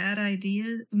making bad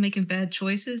ideas, making bad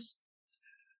choices,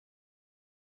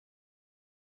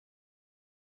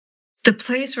 the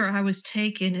place where I was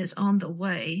taken is on the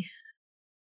way.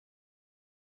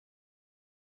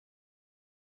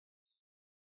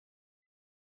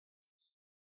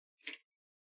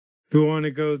 Do you want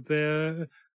to go there?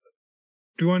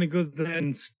 Do you want to go there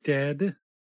instead?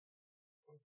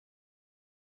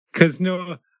 Because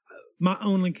no, my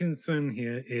only concern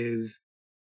here is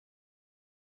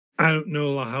I don't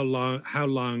know how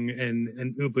long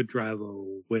an Uber driver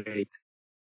will wait.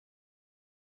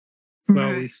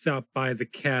 Well, we stopped by the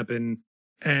cabin,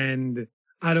 and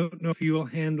I don't know if you will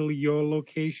handle your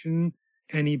location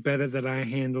any better than I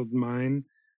handled mine,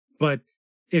 but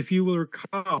if you will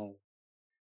recall,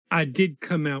 I did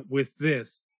come out with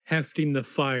this, hefting the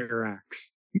fire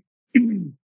axe.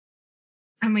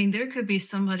 I mean, there could be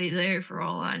somebody there for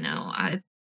all I know.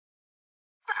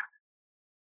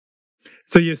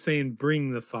 So you're saying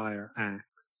bring the fire axe?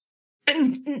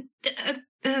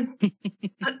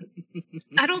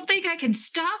 I don't think I can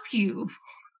stop you.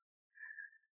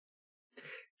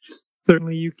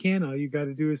 Certainly you can. All you got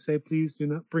to do is say, please do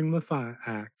not bring the fire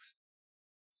axe.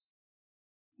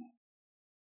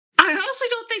 I honestly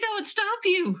don't think that would stop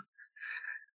you.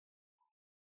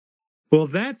 Well,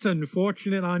 that's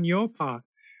unfortunate on your part.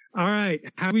 All right,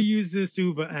 how do we use this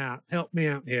Uber app? Help me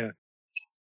out here.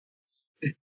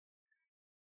 Do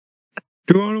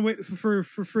you want to wait for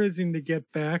Frisian to get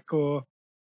back, or?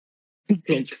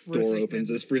 The door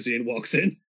opens as Frisian walks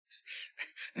in.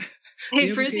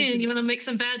 Hey, Frisian, you want to make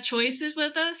some bad choices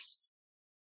with us?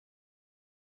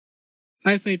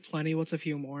 I've made plenty. What's a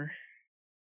few more?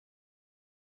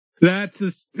 That's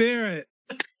the spirit.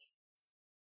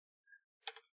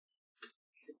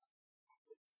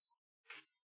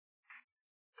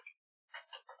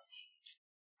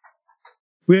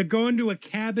 We're going to a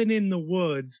cabin in the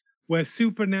woods where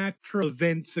supernatural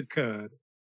events occurred.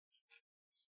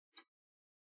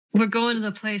 We're going to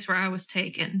the place where I was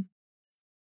taken.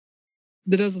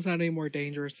 That doesn't sound any more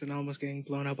dangerous than almost getting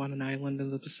blown up on an island in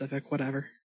the Pacific. Whatever.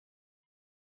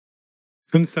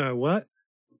 I'm sorry, what?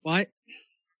 What?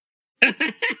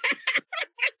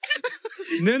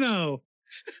 No.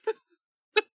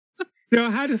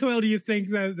 So how the hell do you think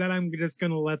that I'm just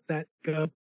going to let that go?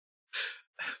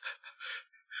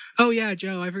 Oh yeah,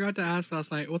 Joe, I forgot to ask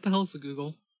last night. What the hell's the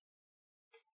Google?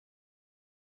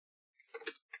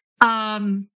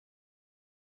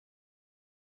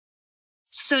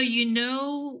 So you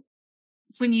know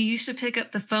when you used to pick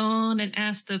up the phone and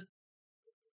ask the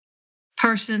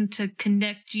person to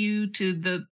connect you to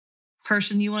the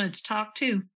person you wanted to talk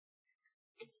to?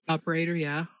 Operator,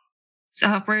 yeah.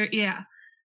 Operator, yeah.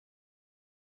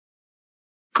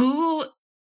 Google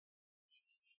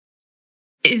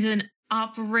is an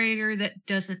operator that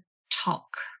doesn't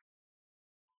talk.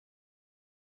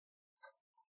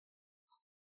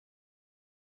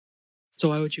 So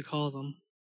why would you call them?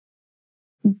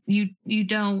 You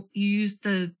don't. You use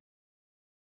the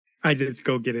I just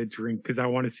go get a drink because I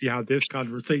want to see how this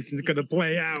conversation is going to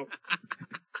play out.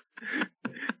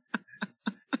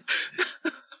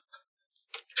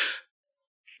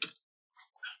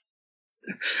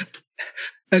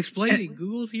 Explaining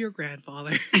Google to your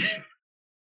grandfather.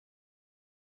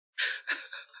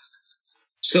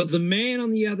 So the man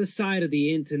on the other side of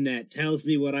the internet tells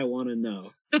me what I want to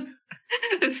know.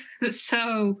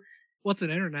 So, What's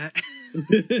an internet?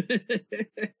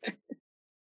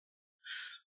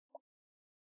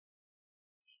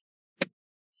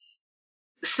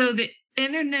 so the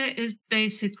internet is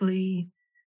basically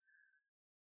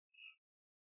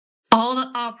all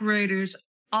the operators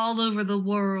all over the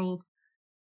world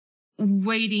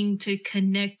waiting to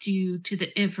connect you to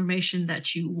the information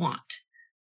that you want.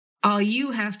 All you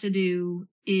have to do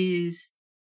is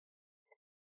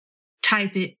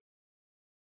type it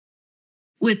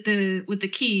with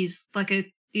the keys like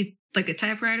a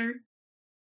typewriter.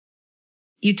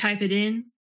 You type it in,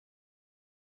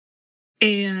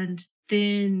 and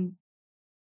then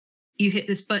you hit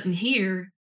this button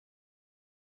here,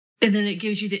 and then it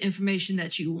gives you the information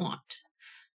that you want.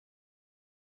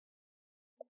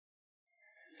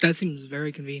 That seems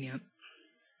very convenient.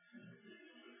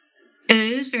 It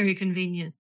is very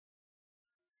convenient.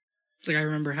 It's like I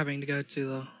remember having to go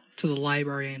to the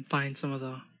library and find some of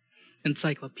the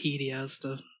encyclopedias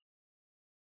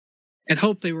and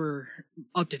hope they were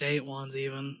up to date ones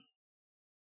even.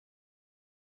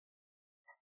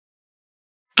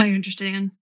 I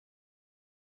understand.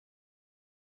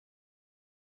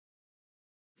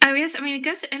 I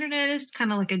guess the internet is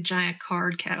kind of like a giant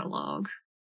card catalog.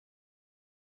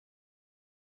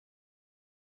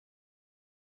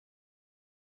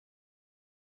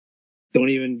 Don't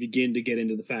even begin to get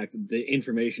into the fact that the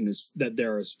information is that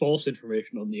there is false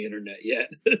information on the internet yet.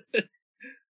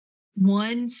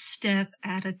 One step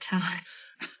at a time.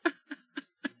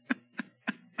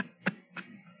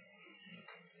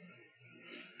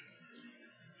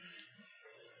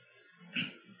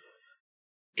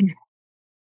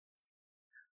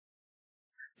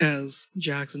 As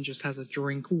Jackson just has a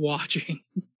drink watching,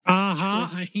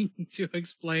 trying to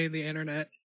explain the internet.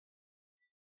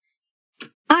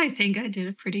 I think I did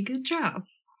a pretty good job.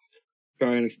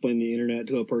 Try and explain the internet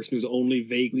to a person who's only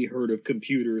vaguely heard of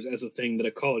computers as a thing that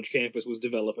a college campus was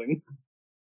developing.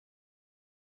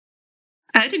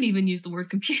 I didn't even use the word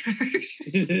computers.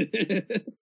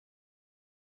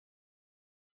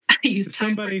 I used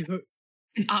typewriters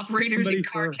and operators and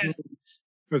card catalogs.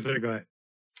 Oh, sorry, go ahead.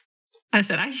 I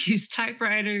said I used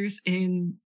typewriters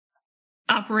and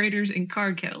operators and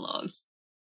card catalogs.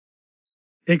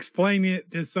 Explain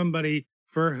it to somebody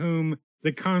for whom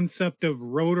the concept of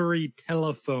rotary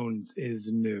telephones is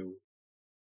new.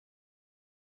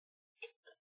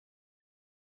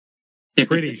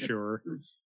 Pretty sure.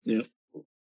 Yep.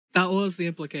 That was the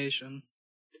implication.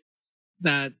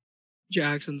 That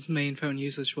Jackson's main phone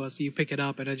usage was you pick it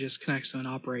up and it just connects to an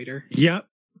operator. Yep.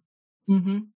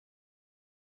 Mm-hmm.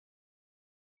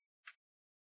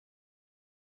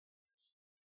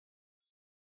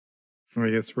 I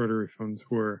guess rotary phones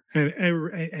were.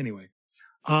 Anyway.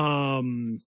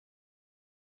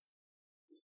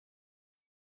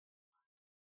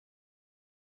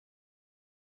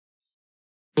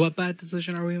 What bad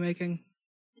decision are we making?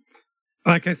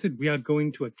 Like I said, we are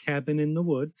going to a cabin in the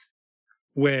woods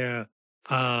where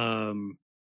Joe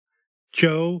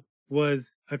was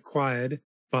acquired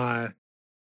by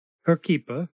her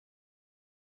keeper.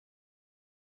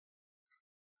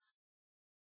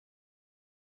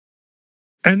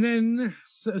 And then,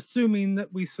 assuming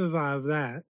that we survive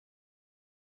that,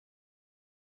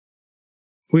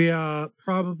 we are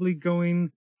probably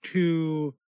going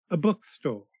to a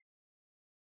bookstore.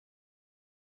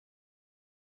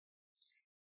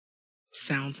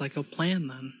 Sounds like a plan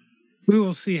then. We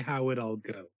will see how it all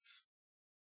goes.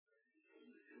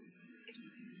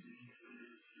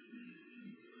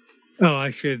 Oh,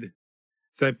 I should.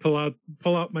 So I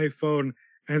pull out my phone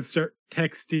and start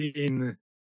texting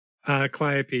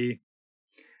Calliope.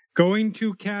 Going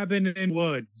to cabin in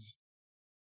woods.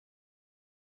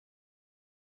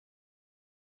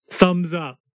 Thumbs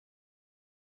up.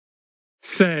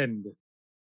 Send.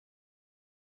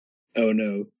 Oh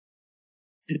no.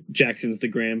 Jackson's the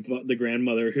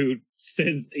grandmother who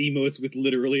sends emotes with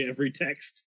literally every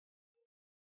text.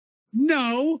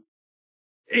 No,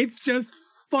 it's just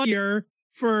funnier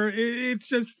for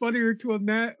Jackson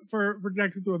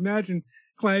to imagine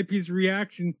Calliope's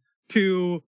reaction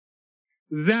to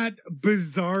that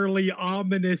bizarrely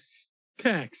ominous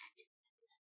text.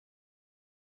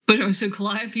 But so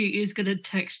Calliope is gonna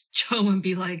text Joe and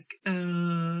be like,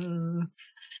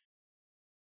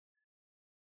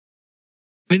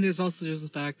 I mean, there's also just the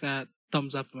fact that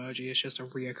thumbs up emoji is just a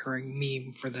reoccurring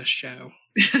meme for this show.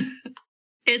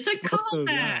 It's a Also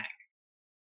callback.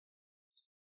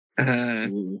 that.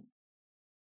 Absolutely.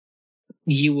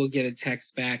 You will get a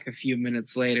text back a few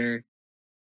minutes later.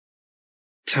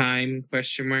 Time?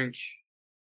 Question mark.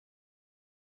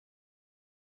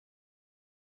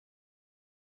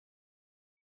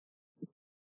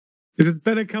 It's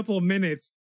been a couple of minutes.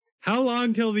 How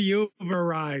long till the Uber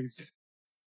arrives?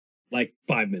 Like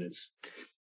 5 minutes.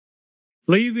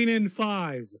 Leaving in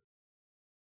 5.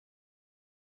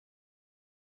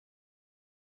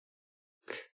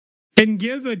 And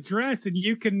give address and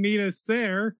you can meet us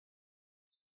there.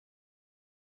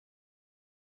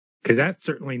 Because that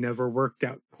certainly never worked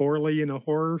out poorly in a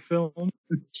horror film.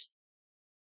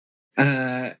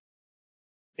 How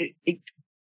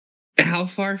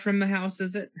far from the house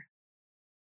is it?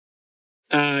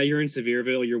 You're in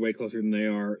Sevierville. You're way closer than they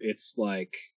are. It's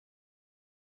like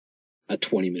a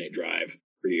 20-minute drive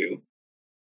for you.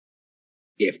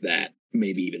 If that.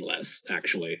 Maybe even less,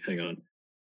 actually. Hang on.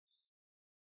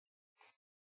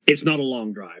 It's not a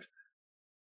long drive.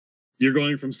 You're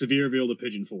going from Sevierville to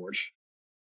Pigeon Forge.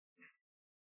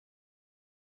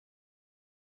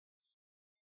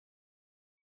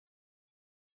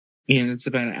 And it's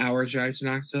about an hour drive to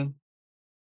Knoxville.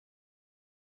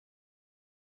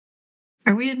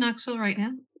 Are we in Knoxville right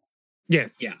now?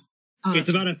 Yes. Yeah. Oh, It's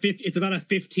about a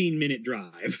 15-minute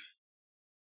drive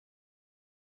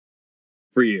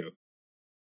for you.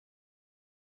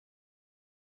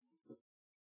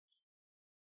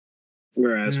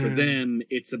 Whereas for them,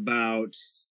 it's about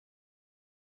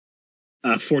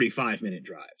a 45-minute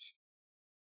drive.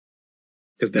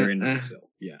 Because they're in Knoxville.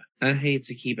 Yeah. I hate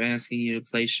to keep asking you to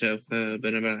play chauffeur,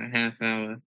 but about a half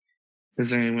hour.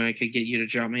 Is there any way I could get you to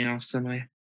drop me off somewhere?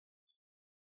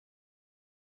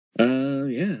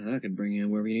 Yeah, I could bring you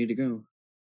wherever you need to go.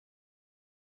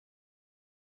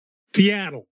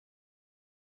 Seattle.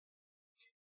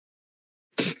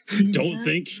 Don't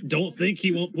think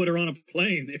he won't put her on a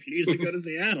plane if he needs to go to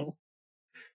Seattle.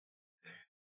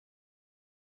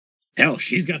 Hell,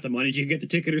 she's got the money. She can get the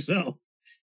ticket herself.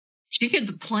 She get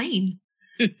the plane.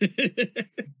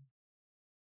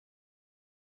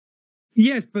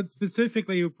 Yes, but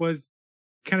specifically it was,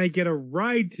 can I get a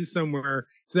ride to somewhere?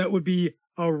 So that would be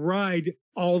a ride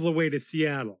all the way to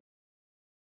Seattle.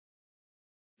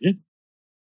 Yeah.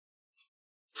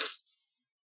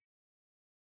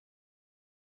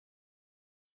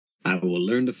 I will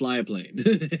learn to fly a plane.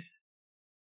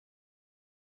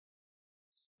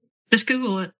 Just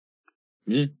Google it.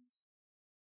 Yeah.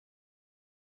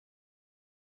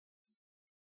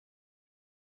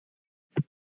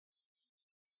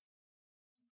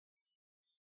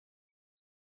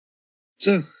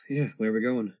 So, yeah, where are we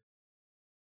going?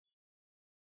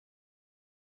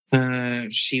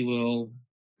 She will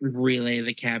relay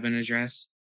the cabin address.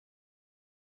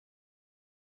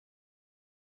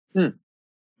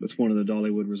 That's one of the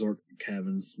Dollywood resort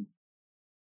cabins.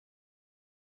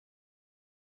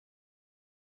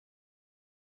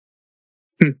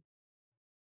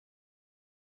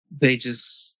 They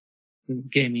just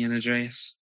gave me an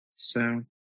address. So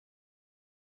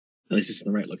At least it's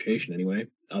in the right location anyway.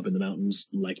 Up in the mountains,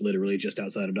 like literally just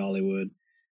outside of Dollywood.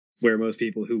 It's where most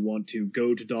people who want to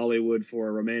go to Dollywood for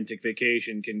a romantic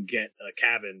vacation can get a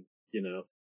cabin,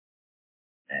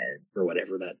 for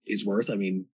whatever that is worth. I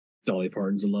mean, Dolly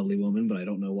Parton's a lovely woman, but I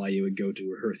don't know why you would go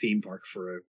to her theme park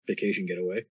for a vacation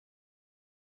getaway.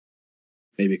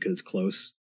 Maybe because it's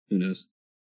close. Who knows?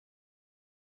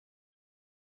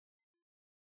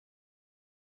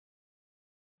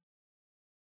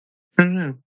 I don't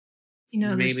know.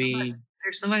 Maybe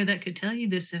there's somebody that could tell you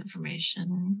this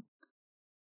information.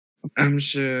 I'm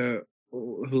sure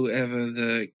whoever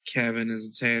the cabin is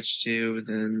attached to,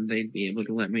 then they'd be able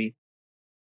to let me.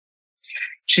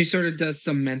 She sort of does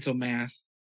some mental math.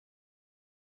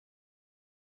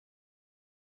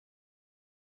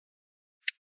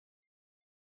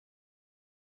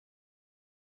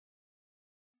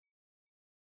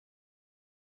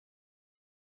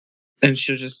 And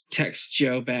she'll just text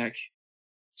Joe back.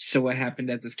 So what happened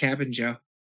at this cabin, Joe?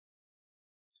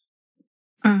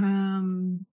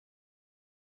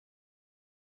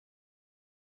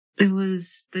 It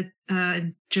was the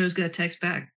Joe's got a text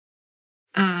back.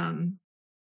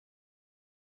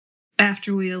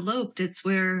 After we eloped, it's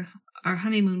where our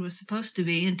honeymoon was supposed to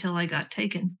be until I got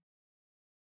taken.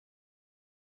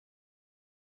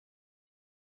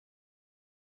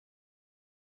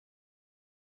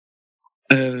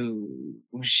 Oh,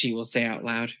 she will say out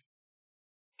loud.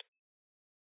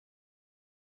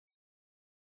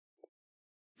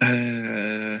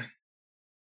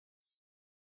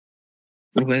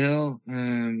 Well,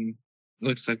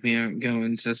 looks like we aren't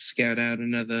going to scout out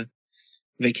another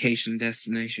vacation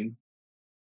destination.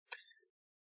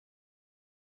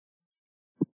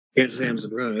 Can't say I'm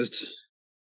surprised.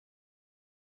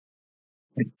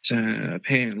 It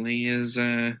apparently is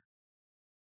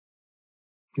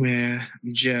where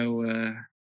Joe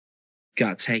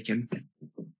got taken.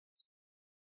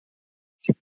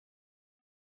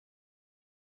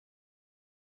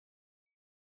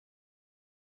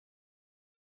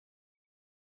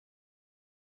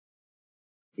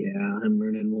 Yeah, I'm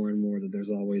learning more and more that there's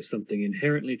always something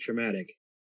inherently traumatic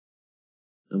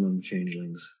among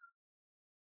changelings.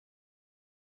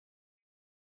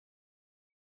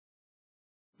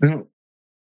 Well,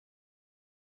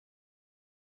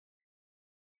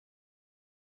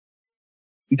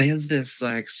 there's this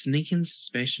like sneaking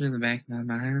suspicion in the back of my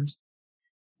mind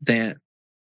that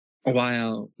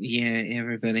while, yeah,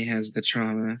 everybody has the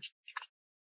trauma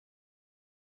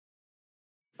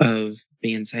of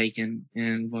being taken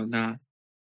and whatnot,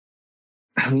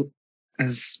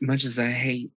 as much as I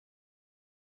hate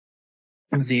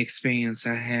the experience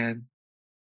I had,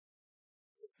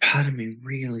 part of me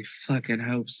really fucking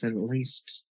hopes that at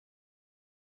least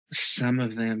some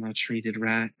of them are treated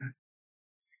right.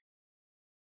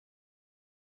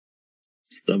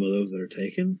 Some of those that are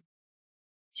taken?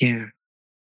 Yeah.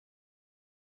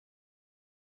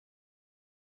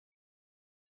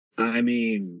 I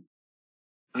mean,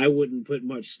 I wouldn't put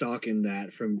much stock in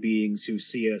that from beings who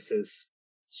see us as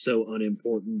so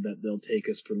unimportant that they'll take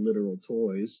us for literal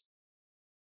toys.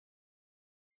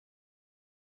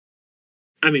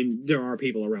 I mean, there are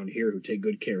people around here who take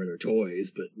good care of their toys,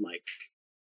 but like,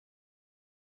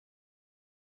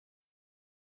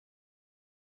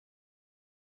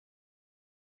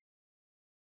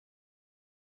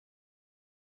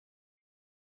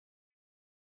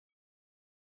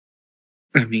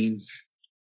 I mean,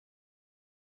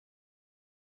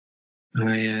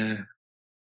 I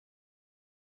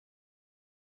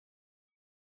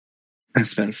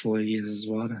spent 4 years as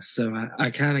water, so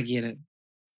I kind of get it.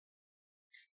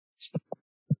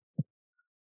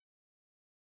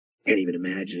 can't even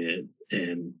imagine it,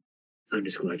 and I'm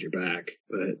just glad you're back.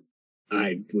 But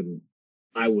I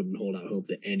wouldn't hold out hope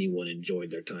that anyone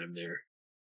enjoyed their time there.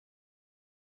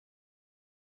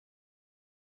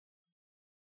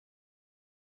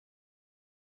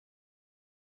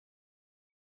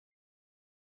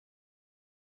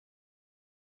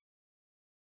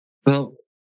 Well,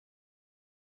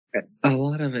 a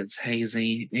lot of it's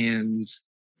hazy, and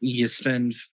you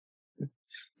spend,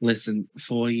 listen,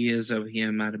 4 years over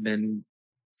here might have been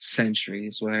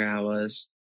centuries where I was,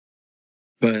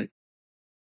 but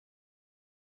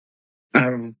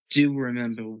I do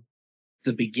remember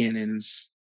the beginnings.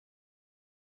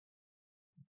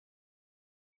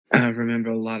 I remember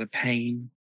a lot of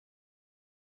pain,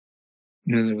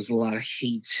 and then there was a lot of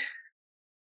heat,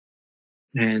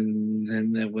 and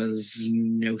then there was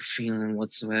no feeling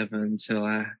whatsoever until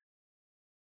I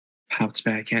popped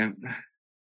back out.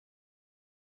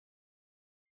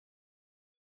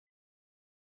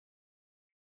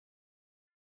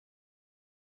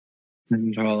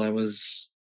 And all I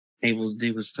was able to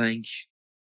do was think.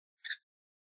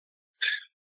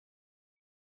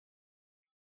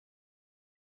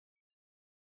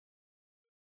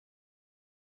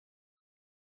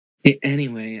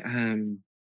 Anyway,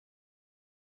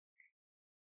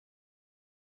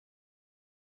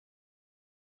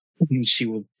 she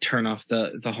will turn off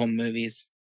the home movies.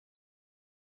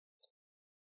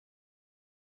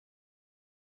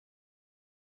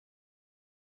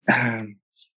 Um,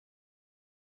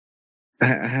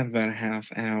 I have about a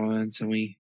half hour until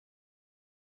we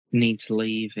need to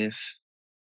leave if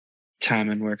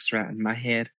timing works right in my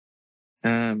head.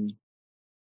 Um,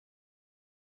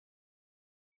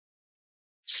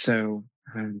 so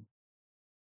I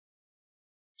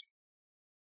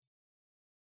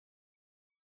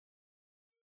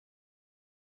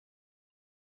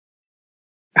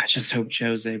just hope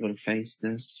Joe's able to face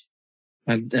this,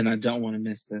 and I don't want to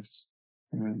miss this.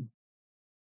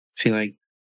 Feel like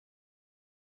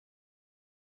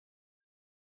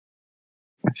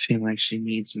I feel like she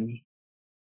needs me.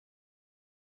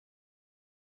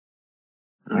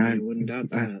 I wouldn't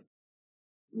doubt that.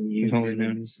 I've only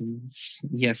known her since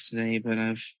yesterday, but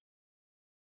I've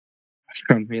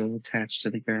grown really attached to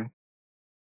the girl.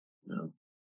 No.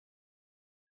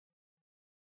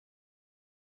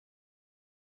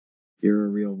 You're a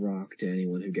real rock to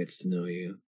anyone who gets to know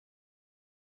you.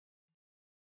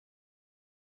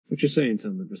 But you're saying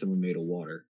something for someone made of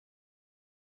water.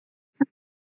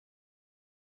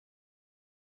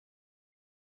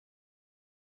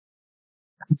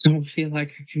 I don't feel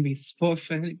like I can be support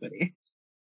for anybody.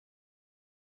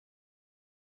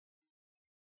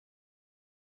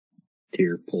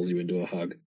 Tear pulls you into a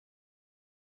hug.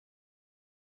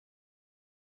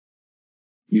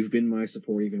 You've been my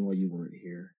support even while you weren't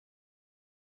here.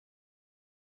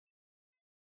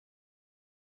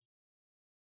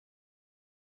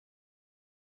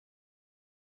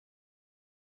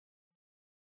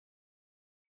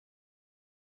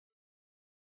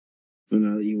 But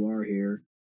now that you are here,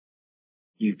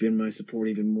 you've been my support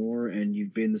even more, and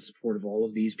you've been the support of all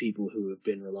of these people who have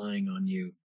been relying on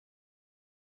you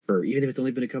for even if it's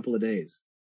only been a couple of days.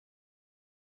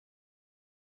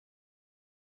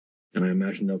 And I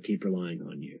imagine they'll keep relying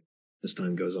on you as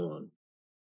time goes on.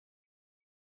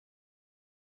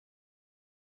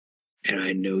 And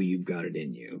I know you've got it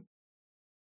in you.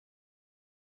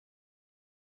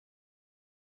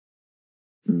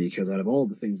 Because out of all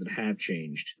the things that have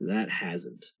changed, that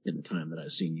hasn't in the time that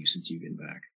I've seen you since you've been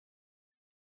back.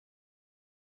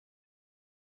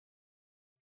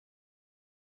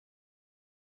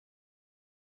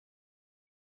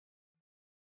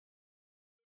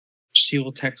 She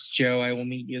will text Joe, I will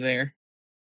meet you there.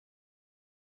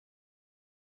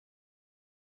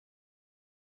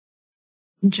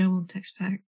 Joe will text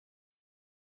back.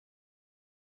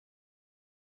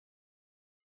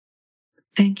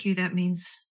 Thank you. That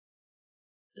means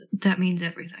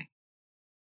everything.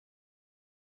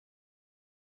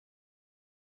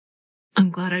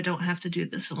 I'm glad I don't have to do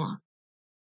this alone.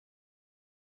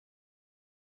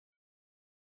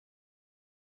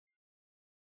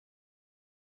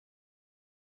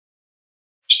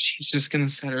 She's just gonna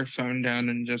set her phone down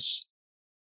and just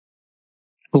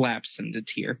collapse into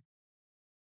tear.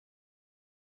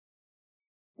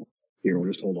 Here, we'll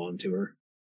just hold on to her.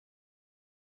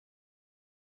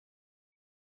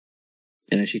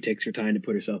 And as she takes her time to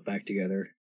put herself back together,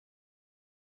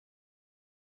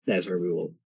 that's where we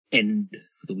will end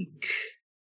the week.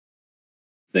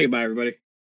 Say goodbye, everybody.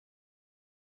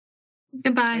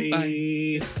 Goodbye.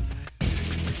 Bye.